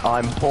away.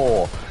 I'm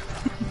poor.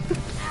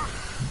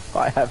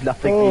 I have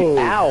nothing. Oh.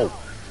 Ow!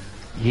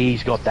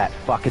 He's got that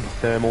fucking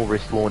thermal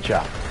wrist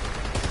launcher.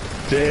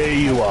 There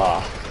you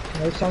are.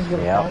 No, someone's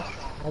gonna Yep. fight.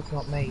 That's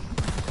not me.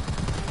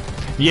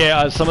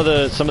 Yeah, some of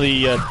the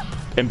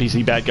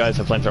NPC bad guys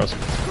have flamethrowers.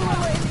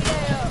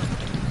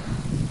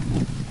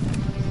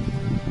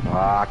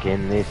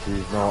 Fucking, this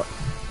is not.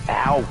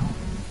 Ow!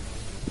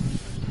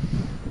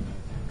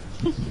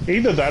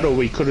 Either that or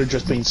we could have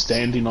just been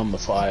standing on the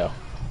fire.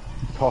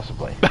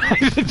 Possibly.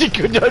 It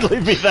could totally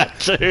be that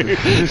too.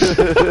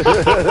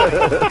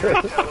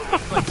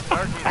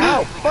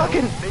 Ow!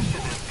 Fucking.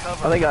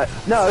 I think I.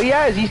 No, he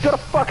has. He's got a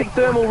fucking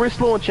thermal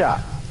wrist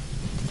launcher.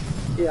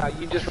 Yeah,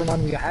 you just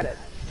reminded me I had it.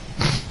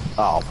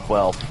 Oh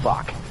well,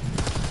 fuck.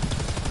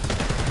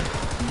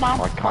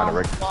 I kind of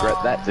regret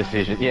that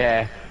decision.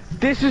 Yeah.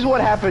 This is what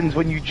happens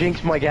when you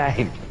jinx my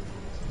game.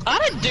 I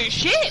didn't do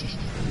shit.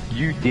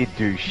 You did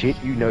do shit.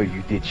 You know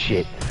you did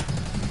shit.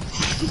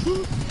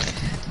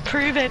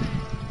 Prove it.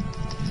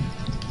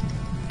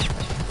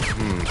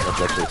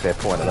 That's actually a fair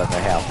point. I don't know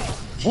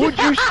how. Would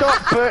you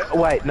stop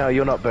Wait, no,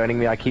 you're not burning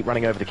me. I keep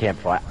running over the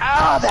campfire.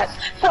 Ah, that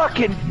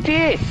fucking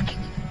disc!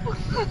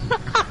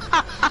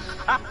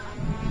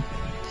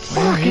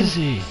 Where is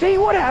he? See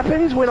what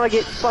happens when I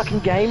get fucking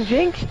game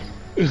jinxed?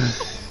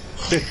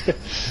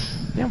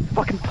 Now I'm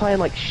fucking playing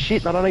like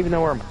shit and I don't even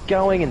know where I'm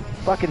going and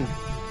fucking...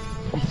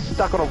 I'm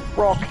stuck on a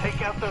rock.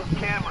 Take out those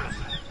cameras.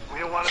 We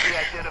don't want to be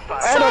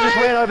identified. And I just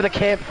ran over the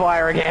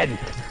campfire again.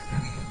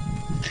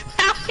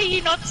 How are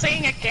you not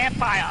seeing a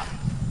campfire?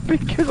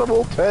 Because I'm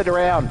all turned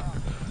around.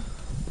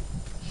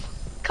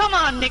 Come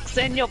on,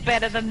 Nixon, you're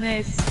better than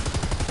this.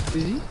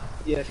 Is he?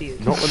 Yes, he is.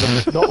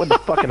 Not when the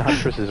fucking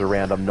Huntress is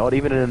around. I'm not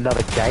even in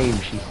another game.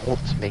 She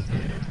haunts me.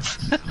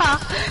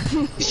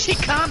 She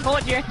can't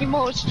haunt you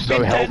anymore. She's So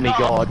been help turned me off.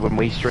 God, when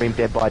we stream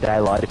Dead by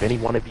Daylight, if any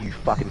one of you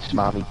fucking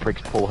smarmy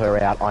pricks pull her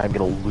out, I am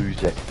gonna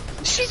lose it.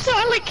 She's the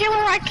only killer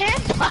I can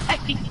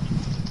play.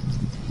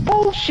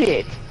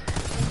 Bullshit!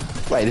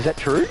 Wait, is that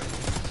true?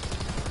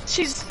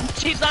 She's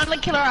the only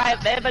killer I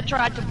have ever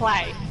tried to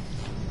play.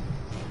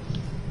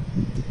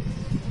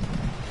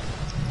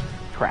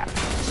 Crap.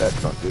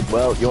 That's not good.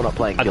 Well, you're not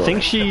playing I killer.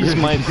 think she's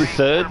my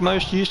third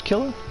most used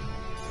killer.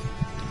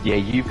 Yeah,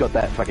 you've got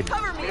that fucking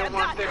Cover me, I've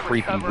got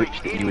creepy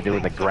witch that you were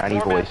doing the granny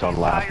voice on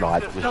last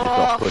night. It was just Oh,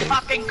 off-putting.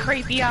 fucking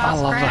creepy I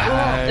ass love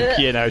Granny. her.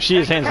 You know, she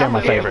is hands down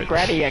my favorite.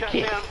 Granny a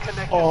kiss.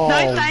 Oh,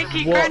 No, thank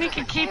you. what? Granny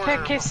can keep her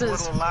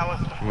kisses.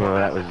 Well,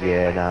 that was,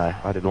 yeah, no,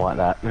 I didn't like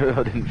that.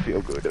 I didn't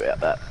feel good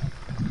about that.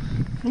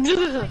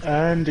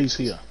 And he's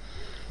here.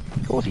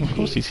 Of course Of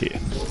course he's here.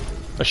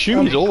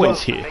 Assume he's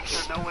always here. Make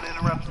sure no one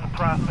interrupts the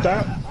process.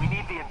 That- We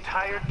need the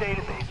entire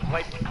database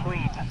wiped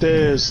clean.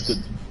 There's the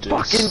disc.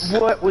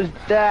 Fucking what was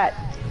that?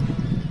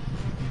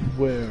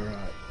 Where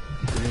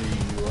there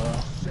you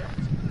are.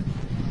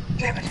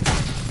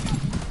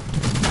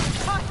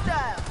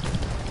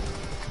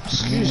 hostile.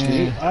 Excuse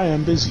me, I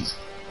am busy.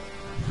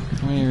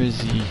 Where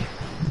is he?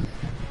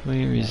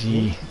 Where is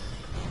he?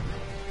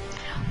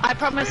 I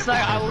promise though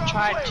I will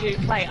try to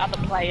play other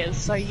players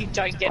so you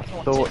don't get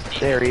haunted. Thought,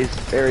 there he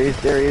is, there he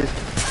is, there he is.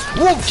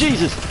 Whoa,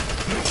 Jesus!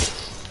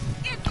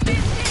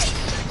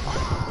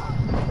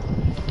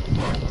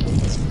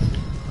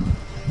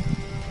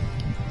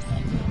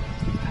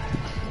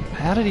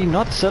 How did he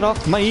not set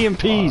off my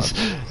EMPs?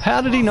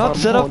 How did he not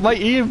set off my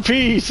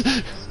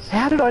EMPs?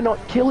 How did I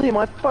not kill him?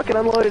 I fucking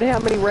unloaded how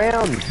many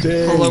rounds?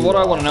 There Although you what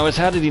I are. want to know is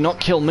how did he not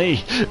kill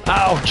me?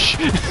 Ouch!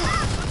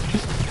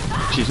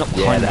 She's not Yeah,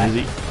 behind that-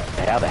 me, is he?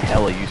 How the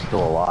hell are you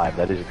still alive?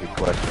 That is a good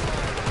question.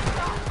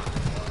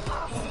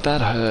 That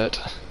hurt.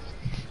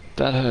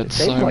 That hurt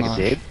so Seems like much.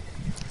 it did.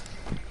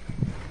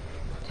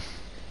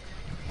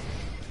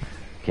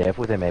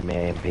 Careful with them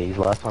AMPs.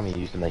 Last time you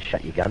used them, they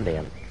shut your gun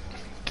down.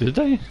 Did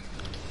they?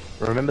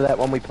 Remember that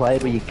one we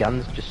played where your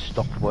guns just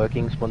stopped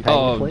working Oh,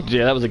 spontaneously?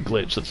 yeah, that was a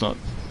glitch. That's not.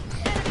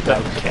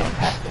 That was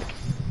fantastic.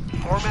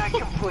 Format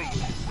complete.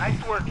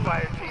 Nice work,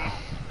 fire team.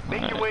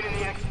 Make your way to the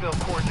exfil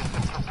coordinates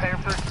and prepare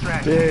for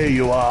extraction. There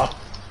you are.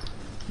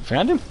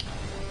 Found him?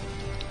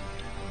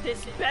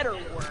 This better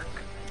work.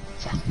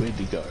 Fuck, where'd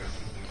he go?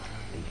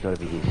 He's got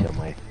to be here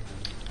somewhere.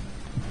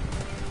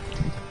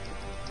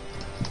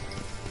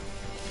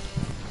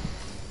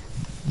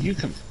 You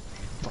can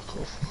fuck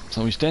off.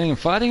 So are we standing and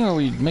fighting, or are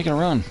we making a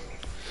run?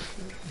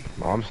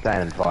 I'm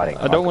staying and fighting.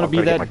 I don't want to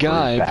be that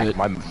guy, but...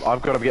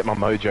 I've got to get my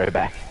mojo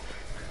back.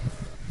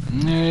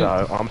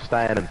 Yeah. So I'm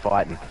staying and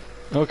fighting.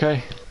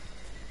 Okay.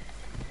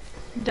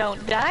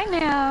 Don't die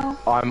now.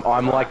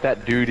 I'm like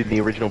that dude in the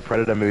original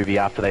Predator movie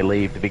after they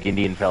leave, the big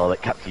Indian fella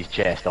that cuts his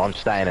chest. I'm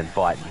staying and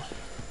fighting.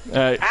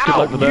 Good Ow,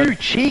 luck with you that.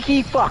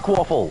 cheeky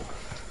fuckwaffle!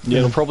 Yeah,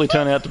 it'll probably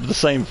turn out to be the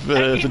same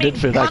if it did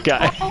for that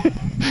guy.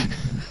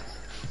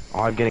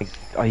 I'm gonna...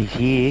 Oh, he's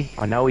here.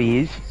 I know he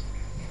is.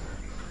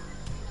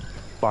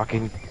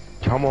 Fucking...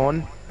 Come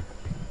on.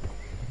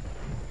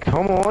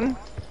 Come on.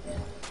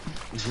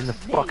 He's in the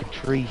fucking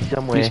tree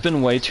somewhere. We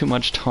spend way too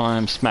much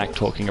time smack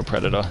talking a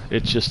predator.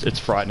 It's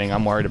frightening.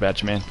 I'm worried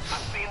about you,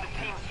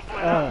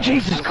 man.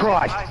 Jesus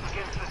Christ!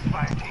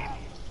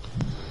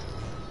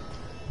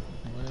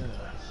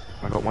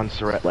 I got one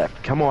Surette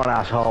left. Come on,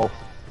 asshole.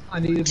 I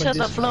needed To my the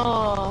disc.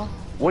 floor.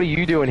 What are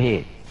you doing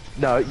here?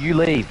 No, you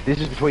leave. This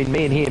is between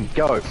me and him.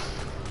 Go.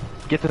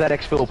 Get to that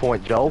exfil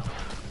point, Joel.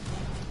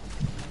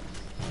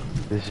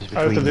 This is between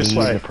Over this me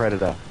way. and the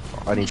Predator.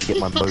 I need to get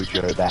my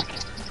mojo back.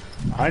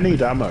 I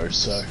need ammo,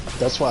 so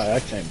that's why I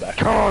came back.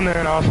 Come on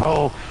then,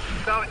 asshole.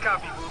 Solid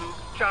copy, Voodoo.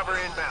 Chopper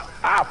inbound.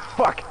 Ah,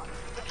 fuck.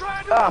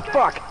 Ah,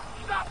 fuck.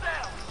 Stop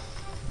now.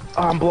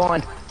 Oh, I'm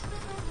blind.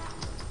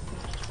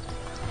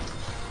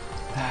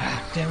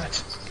 Damn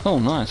it. Oh,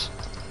 nice.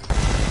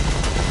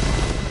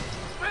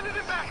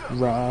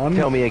 Run,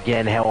 Tell me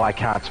again how I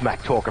can't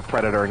smack talk a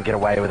Predator and get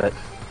away with it.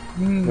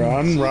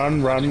 run,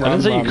 run, run, I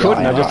didn't say you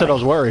couldn't, I just said I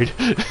was worried.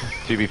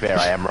 To be fair,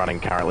 I am running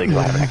currently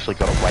because I haven't actually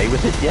got away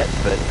with it yet,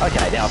 but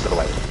okay, now I've got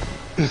away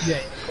with it. Yeah.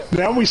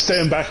 Now we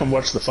stand back and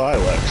watch the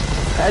fireworks.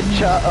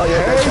 Headshot. Oh,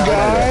 yeah, Hey, headshot.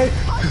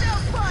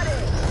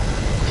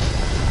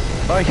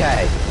 guy!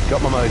 Okay,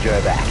 got my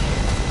mojo back.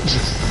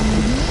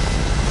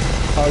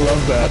 I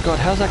love Oh that. god,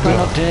 how's that guy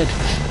not dead?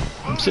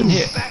 I'm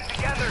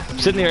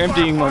sitting here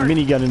emptying my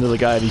minigun into the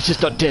guy and he's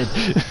just not dead.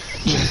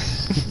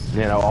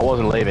 You know, I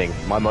wasn't leaving.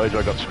 My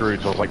mojo got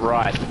screwed, so I was like,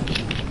 right,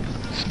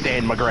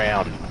 stand my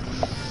ground.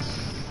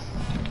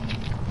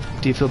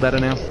 Do you feel better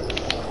now?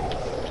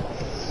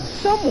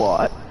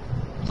 Somewhat.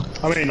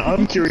 I mean,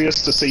 I'm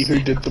curious to see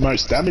who did the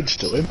most damage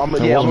to him. I'm a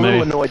wasn't little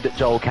me. annoyed that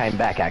Joel came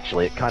back.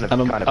 Actually, it kind of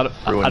ruined.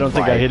 I don't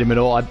think I hit him at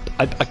all.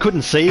 I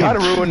couldn't see him. Kind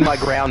of ruined my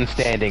ground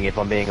standing, if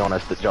I'm being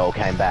honest, that Joel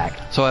came back.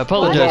 So I I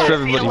apologize for feel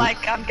everybody.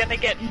 like I'm gonna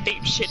get in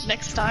deep shit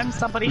next time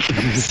somebody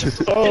comes to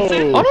Oh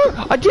Oh,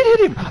 no! I did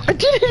hit him! I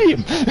did hit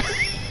him!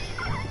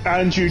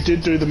 and you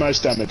did do the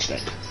most damage,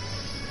 Nick.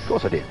 Of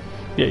course I did.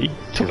 Yeah, he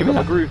took I him got my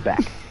out. groove back.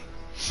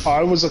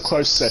 I was a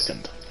close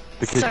second.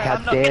 Because So how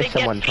I'm not dare gonna get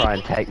someone try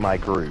and beaten. take my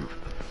groove?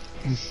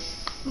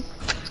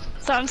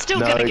 So I'm still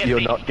No, gonna get you're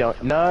beat. not going.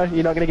 No,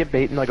 you're not going to get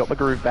beaten. I got my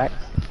groove back.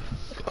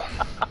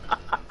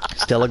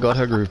 Stella got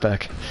her groove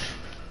back.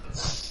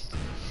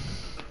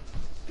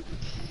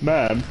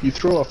 Man, you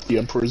threw off the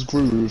Emperor's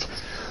groove.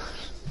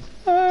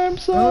 I'm Oh,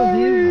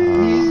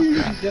 sorry.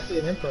 he's definitely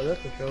an emperor,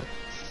 that's for sure.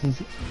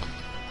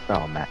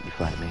 Oh, Matt, you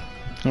fight me.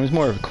 I was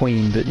more of a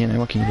queen, but you know,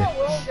 what can you do?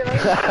 Well, you know.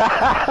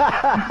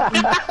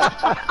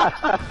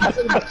 I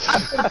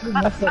said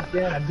mess up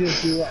down, I did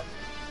do that.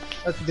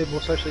 That's a bit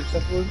more socially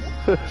acceptable, isn't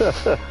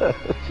it?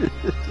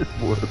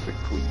 What a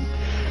queen.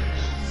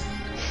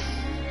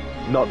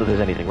 Not that there's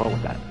anything wrong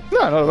with that. No,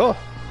 not at all.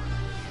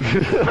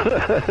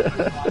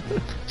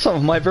 Some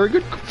of my very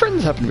good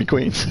friends happen to be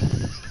queens.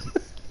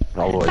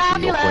 I'll always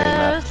be your queen,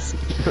 Matt.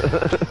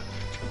 Fabulous.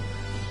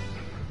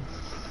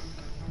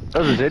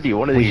 As I said to you,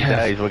 one of We these have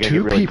days we're going to two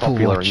get really people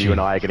popular and you watching.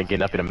 and I are going to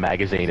get up in a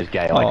magazine as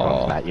gay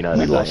icons, Matt. You know we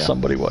that, lost don't you?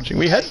 somebody watching.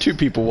 We had two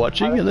people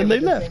watching, and then they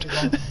left.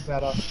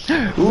 About us.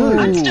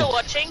 I'm still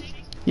watching.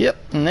 Yep,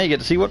 and now you get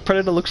to see what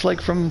Predator looks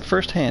like from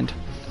first hand.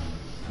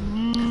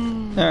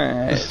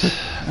 Alright.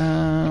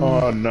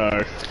 Oh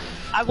no.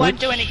 I won't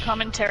do any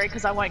commentary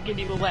because I won't give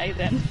you away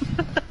then.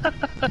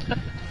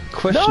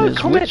 Question No, is,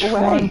 comment which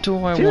away. one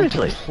do I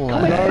Seriously,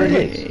 want to comment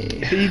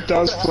play? He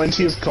does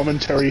plenty of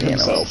commentary Yeah,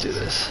 no, I'll himself. do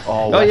this.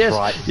 Oh, Oh that's yes,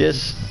 right.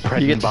 yes.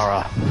 You get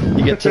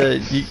to,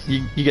 Predinburgh.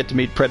 you get to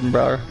meet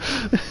Predinburgh.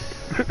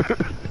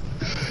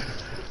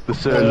 The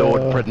Sir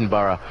Lord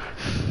Predinburgh.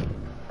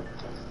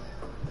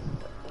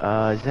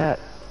 Is that...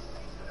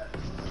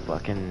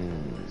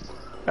 fucking...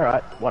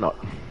 Alright, why not?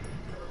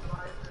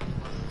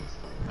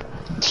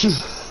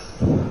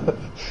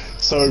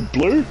 So,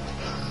 Blue?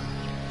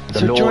 The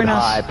So Lord join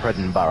us. High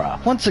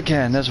Predinburgh. Once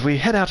again, as we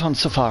head out on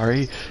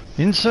safari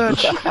in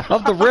search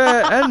of the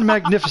rare and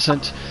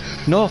magnificent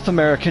North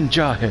American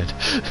jarhead.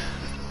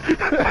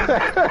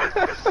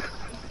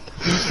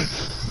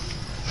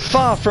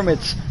 Far from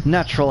its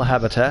natural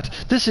habitat,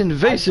 this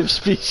invasive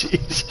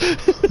species.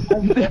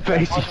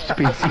 Invasive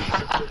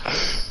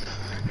species.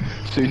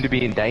 Soon to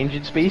be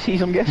endangered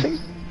species, I'm guessing.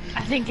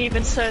 I think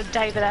even Sir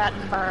David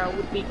Attenborough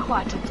would be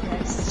quite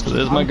impressed. So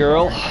there's my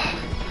girl.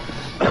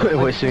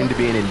 We're soon to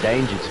be an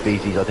endangered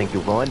species, I think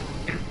you'll find.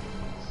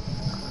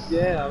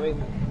 Yeah, I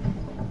mean...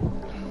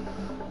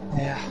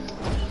 Yeah.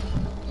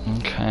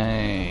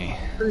 Okay.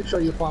 Pretty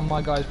sure you'll find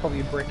my guy's probably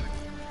a brick.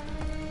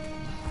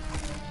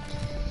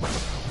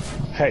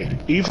 Hey,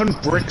 even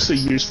bricks are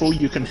useful.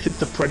 You can hit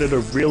the predator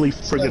really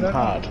friggin'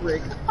 hard.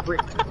 Brick.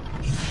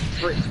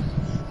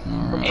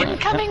 Alright.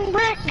 Incoming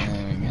brick! There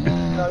we go.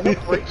 No,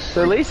 not brick.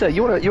 So Lisa,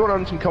 you want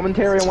on some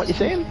commentary on what you're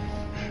saying?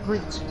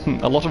 Bricks.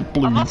 A lot of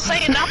blue. I'm not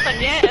saying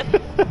nothing yet.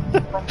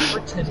 From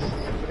Britain.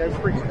 You know,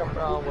 bricks come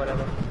from...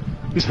 whatever.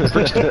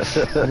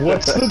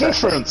 What's the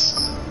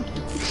difference?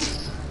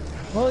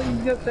 Well, you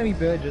got Sammy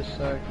Burgess,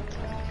 so...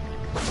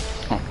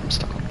 Oh, I'm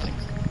stuck on the thing.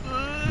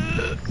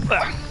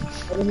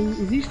 I mean,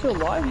 is he still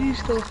alive? Is he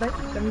still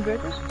Sammy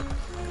Burgess?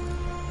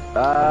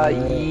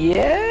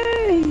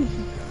 Yeah.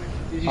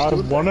 Is he I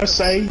still wanna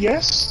say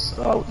yes.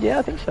 Oh, yeah,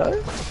 I think so.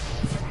 Is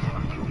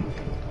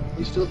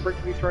he still a brick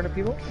to be thrown at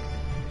people?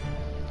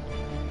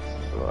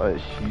 I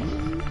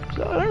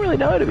don't really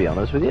know, to be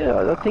honest with you.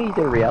 I think he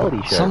did a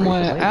reality show.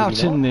 Somewhere recently, out did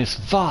he in not? this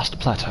vast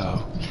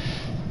plateau,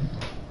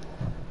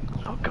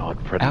 Oh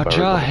god, Predator. our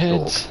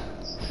jarheads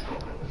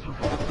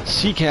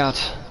seek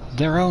out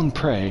their own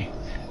prey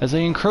as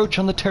they encroach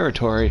on the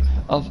territory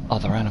of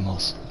other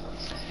animals.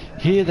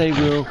 Here they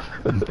will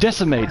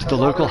decimate the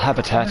local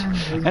habitat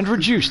and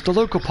reduce the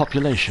local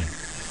population.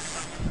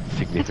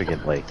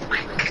 Significantly.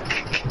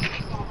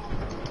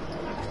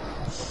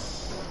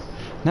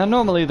 Now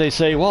normally they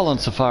say while on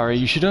safari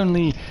you should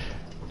only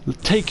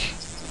take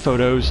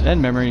photos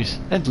and memories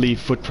and leave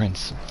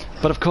footprints.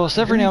 But of course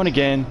every now and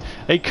again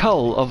a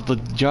cull of the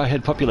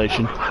jarhead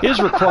population is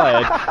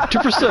required to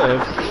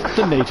preserve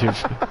the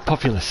native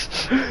populace.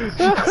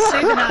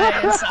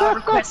 Souvenirs are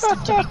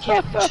requested to be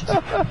kept.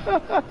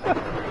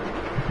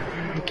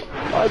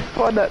 I'd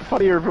find that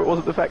funnier if it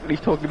wasn't the fact that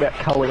he's talking about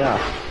culling us.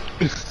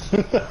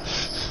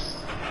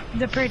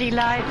 The pretty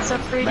lights are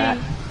pretty. Matt,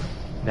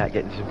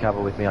 get into some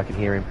cover with me, I can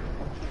hear him.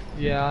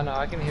 Yeah, I know,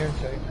 I can hear him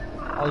too.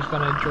 I was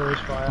gonna draw his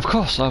fire. Of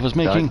course I was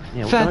making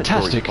Don't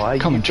fantastic draw your fire,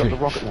 commentary. You've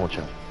got the rocket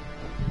launcher.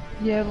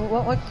 Yeah,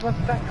 well, like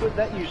that good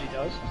that usually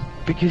does.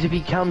 Because if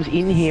he comes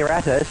in here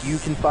at us, you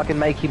can fucking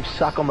make him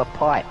suck on the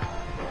pipe.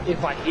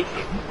 If I hit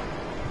him.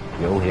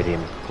 You'll hit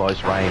him.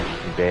 Close range, you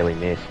can barely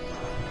miss.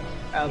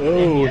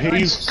 Oh,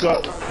 he's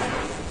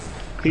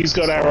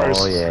got arrows.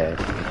 Oh yeah.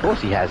 Of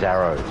course he has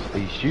arrows. Are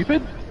you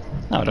stupid?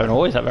 No, I don't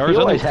always have He arrows.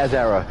 always has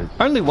arrows.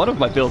 Only one of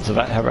my builds has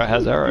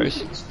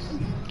arrows.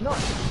 No.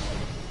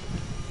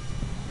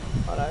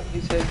 I know,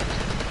 his head's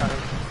kind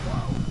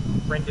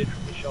of rendered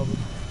from his shoulders.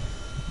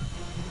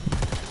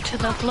 To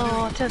the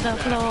floor, to the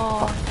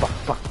floor.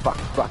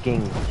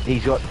 Fucking.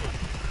 He's got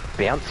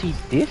bouncy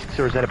discs,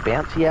 or is that a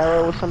bouncy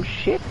arrow or some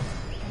shit?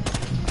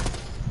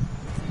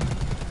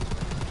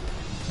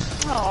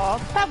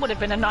 Oh, that would have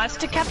been a nice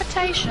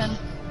decapitation.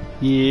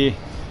 Yeah,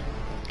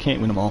 can't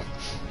win them all.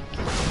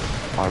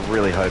 I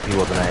really hope he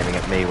wasn't aiming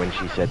at me when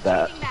she said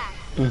that.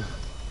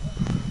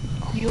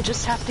 You'll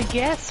just have to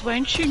guess,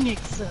 won't you,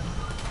 Nixon?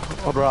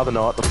 I'd rather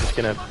not. I'm just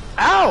gonna.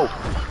 Ow!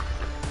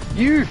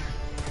 You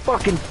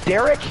fucking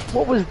Derek!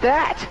 What was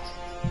that?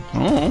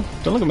 Oh,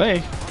 don't look at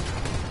me.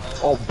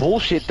 Oh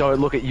bullshit! Don't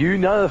look at you.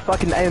 None of the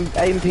fucking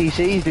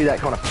AMPCs do that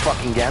kind of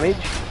fucking damage.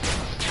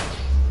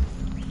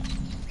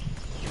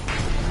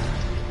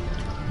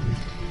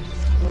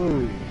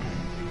 Ooh.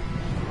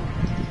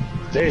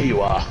 There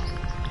you are.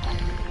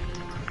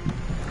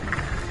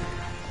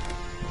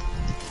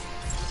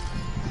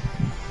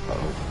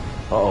 Uh-oh.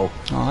 Oh,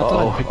 I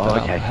thought I picked that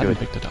up. Okay, I hadn't good.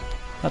 picked it up.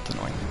 That's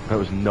annoying. That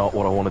was not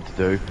what I wanted to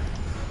do.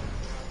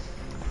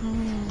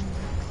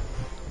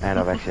 And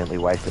I've accidentally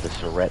wasted a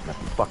Surette in the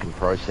fucking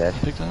process.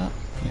 Pick that up?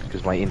 Yeah.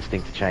 Because my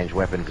instinct to change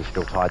weapons is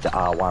still tied to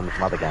R1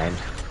 from other games.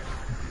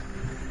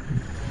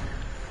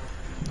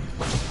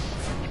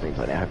 Which means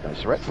I now have no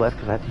Surettes left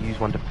because I had to use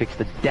one to fix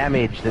the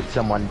damage that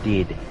someone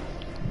did.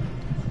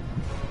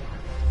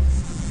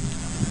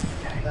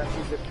 That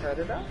is the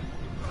Predator?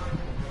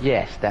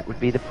 Yes, that would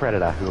be the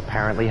Predator, who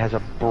apparently has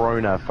a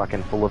Broner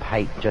fucking full of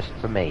hate just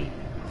for me.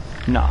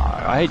 No,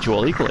 I hate you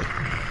all equally.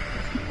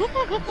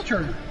 It's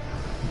true.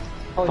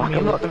 Fuck,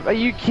 I'm not, are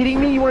you kidding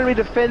me? You wanted me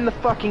to defend the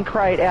fucking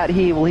crate out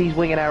here while he's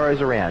winging arrows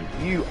around?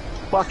 You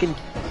fucking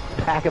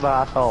pack of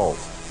assholes.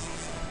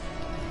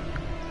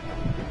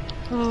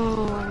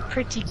 Ooh,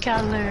 pretty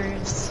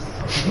colors.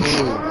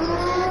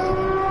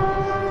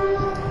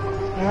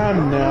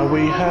 And now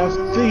we have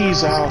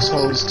these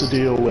assholes to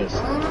deal with.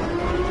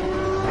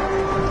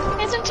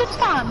 Isn't it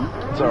fun?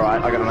 It's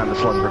alright, I got an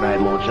underslung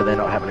grenade launcher, they're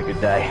not having a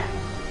good day.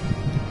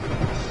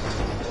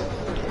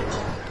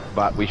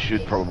 But we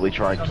should probably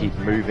try and keep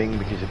moving,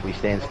 because if we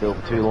stand still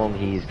for too long,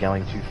 he is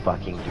going to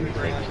fucking do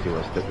things to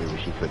us that we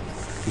wish he could.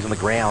 He's on the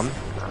ground.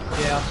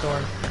 Yeah, I saw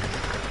him.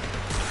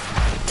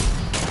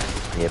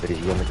 Yeah, but is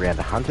he on the ground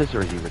to hunt us,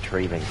 or is he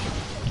retrieving?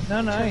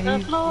 No, To the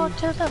floor,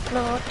 to the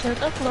floor, to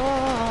the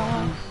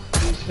floor.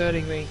 he's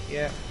hurting me,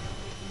 yeah.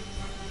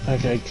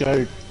 Okay,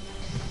 go.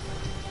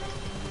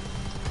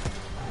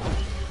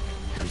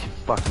 We should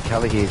fucking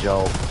cover here,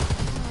 Joel.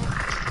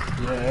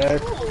 Yeah.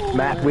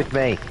 Matt, with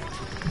me.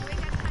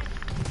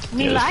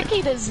 Me Yeah, like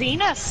the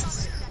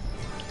Zenus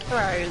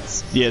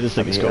throws. Yeah, this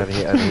thing is cool. Over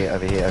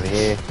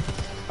here.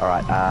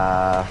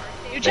 Alright,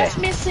 You're just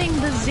missing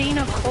the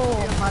Xena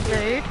core, my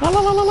dude.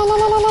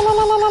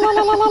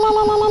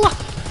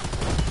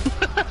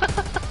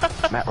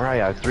 Matt, where are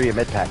you? I threw your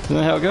med pack. Isn't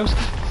that how it goes?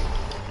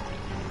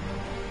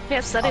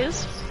 Yes, that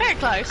is. Very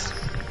close.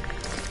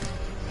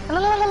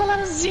 I'll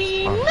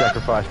Xena.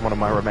 sacrifice one of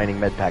my remaining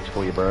med packs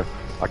for you, bro.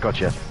 I got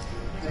you.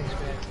 Thanks,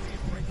 man.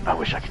 I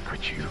wish I could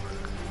crit you.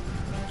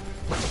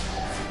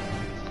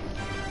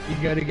 You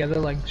go together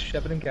like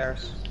Shepard and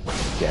Garrus.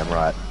 Damn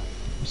right.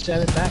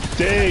 Sam and Max.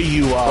 There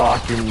you are.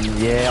 Fucking,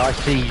 yeah, I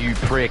see you,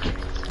 prick.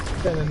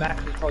 Sam and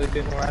Max is probably a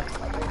bit more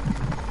active, I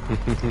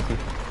think.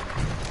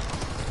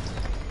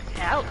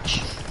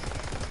 Ouch.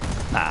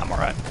 Nah, I'm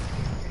alright.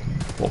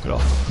 Walk it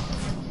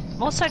off.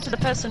 More so to the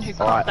person who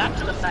Alright. caught that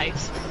to the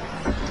face.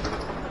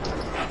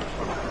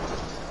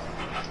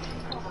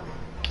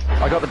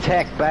 I got the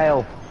tech,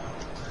 bail.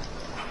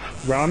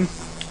 Run.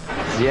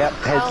 Yep,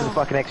 head to the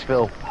fucking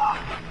exfil.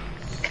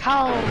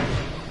 Cull.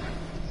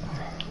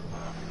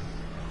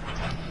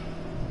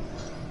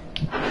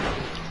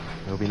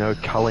 There'll be no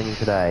culling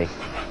today.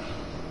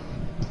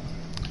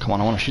 Come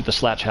on, I want to shoot the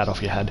slouch hat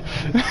off your head.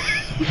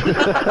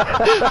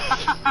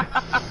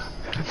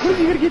 What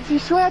are you gonna get to your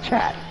slouch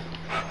hat?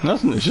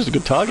 Nothing, it's just a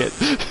good target.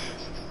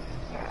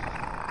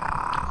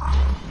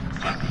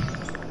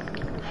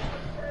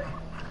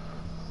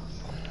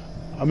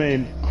 I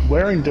mean,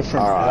 wearing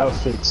different Alright.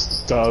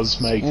 outfits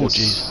does make Oh, it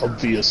jeez.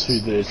 obvious who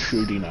they're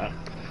shooting at.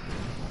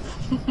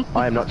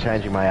 I am not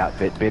changing my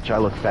outfit, bitch. I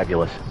look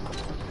fabulous.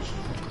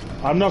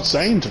 I'm not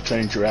saying to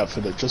change your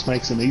outfit, it just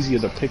makes him easier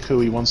to pick who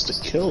he wants to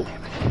kill.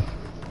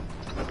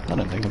 I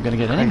don't think I'm going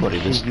to get anybody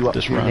this you up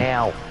this to run.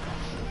 now.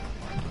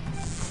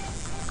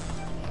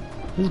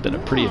 This has been a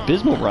pretty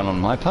abysmal run on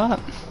my part.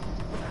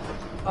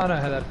 I know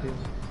how that feels.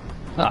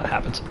 Ah, it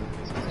happens.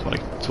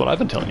 That's what I've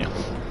been telling you.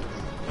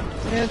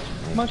 Yeah,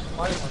 it's much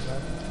fun on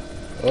that.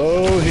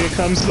 Oh, here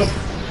comes the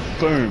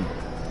boom.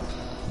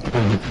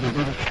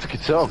 It's a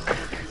good song.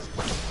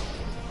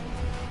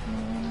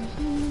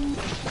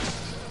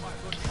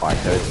 I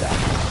heard that.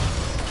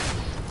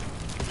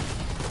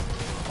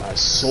 I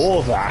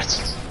saw that.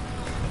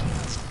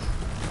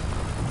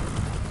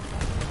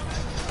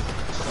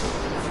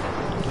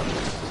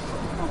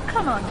 Oh,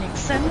 come on,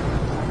 Nixon.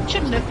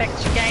 Shouldn't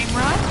affect your game,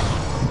 right?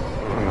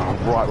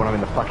 Oh, right when I'm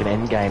in the fucking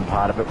end game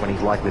part of it, when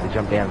he's likely to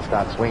jump down and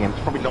start swinging, it's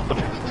probably not the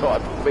best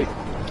time for me.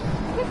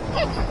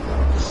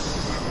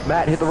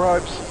 Matt, hit the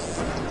ropes.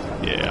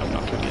 Yeah, I'm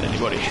not going to get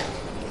anybody.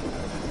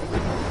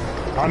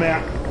 I'm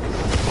out.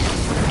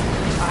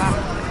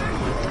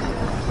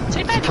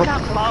 Too bad you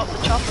can't blow up the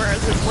chopper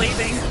as it's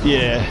leaving.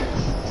 Yeah.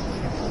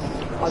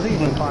 I think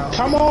you can fire.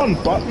 Come on,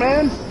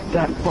 Buttman.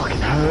 That fucking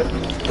hurt,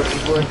 but it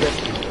was worth it.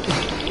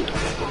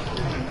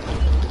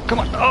 Come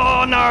on.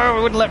 Oh, no,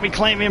 it wouldn't let me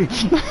claim him.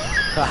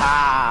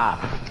 Haha!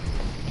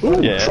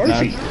 Ooh, Yeah,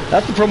 trophy. no,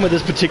 that's the problem with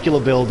this particular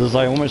build, is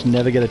I almost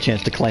never get a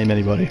chance to claim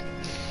anybody.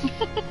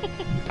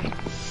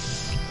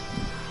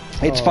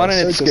 It's Oh, fun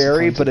and so it's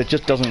scary, disappointed. but it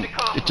just doesn't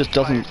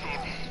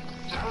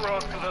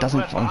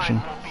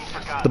function.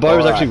 The bow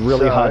is actually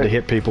really so, hard to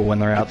hit people when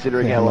they're out,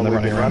 Considering yeah, how when long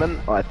they're we've running been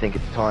around. running, I think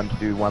it's time to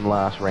do one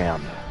last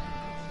round.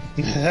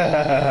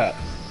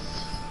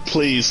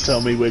 Please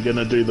tell me we're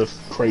gonna do the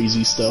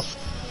crazy stuff.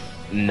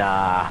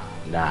 Nah.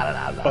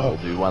 Oh. We'll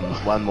do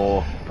one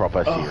more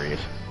proper serious.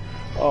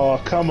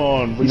 Oh, come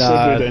on. We Nah.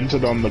 said we'd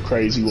entered on the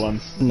crazy one.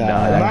 No, No,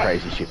 that Matt-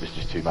 crazy shit was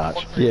just too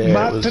much. yeah, it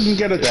Matt was- didn't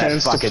get a that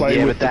chance to fucking- play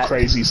yeah, with but the that-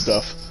 crazy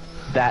stuff.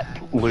 That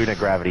lunar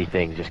gravity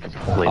thing just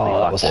completely Oh, that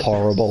fucked was it.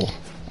 horrible.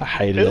 I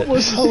hated it. It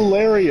was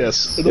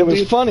hilarious. It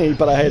was funny,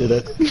 but I hated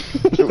it.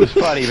 It was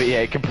funny, but yeah,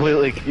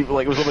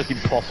 it was almost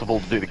impossible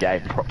to do the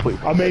game properly.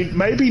 I mean,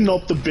 maybe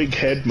not the big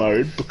head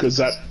mode, because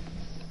that...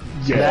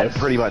 Yeah, That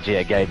pretty much,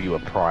 gave you a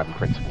prime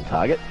principal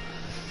target.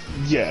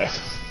 yeah.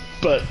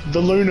 But the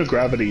lunar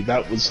gravity,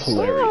 that was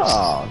hilarious.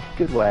 Oh,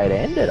 good way to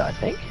end it, I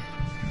think.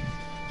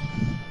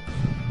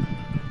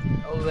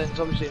 Oh, then it's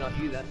obviously not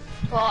you then.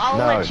 Well, I'll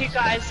No. let you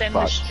guys end the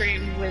Fuck.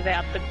 stream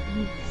without the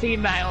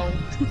female.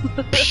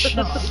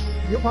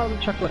 You're part of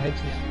the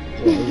Chuckleheads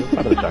now. Yeah, you're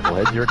part of the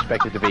Chucklehead. You're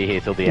expected to be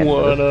here till the end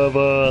One of it. of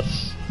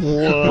us.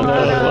 One of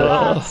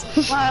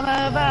us. One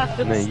of us.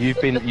 No,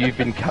 you've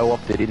been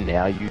co-opted in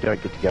now. You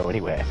don't get to go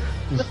anywhere.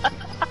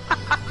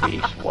 We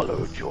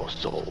swallowed your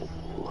soul.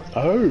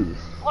 Oh.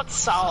 What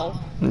soul?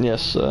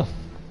 Yes, I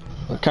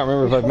can't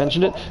remember if I've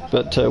mentioned it,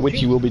 but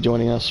Witchy will be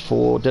joining us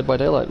for Dead by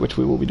Daylight, which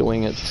we will be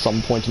doing at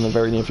some point in the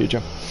very near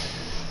future.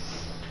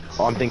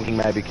 I'm thinking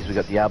maybe because we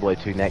got Diablo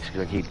 2 next,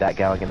 we're gonna keep that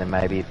going, and then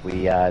maybe if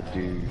we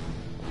do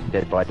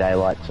Dead by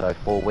Daylight, so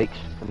 4 weeks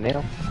from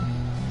now,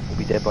 we'll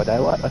be Dead by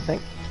Daylight, I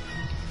think.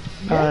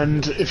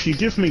 And if you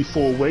give me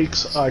 4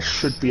 weeks, I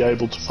should be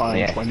able to find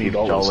Yeah,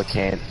 $20.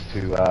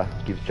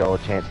 gives Joel a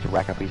chance to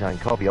rack up his own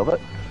copy of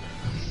it,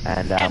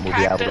 and we'll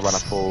be able to run a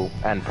full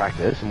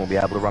practice, and we'll be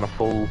able to run a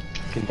full.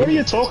 What are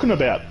you talking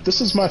about?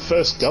 This is my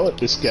first go at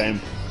this game.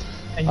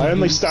 I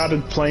only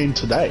started playing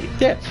today.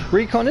 Yeah,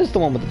 Recon is the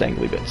one with the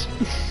dangly bits.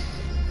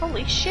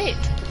 Holy shit.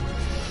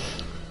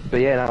 But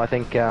yeah, no, I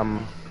think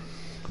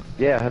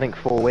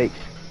 4 weeks.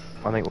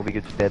 I think we'll be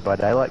good to Dead by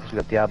Daylight, because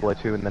we've got Diablo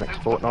 2 in the next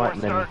fortnight,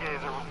 and then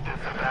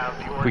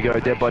we go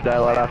Dead by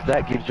Daylight after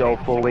that. Gives Joel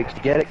 4 weeks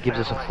to get it, gives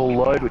us a full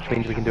load, which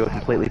means we can do a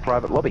completely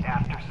private lobby.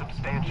 After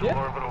substantial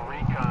orbital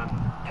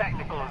recon,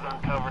 Technical has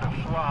uncovered a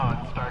flaw in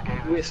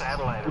Stargazer's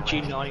satellite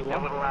array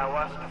that would allow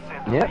us to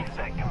send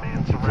reset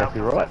commands That's exactly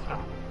right.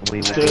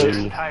 We will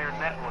be...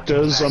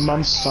 Does a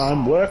month's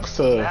time work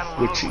for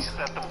Witchy?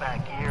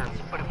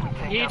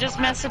 You just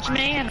message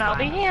me and I'll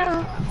be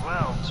here.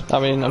 I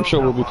mean, I'm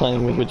sure we'll be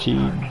playing with Witchy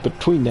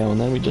between now and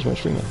then, we just won't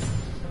stream it.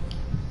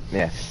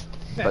 Yeah.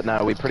 But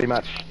no, we pretty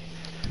much...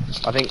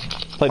 I think...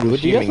 Played with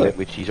Witchy assuming yesterday. that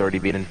Witchy's already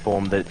been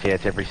informed that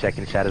it's every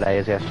second Saturday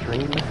is our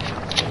stream.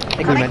 I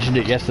think we mentioned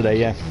it yesterday,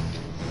 yeah.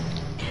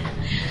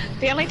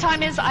 The only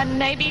time is I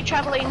may be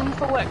travelling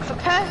for work for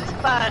Perth,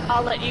 but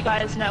I'll let you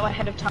guys know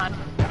ahead of time.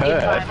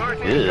 Perth?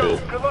 Ew.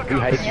 Who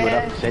hates you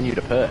enough to send you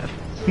to Perth?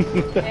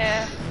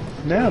 Yeah.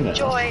 No.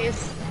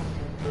 Joys.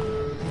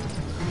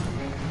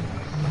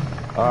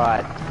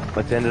 Alright,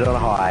 let's end it on a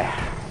high.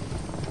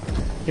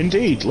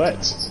 Indeed,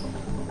 let's.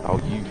 Oh,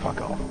 you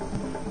fuck off.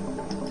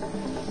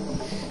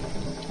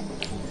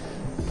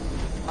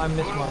 I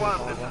missed my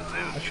revolver.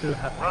 I should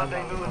have had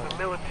Rendezvous in the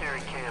military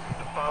camp with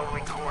the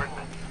following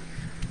coordinates.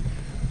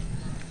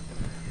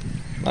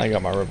 I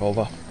got my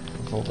revolver.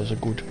 Revolvers are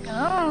good.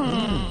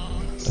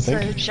 Oh. So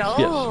think.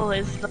 Joel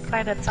is the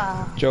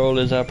predator. Joel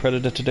is our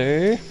predator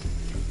today.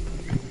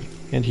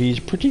 And he's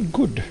pretty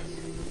good.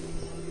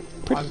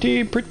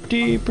 Pretty good.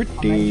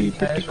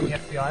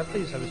 FBI,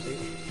 please have a seat.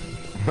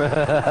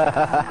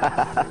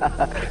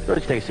 Go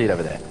just take a seat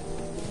over there.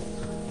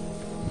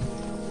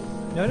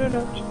 No. Just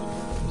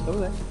over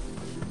there.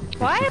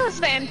 Why was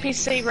the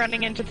NPC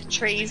running into the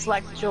trees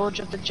like George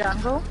of the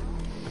Jungle?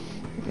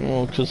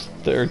 Well, because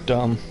they're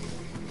dumb.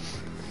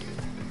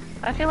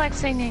 I feel like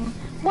singing,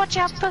 watch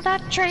out for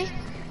that tree.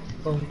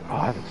 Oh,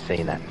 I haven't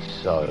seen that in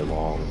so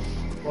long.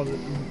 Well,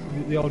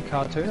 the old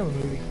cartoon or the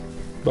movie?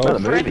 No, the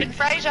movie. Brendan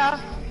Fraser.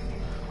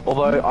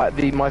 Although,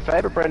 my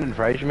favourite Brendan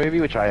Fraser movie,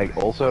 which I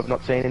also have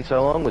not seen in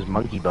so long, was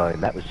Monkey Bone.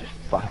 That was just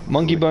fucking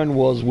Monkey Bone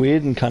was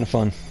weird and kind of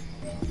fun.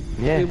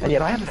 Yeah, and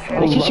yet I haven't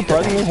Also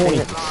surprisingly horny.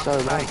 seen it in so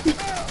long. Take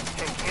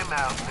him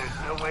out. There's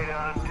no way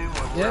to undo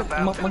what we're Yeah,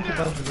 about to Monkey do.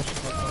 Bones was just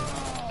quite fun.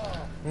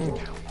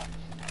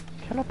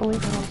 Cannot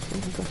believe how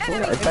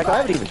In fact, I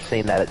haven't even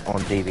seen that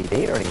on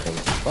DVD or anything.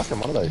 It's fucking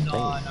one of those things.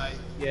 No.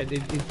 Yeah,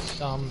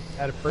 it's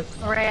out of print.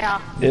 Rare.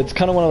 It's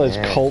kind of one of those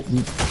Yeah. cult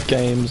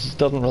games. It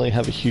doesn't really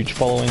have a huge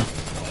following.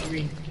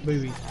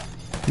 Movie.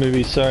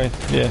 Movies, sorry.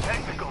 Yeah.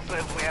 Technical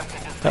says we have to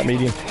That disable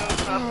medium. 2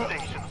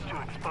 substations to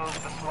expose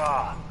the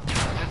flaw. This is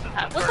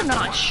That the was a first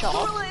nice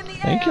shot.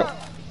 Thank you.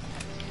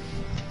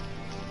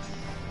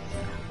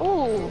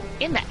 Ooh,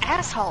 in the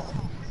asshole.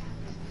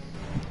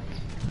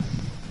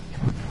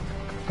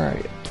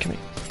 Alright, come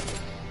here.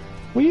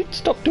 Will you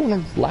stop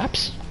doing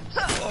laps?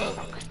 Could this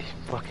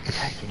fucking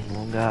take any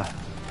longer?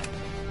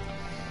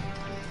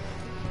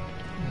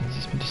 Has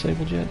this been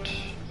disabled yet?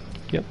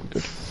 Yep,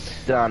 good.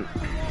 Done.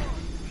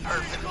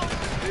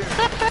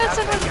 That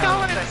person was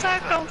going in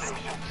circles.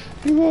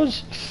 He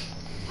was.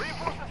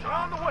 Reinforcements are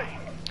on the way.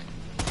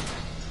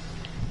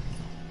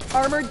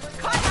 Armored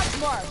contact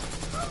mark.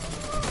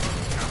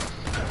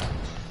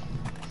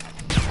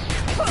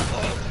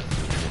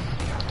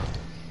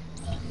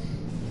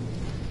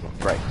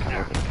 Great.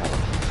 Come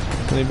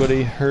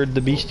Anybody heard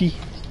the beastie?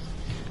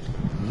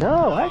 on.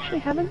 No, I actually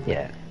haven't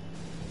yet.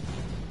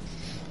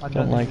 I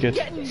Don't like it.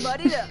 Getting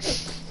muddied up.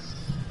 It's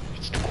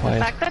too The quiet.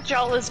 fact that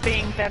Joel is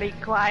being very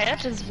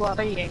quiet is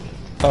worrying.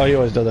 Oh, he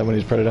always does that when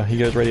he's Predator. He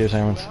goes radio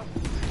silence.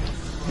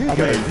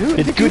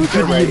 It's good for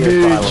the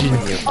Radio silence emerging.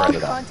 when you're All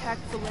Predator.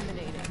 contacts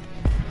eliminated.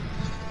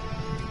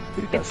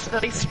 It's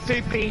very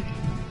spoopy.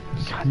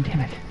 God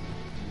damn it.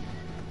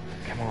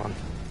 Come on.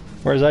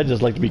 Whereas I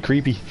just like to be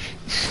creepy.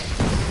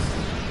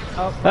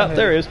 Oh, Ah,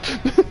 there he is.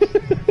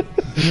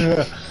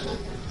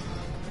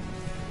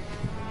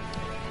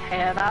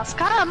 Here thus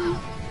come.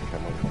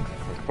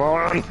 Come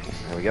on.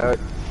 There we go.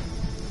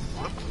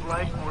 Looks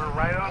like we're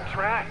right on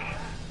track.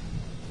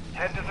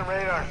 Head to the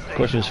radar station.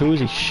 Question is, who is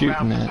he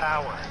shooting Route at?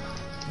 power.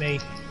 Me.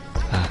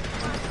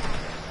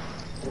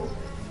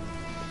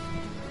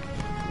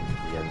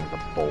 He has the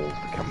balls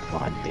to come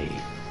find me.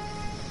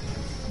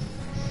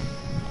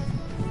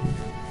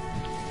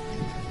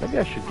 Maybe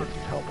I should get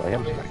some help. I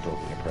am smack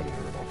talking a Predator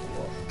an awful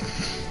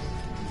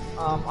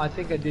lot. I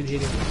think I did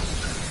hit him.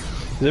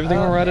 Is everything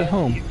alright at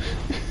home?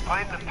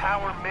 Find the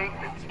power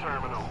maintenance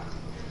terminal.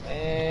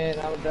 And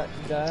I'm about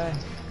to die.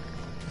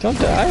 Don't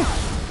die.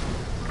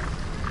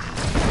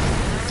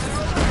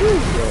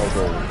 You're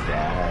going to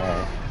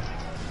die.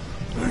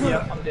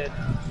 Yep, I'm dead.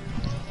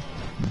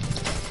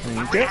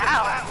 Okay.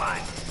 Ow.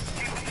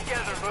 Keep it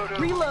together,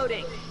 Voodoo.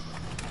 Reloading.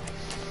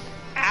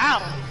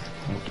 Ow.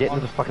 I'm getting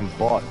to the fucking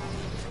bot.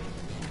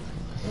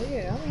 Oh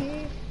yeah, I'm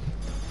here.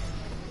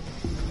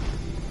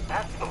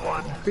 That's the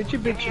one. Bitchy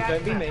bitchy,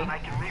 don't be me. And I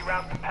can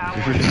reroute the power.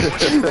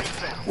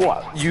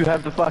 What? You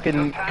have the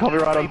fucking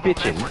copyright on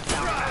bitching?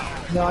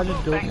 No, I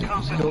just do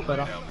it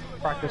better.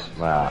 Practice.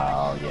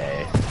 Well,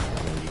 yeah.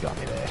 You got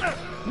me there.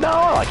 No,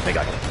 I like to think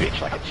I can bitch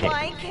like a chick.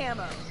 Flying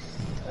camo.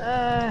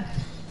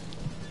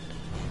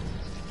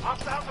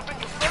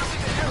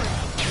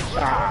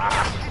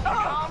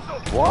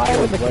 Why,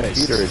 when the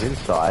computer is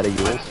inside, are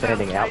you all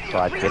standing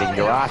outside getting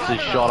your asses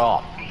shot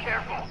off? Be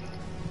careful.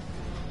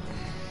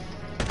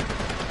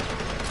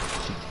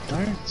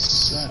 Don't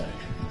say.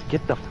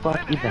 Get the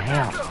fuck in the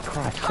house, for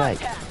Christ's sake.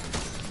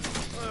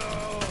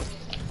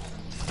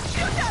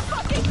 Shoot that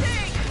fucking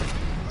thing!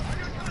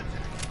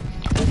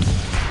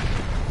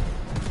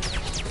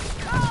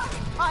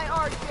 I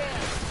are dead.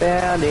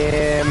 Found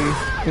him.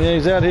 Yeah,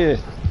 he's out here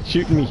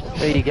shooting me.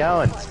 Where you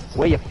going?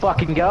 Where you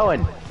fucking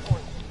going?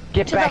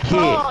 Get To back the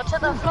here. floor, to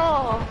the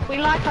floor. We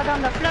like it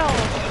on the floor.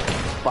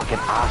 Fucking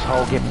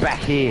asshole, get back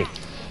here.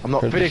 I'm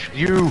not finished with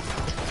you.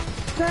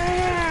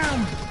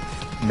 Damn.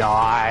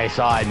 Nice,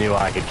 I knew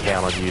I could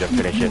count on you to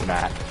finish it,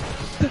 Matt.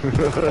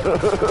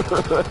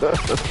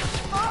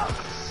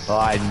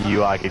 I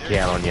knew I could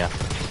count on you.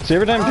 See,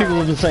 every time people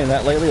have been saying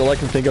that lately, all I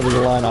can think of is the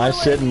line I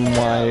said in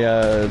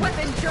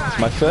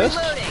my first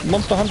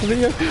Monster Hunter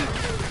video.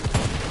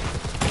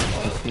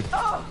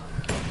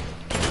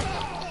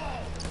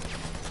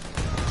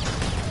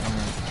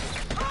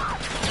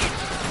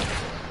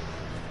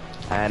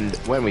 And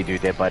when we do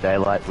Dead by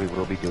Daylight, we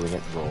will be doing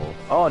it raw.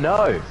 Oh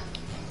no!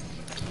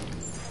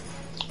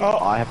 Oh.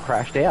 I have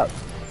crashed out.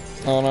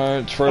 Oh no,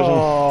 it's frozen.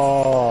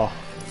 Oh.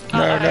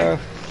 No.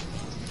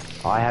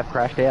 I have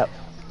crashed out.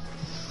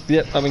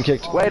 Yep, I've been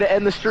kicked. Way to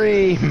end the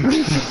stream!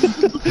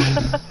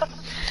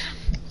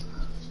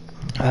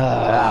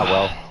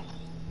 Well.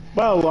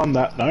 Well, on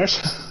that note,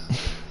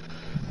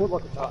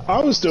 I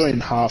was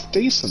doing half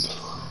decent.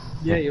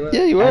 Yeah, you were.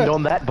 Yeah, you were. And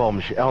on that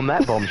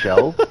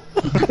bombshell,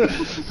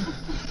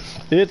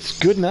 It's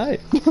good night.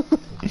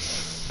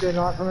 Good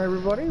night from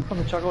everybody, from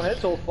the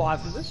Chuckleheads, all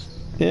 5 of us.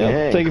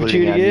 Yeah, thank you for including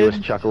tuning our in.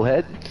 newest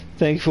Chucklehead.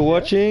 Thank you for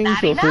watching.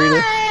 Feel free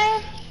to.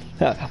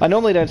 I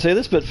normally don't say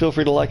this, but feel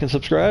free to like and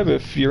subscribe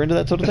if you're into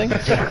that sort of thing.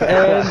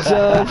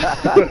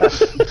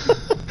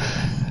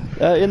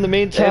 And in the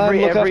meantime,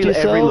 look after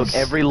yourselves.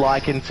 Every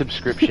like and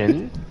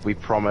subscription, we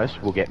promise,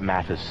 will get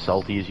Matt as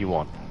salty as you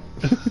want.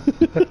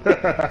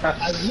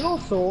 As your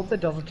thought,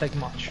 that doesn't take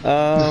much.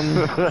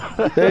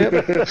 Yep.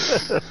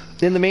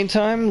 In the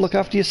meantime, look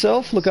after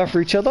yourself, look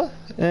after each other,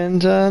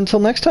 and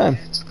until next time.